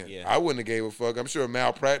football again. Yeah. I wouldn't have gave a fuck. I'm sure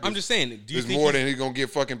malpractice. I'm just saying. Do you is think more he's- than he's gonna get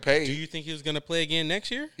fucking paid. Do you think he was going to play again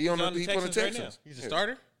next year? he on He's the on the he on the Texans right Texans. He's a Yeah.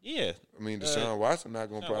 starter. Yeah. I mean, Deshaun Watson not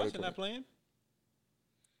gonna Sean probably Watson play. not playing?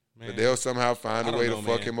 Man, But they'll somehow find I a don't way know, to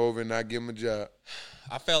fuck man. him over and not give him a job.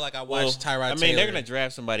 I felt like I Well, watched Tyrod I mean, Taylor. they're going to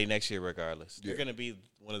draft somebody next year regardless. Yeah. They're going to be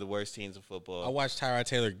one of the worst teams in football. I watched Tyrod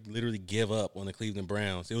Taylor literally give up on the Cleveland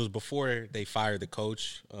Browns. It was before they fired the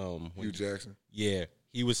coach. Hugh Jackson. Yeah,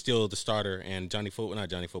 he was still the starter, and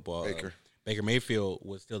Baker Mayfield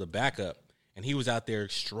was still the backup, and he was out there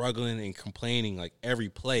struggling and complaining like every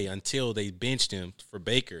play until they benched him for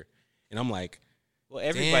Baker. And I'm like, well,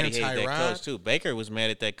 everybody Damn, hated that Tyrod. coach, too. Baker was mad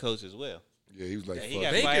at that coach as well. Yeah, he was like, He fuck.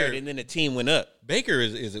 got Baker- fired, and then the team went up. Baker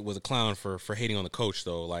was a clown for hating on the coach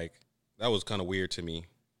though. Like that was kind of weird to me.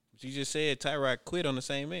 But you just said Tyrod quit on the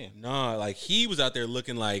same man. No, like he was out there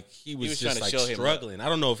looking like he was was just trying to like show him struggling. I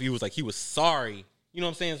don't know if he was like he was sorry. You know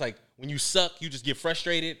what I'm saying? It's like when you suck, you just get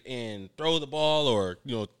frustrated and throw the ball or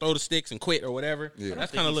throw the sticks and quit or whatever. Yeah.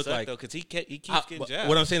 That's kind of looked like. because he keeps I- getting jobs.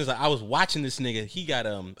 what I'm saying is like I was watching this nigga. He got I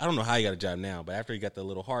don't know how he got a job now, but after he got the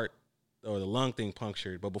little heart or the lung thing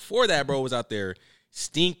punctured, but before that, bro was out there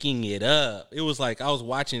stinking it up. It was like I was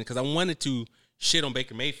watching because I wanted to shit on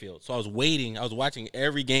Baker Mayfield, so I was waiting. I was watching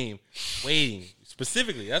every game, waiting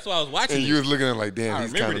specifically. That's why I was watching. And it. you was looking at him like, damn, I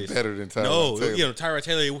he's remember kind of this. better than Tyrod No, Taylor. Tyrod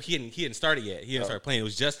Taylor, he hadn't started yet. He hadn't started playing. It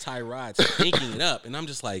was just Tyrod stinking it up, and I'm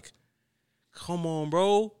just like, come on,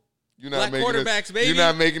 bro. You're Black making quarterbacks, this, baby. You're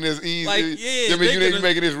not making this easy. Like, yeah, I mean, you're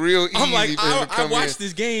making this real easy. I'm like, for him to I come watched in.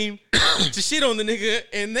 this game to shit on the nigga,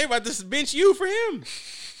 and they about to bench you for him.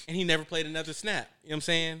 And he never played another snap. You know what I'm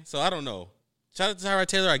saying? So I don't know. Shout out to Tyrod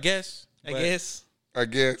Taylor, I guess. I But guess. I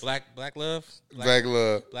guess. Black love. Black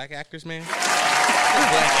love. Black actors, man.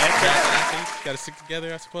 Black athletes. Got to stick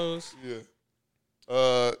together, I suppose.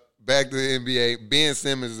 Yeah. Back to the NBA. Ben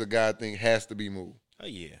Simmons is a guy I think has to be moved. Oh,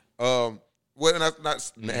 yeah. Well,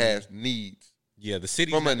 not has, needs. Yeah, the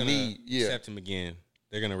city's From not a going to need, yeah. accept him again.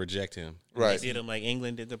 They're going to reject him. Right. They did him like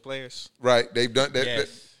England did the players. Right. They've done that.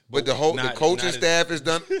 Yes. But But the not- coaching not as- staff has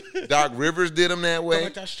done. Doc Rivers did them that way.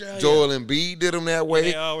 like Australia. Joel Embiid did them that way.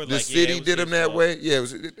 they all were The like, yeah, city it was did them his that fault. way. Yeah, it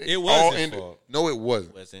was was his fault. No, it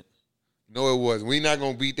wasn't. Wasn't. No, it wasn't. We're not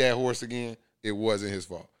gonna beat that horse again. It wasn't his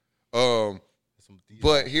fault. Some decent-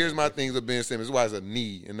 But here's my things with Ben Simmons. This is why it's a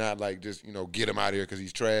need and not like just get him out of here because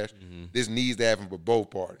he's trash. This needs to happen for both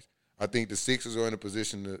parties. I think the Sixers are in a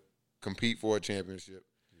position to compete for a championship,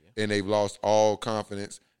 and they've lost all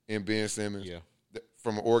confidence in Ben Simmons Yeah.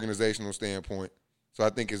 from an organizational standpoint. So I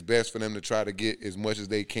think it's best for them to try to get as much as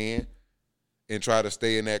they can and try to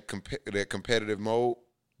stay in that competitive mode.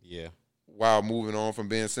 Yeah. While moving on from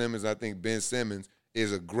Ben Simmons, I think Ben Simmons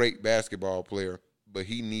is a great basketball player, but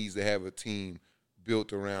he needs to have a team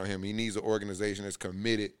built around him. He needs an organization that's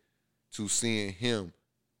committed to seeing him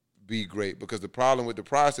be great. Because the problem with the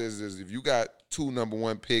process is if you got 2 number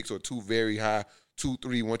 1 picks or 2 very high, 2,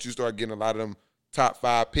 3, once you start getting a lot of them top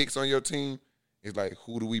 5 picks on your team, it's like,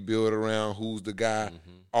 who do we build around? Who's the guy?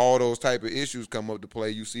 Mm-hmm. All those type of issues come up to play.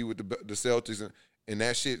 You see with the Celtics, and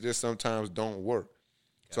that shit just sometimes don't work.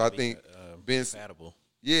 So I think Ben,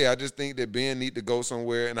 I just think that Ben need to go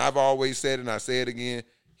somewhere. And I've always said, and I say it again,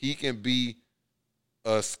 he can be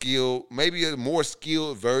a skilled, maybe a more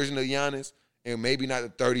skilled version of Giannis, and maybe not the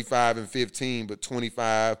 35 and 15, but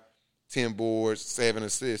 25, 10 boards, 7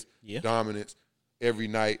 assists, dominance every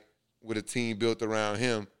night with a team built around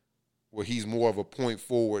him, where he's more of a point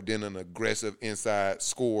forward than an aggressive inside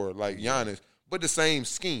scorer like Giannis, but the same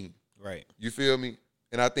scheme. Right. You feel me?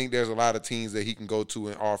 And I think there's a lot of teams that he can go to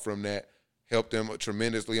and offer them that, help them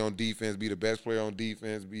tremendously on defense, be the best player on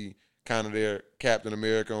defense, be kind of their Captain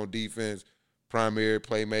America on defense, primary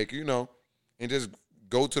playmaker, you know, and just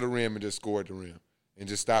go to the rim and just score at the rim and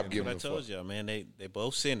just stop giving them. I told y'all, man, they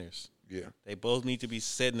both centers. Yeah. They both need to be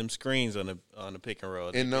setting them screens on the pick and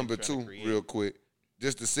roll. And number 2, real quick,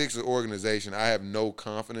 just the Sixers organization, I have no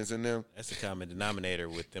confidence in them. That's the common denominator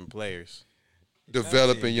with them players.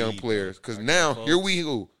 Developing young players. Because now, here we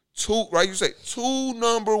go. 2, right? You say 2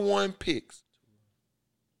 number 1 picks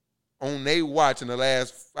on they watch in the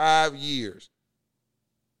last 5 years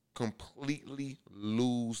completely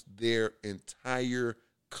lose their entire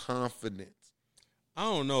confidence. I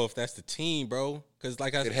don't know if that's the team, bro. Because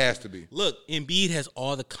it has to be. Look, Embiid has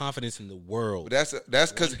all the confidence in the world. But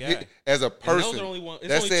that's because as a person,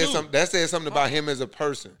 that says something about him as a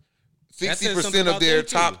person. 60% of their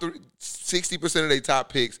top 60% of their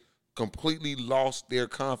top picks completely lost their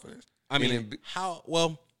confidence. I mean, how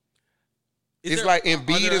well? It's like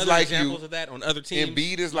Embiid is like you. Examples of that on other teams.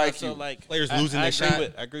 Embiid is like you. Like players losing their shot.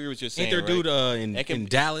 I agree with what you're saying. Ain't there right? dude in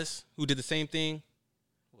Dallas who did the same thing?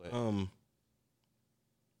 What?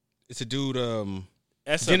 It's a dude,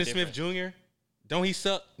 Dennis Smith Jr. Don't he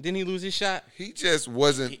suck? Didn't he lose his shot? He just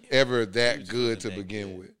wasn't ever that good to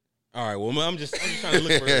begin with. All right, well, I'm just trying to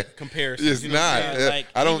look for comparisons. It's not. Like,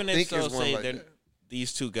 I don't even think if it's one like that.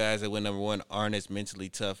 These 2 guys that went number 1 aren't as mentally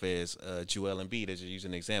tough as Joel Embiid, as you're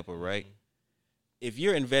using an example, right? Mm-hmm. If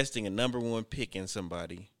you're investing a number 1 pick in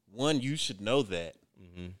somebody, 1, you should know that.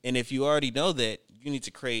 Mm-hmm. And if you already know that, you need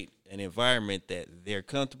to create an environment that they're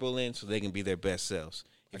comfortable in so they can be their best selves.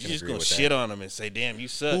 If you're just going to shit on them and say, damn, you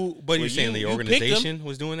suck. But you're saying the organization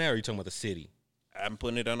was doing that, or are you talking about the city? I'm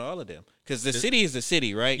putting it on all of them. Because the city is the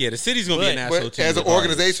city, right? Yeah, the city's going to be an asshole but too. As an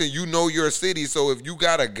organization, you know your city. So if you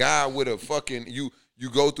got a guy with a fucking, you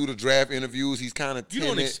go through the draft interviews, he's kind of timid. You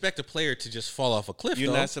don't expect a player to just fall off a cliff,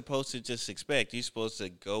 You're not supposed to just expect. You're supposed to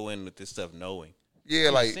go in with this stuff knowing. Yeah,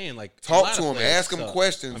 talk to him, ask him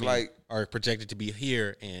questions. Are projected to be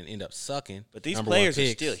here and end up sucking. But these players are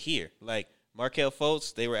still here. Like Markelle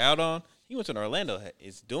Fultz, they were out on. He went to Orlando.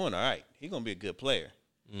 Is doing all right. He's going to be a good player.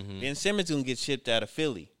 Mm-hmm. Ben Simmons going to get shipped out of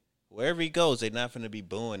Philly. Wherever he goes, they're not going to be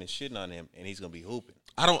booing and shitting on him, and he's going to be hooping.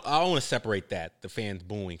 I don't want to separate that, the fans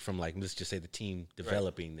booing, from let's just say the team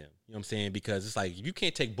developing them. You know what I'm saying? Because it's like, if you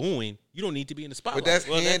can't take booing, you don't need to be in the spotlight. But that's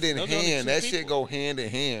hand in hand. That shit go hand in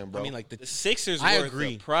hand, bro. I mean, the Sixers were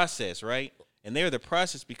the process, right? And they were the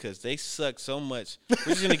process because they suck so much.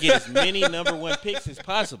 We're just going to get as many number 1 picks as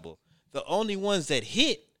possible. The only ones that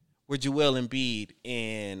hit were Joel Embiid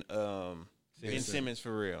and Ben Simmons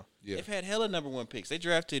for real. Yeah. They've had hella number 1 picks. They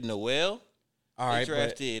drafted Noel. All right, they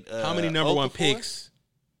drafted how many number 1 picks?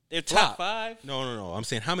 They're top 5. No. I'm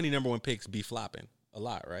saying how many number 1 picks be flopping? A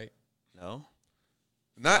lot, right? No.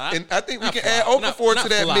 Not, and I think we can add Okafor to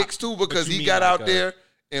that mix too, because he got out there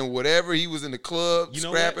and whatever he was in the club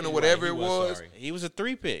scrapping or whatever it was. He was a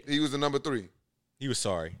 3 pick. He was a number 3. He was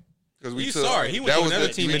sorry. He's sorry. He went to another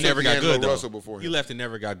team and never got good. Before he left and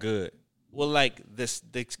never got good. Well, like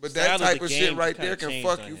but that type of shit right there can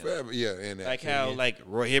fuck you forever. Yeah, and that, like how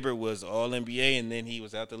Roy Hibbert was All NBA and then he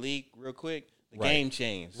was out the league real quick. The game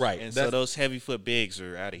changed, right? And so those heavy foot bigs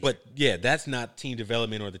are out of here. But yeah, that's not team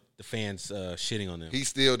development or the fans shitting on them. He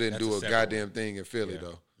still didn't do a goddamn thing in Philly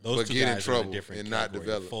though. Those two get in trouble and not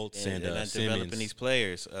develop. Fultz and not Simmons. Developing these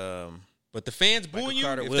players. But the fans booing you.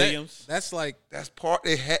 Carter Williams. That's like that's part.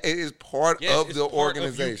 It is part of the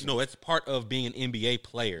organization. No, it's part of being an NBA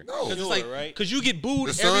player. No, it's like, right? Because you get booed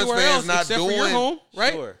the Suns everywhere fans else not except doing, for your home,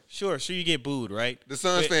 right? Sure. You get booed, right? The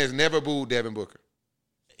Suns fans never booed Devin Booker.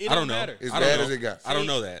 It don't know. matter. As bad as it got. I don't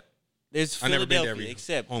know that. There's I never been to Philadelphia, every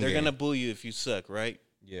except home they're game. gonna boo you if you suck, right?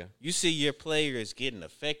 Yeah. You see your players getting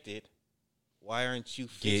affected. Why aren't you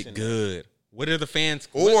fixing Get good. What are the fans?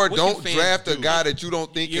 Or what can don't fans draft a do? guy that you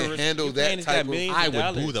don't think You're- can handle you're that paying this guy type of. millions. I would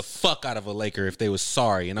 $1,000. boo the fuck out of a Laker if they was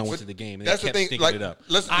sorry and I went to the game and That's they the kept thing, stinking like, it up.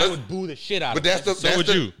 let's- I let's- would boo the shit out But of that's them. the So that's would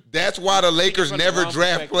the, you. that's why the Lakers from the never wrong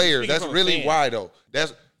draft perspective. players. Speaking That's from a really fan. why though.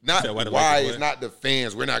 That's not said why the why Lakers it's what? not the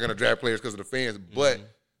fans. We're not going to draft players because of the fans, but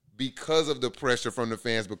because of the pressure from the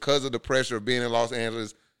fans, because of the pressure of being in Los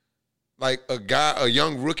Angeles. Like a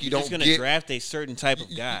young rookie You're don't just gonna get. draft a certain type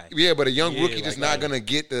of guy. Yeah, but a young Yeah, rookie like just not that. gonna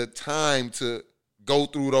get the time to go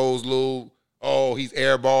through those little. Oh, he's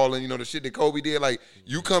airballing, the shit that Kobe did. Like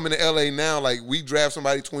you come into LA now, like we draft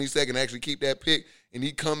somebody 22nd, actually keep that pick, and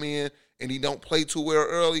he come in and he don't play too well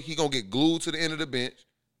early. He gonna get glued to the end of the bench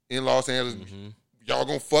in Los Angeles. Y'all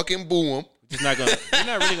gonna fucking boo him. We're not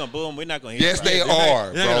really gonna boo him. We're not gonna. Hear Yes, from him. they They're not-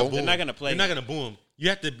 are, they're not gonna bro. boo They're not him. gonna play They're not him. gonna boo him. You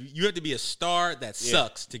have to be a star that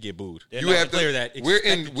sucks to get booed. They're You not have gonna to. player that We're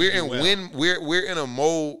expected in. to We're do in. well. When we're in a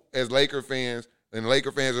mode as Laker fans, and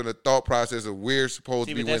Laker fans are in the thought process of we're supposed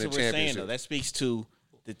See, to be but that's winning what we're saying championships. though. That speaks to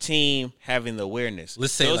the team having the awareness.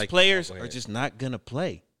 Let's say, those like- players go are ahead. just not gonna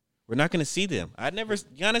play. We're not gonna see them.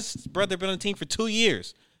 Giannis' brother been on the team for 2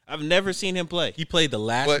 years. I've never seen him play. He played the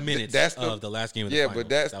last But minutes that's of the last game of the Yeah, finals. but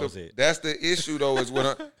that's that was it. that's the issue though. Is when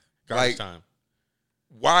Garbage like time.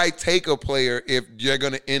 why take a player if you're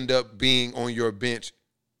going to end up being on your bench,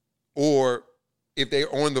 or if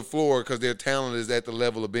they're on the floor because their talent is at the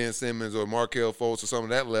level of Ben Simmons or Markelle Fultz or some of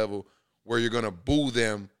that level, where you're going to boo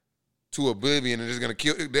them to oblivion and it's going to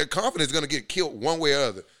kill their confidence is going to get killed one way or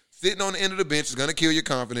other. Sitting on the end of the bench is going to kill your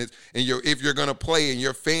confidence, and if you're going to play and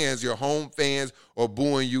your fans, your home fans, are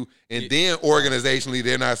booing you, and then organizationally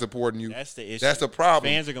they're not supporting you. That's the issue. That's the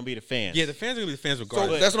problem. Fans are gonna be the fans. Yeah, the fans are gonna be the fans So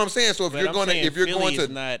regardless. that's what I'm saying. So if But you're I'm going to, saying if you're Philly going is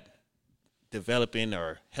to, not developing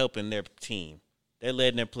or helping their team, they're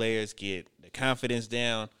letting their players get the confidence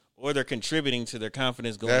down, or they're contributing to their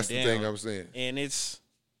confidence going that's down. the thing I'm saying. And it's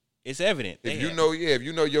evident. If They you have- know, if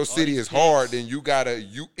you know your city these is hard, picks. then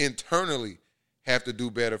you internally have to do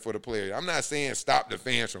better for the player. I'm not saying stop the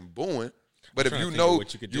fans from booing, but if trying to you think know of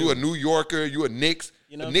what you could you a do. New Yorker, you a Knicks,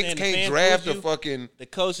 You know the what I'm Knicks saying? The can't fans draft booed a you. fucking. the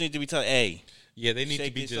coach needs to be telling, hey, yeah, they need to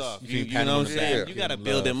shake be this just. off. You, You, can pat know them what on I'm the saying? back, You give got to them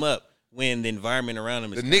build love. them up when the environment around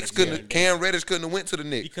them is The kinda Knicks couldn't. tearing Cam Reddish couldn't have went to the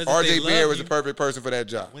Knicks. Because if they R.J. love Barrett is you- the perfect person for that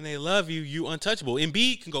job. When they love you, you untouchable.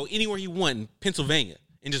 Embiid can go anywhere he want in Pennsylvania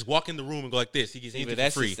and just walk in the room and go like this. He gets down. anything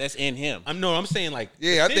But for free. that's in him. I'm saying like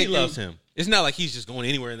Yeah, I the city think loves him. It's not like he's just going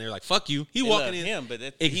anywhere and they're like fuck you. He They walking love in him, but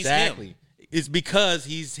he's exactly. him. It's because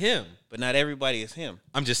he's him. But not everybody is him.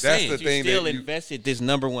 I'm just That's saying. the You thing still that you- invested this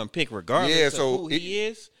number one pick, regardless Yeah, of so who it he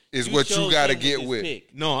is. is what you chose gotta him get this with.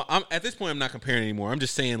 pick. No, I'm at this point. I'm not comparing anymore. I'm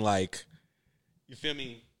just saying, like, you feel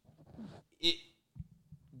me?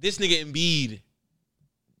 This nigga Embiid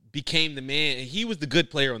became the man. And he was the good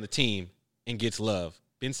player on the team and gets love.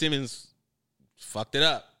 Ben Simmons fucked it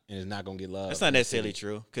up and is not gonna get love. That's not necessarily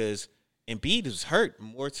true because Embiid was hurt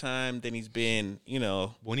more time than he's been.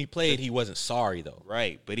 When he played, he wasn't sorry though.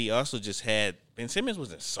 Right, but he also just had Ben Simmons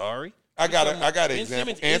wasn't sorry. I got an Ben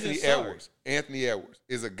example. Simmons Anthony isn't sorry. Edwards. Anthony Edwards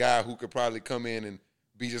is a guy who could probably come in and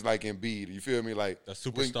be just like Embiid. You feel me? Like A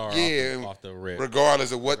superstar yeah, off the rip.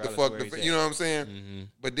 regardless of what Regardless the of fuck, where he's you at. know what I'm saying? Mm-hmm.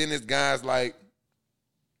 But then there's guys like,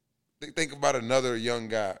 think about another young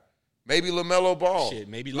guy, maybe LaMelo Ball. Shit,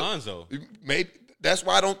 maybe Lonzo. Maybe that's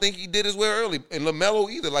why I don't think he did as well early, and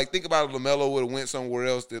LaMelo either. Like think about if LaMelo would have went somewhere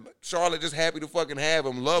else. Charlotte just happy to fucking have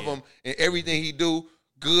him, love him, and everything he do,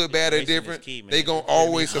 good, bad, or Integration is different. key, man. They gonna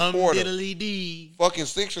always support him. Hum-diddly-dee. Fucking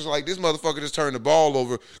Sixers like this motherfucker just turned the ball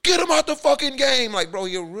over. Get him out the fucking game, like bro,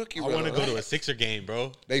 you're a rookie. I bro. want to go to a Sixer game,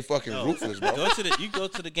 bro. They fucking ruthless, bro. You go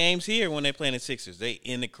to the games here when they playing the Sixers. They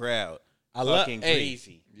in the crowd, I love- fucking hey.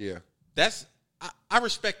 crazy. Yeah. I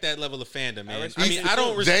respect that level of fandom, man. I respect mean, it I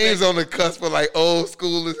don't too. respect. James on the cusp of like old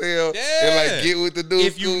school as hell, Yeah. and like get with the new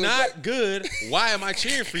If school. you're not good, why am I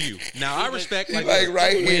cheering for you? Now I respect He's like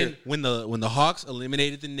right here. when the Hawks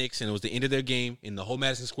eliminated the Knicks and it was the end of their game and the whole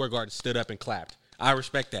Madison Square Garden stood up and clapped. I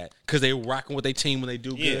respect that because they were rocking with their team when they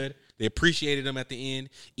do Yeah. good. They appreciated them at the end,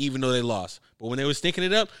 even though they lost. But when they was stinking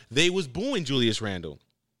it up, they was booing Julius Randle.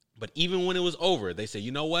 But even when it was over, they said,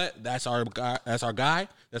 "You know what? That's our guy. That's our guy.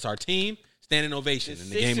 That's our team." Standing ovation,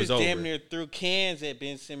 and the game was over. damn near threw cans at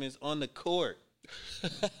Ben Simmons on the court.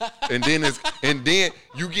 And then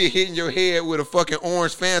you get hit in your head with a fucking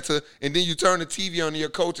orange Fanta, and then you turn the TV on and your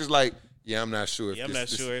coach is like, Yeah, I'm not sure. I'm not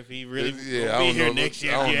sure if he really Yeah, will I be here don't know. next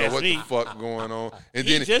year. I don't if you know ask what me. the fuck going on. And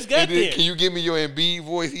He just got there. Can you give me your Embiid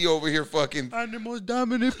voice? He over here fucking. I'm the most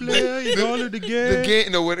dominant player in all of the The game.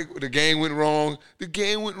 game. No, the game went wrong. The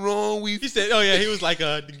game went wrong. He said, "Oh yeah," he was like,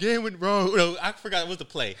 "The game went wrong." No, I forgot what was the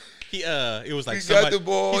play. It was like He got somebody, the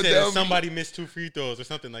ball He said down. that somebody missed 2 free throws or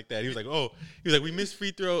something like that. He was like, "Oh," he was like, "We missed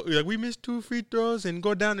free throw. We missed 2 free throws and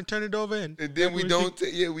go down and turn it over." And And then we don't.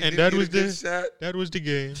 We and didn't that get was a good the shot. that was the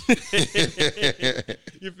game.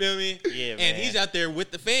 You feel me? Yeah, and man. he's out there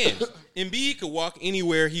with the fans. Embiid could walk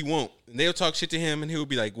anywhere he want. And they'll talk shit to him, and he'll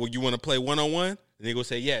be like, "Well, you want to play 1-on-1?" And they go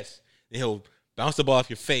say yes. And he'll bounce the ball off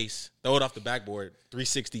your face, throw it off the backboard,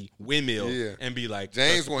 360 windmill, Yeah. and be like,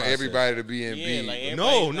 James "Trust the want process." everybody to be Embiid. Yeah, like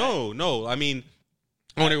No, everybody's no. I mean,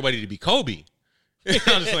 I want everybody to be Kobe. I'm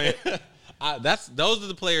just playing. Those are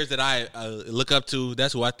the players that I look up to.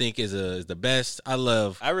 That's who I think is the best. I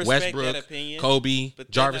love I respect Westbrook, that opinion, Kobe, but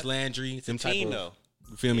Jarvis that- Landry, them type team, of. though.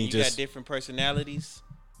 You feel me? You Just got different personalities,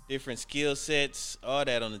 different skill sets, all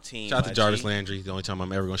that on the team. shout out to my Jarvis G. Landry. The only time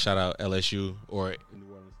I'm ever gonna shout out LSU or New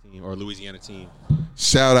Orleans team or Louisiana team.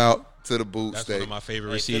 Shout out to the boot That's state. one of my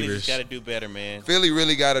favorite Hey, Philly receivers. just got to do better, man. Philly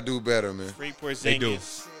really got to do better, man. Free They do.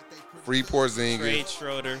 Porzingis, Free Porzingis. trade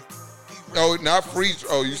Schroeder. Oh, not free.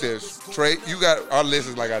 Oh, you said trade. You got our list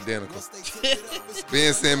is like identical.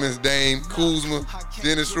 Ben Simmons, Dame, Kuzma,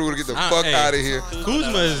 Dennis Schroeder. Get the fuck hey. out of here.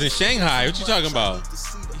 Kuzma is in Shanghai. What you talking about?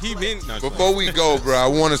 He been no, Before we go, bro, I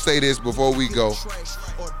want to say this before we go.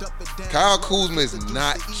 Kyle Kuzma is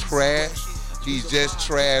not trash. He's just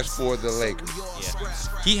trash for the Lakers.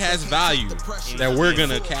 Yeah, he has value that we're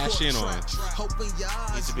gonna cash in on.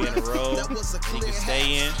 needs to be in a role that he can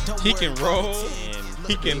stay in. He can roll. And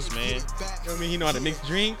He can. produce, man. You know what I mean? He know how to mix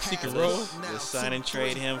drinks. He can roll. Just sign and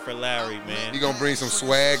trade him for Lowry, He man. gonna bring some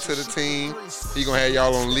swag to the team. He gonna have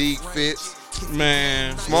y'all on league fits.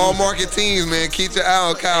 Man. Small market teams, man. Keep your eye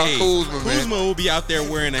on Kyle Hey, Kuzma, man. Kuzma will be out there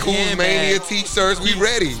wearing a Kuzmania handbag. t-shirts. We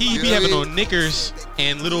ready. He You be know having what I mean? on knickers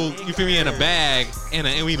and little, you feel me, in a bag, and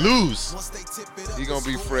we lose. He gonna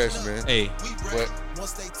be fresh, man. Hey, But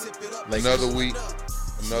Lakers. another week,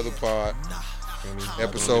 another pod.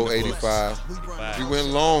 Episode 85. We went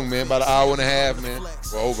long, man, about an hour and a half, man.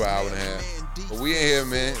 Well, over an hour and a half. But we in here,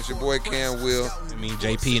 man. It's your boy Cam Will. I mean,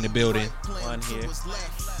 JP in the building. One here.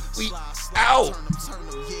 We out.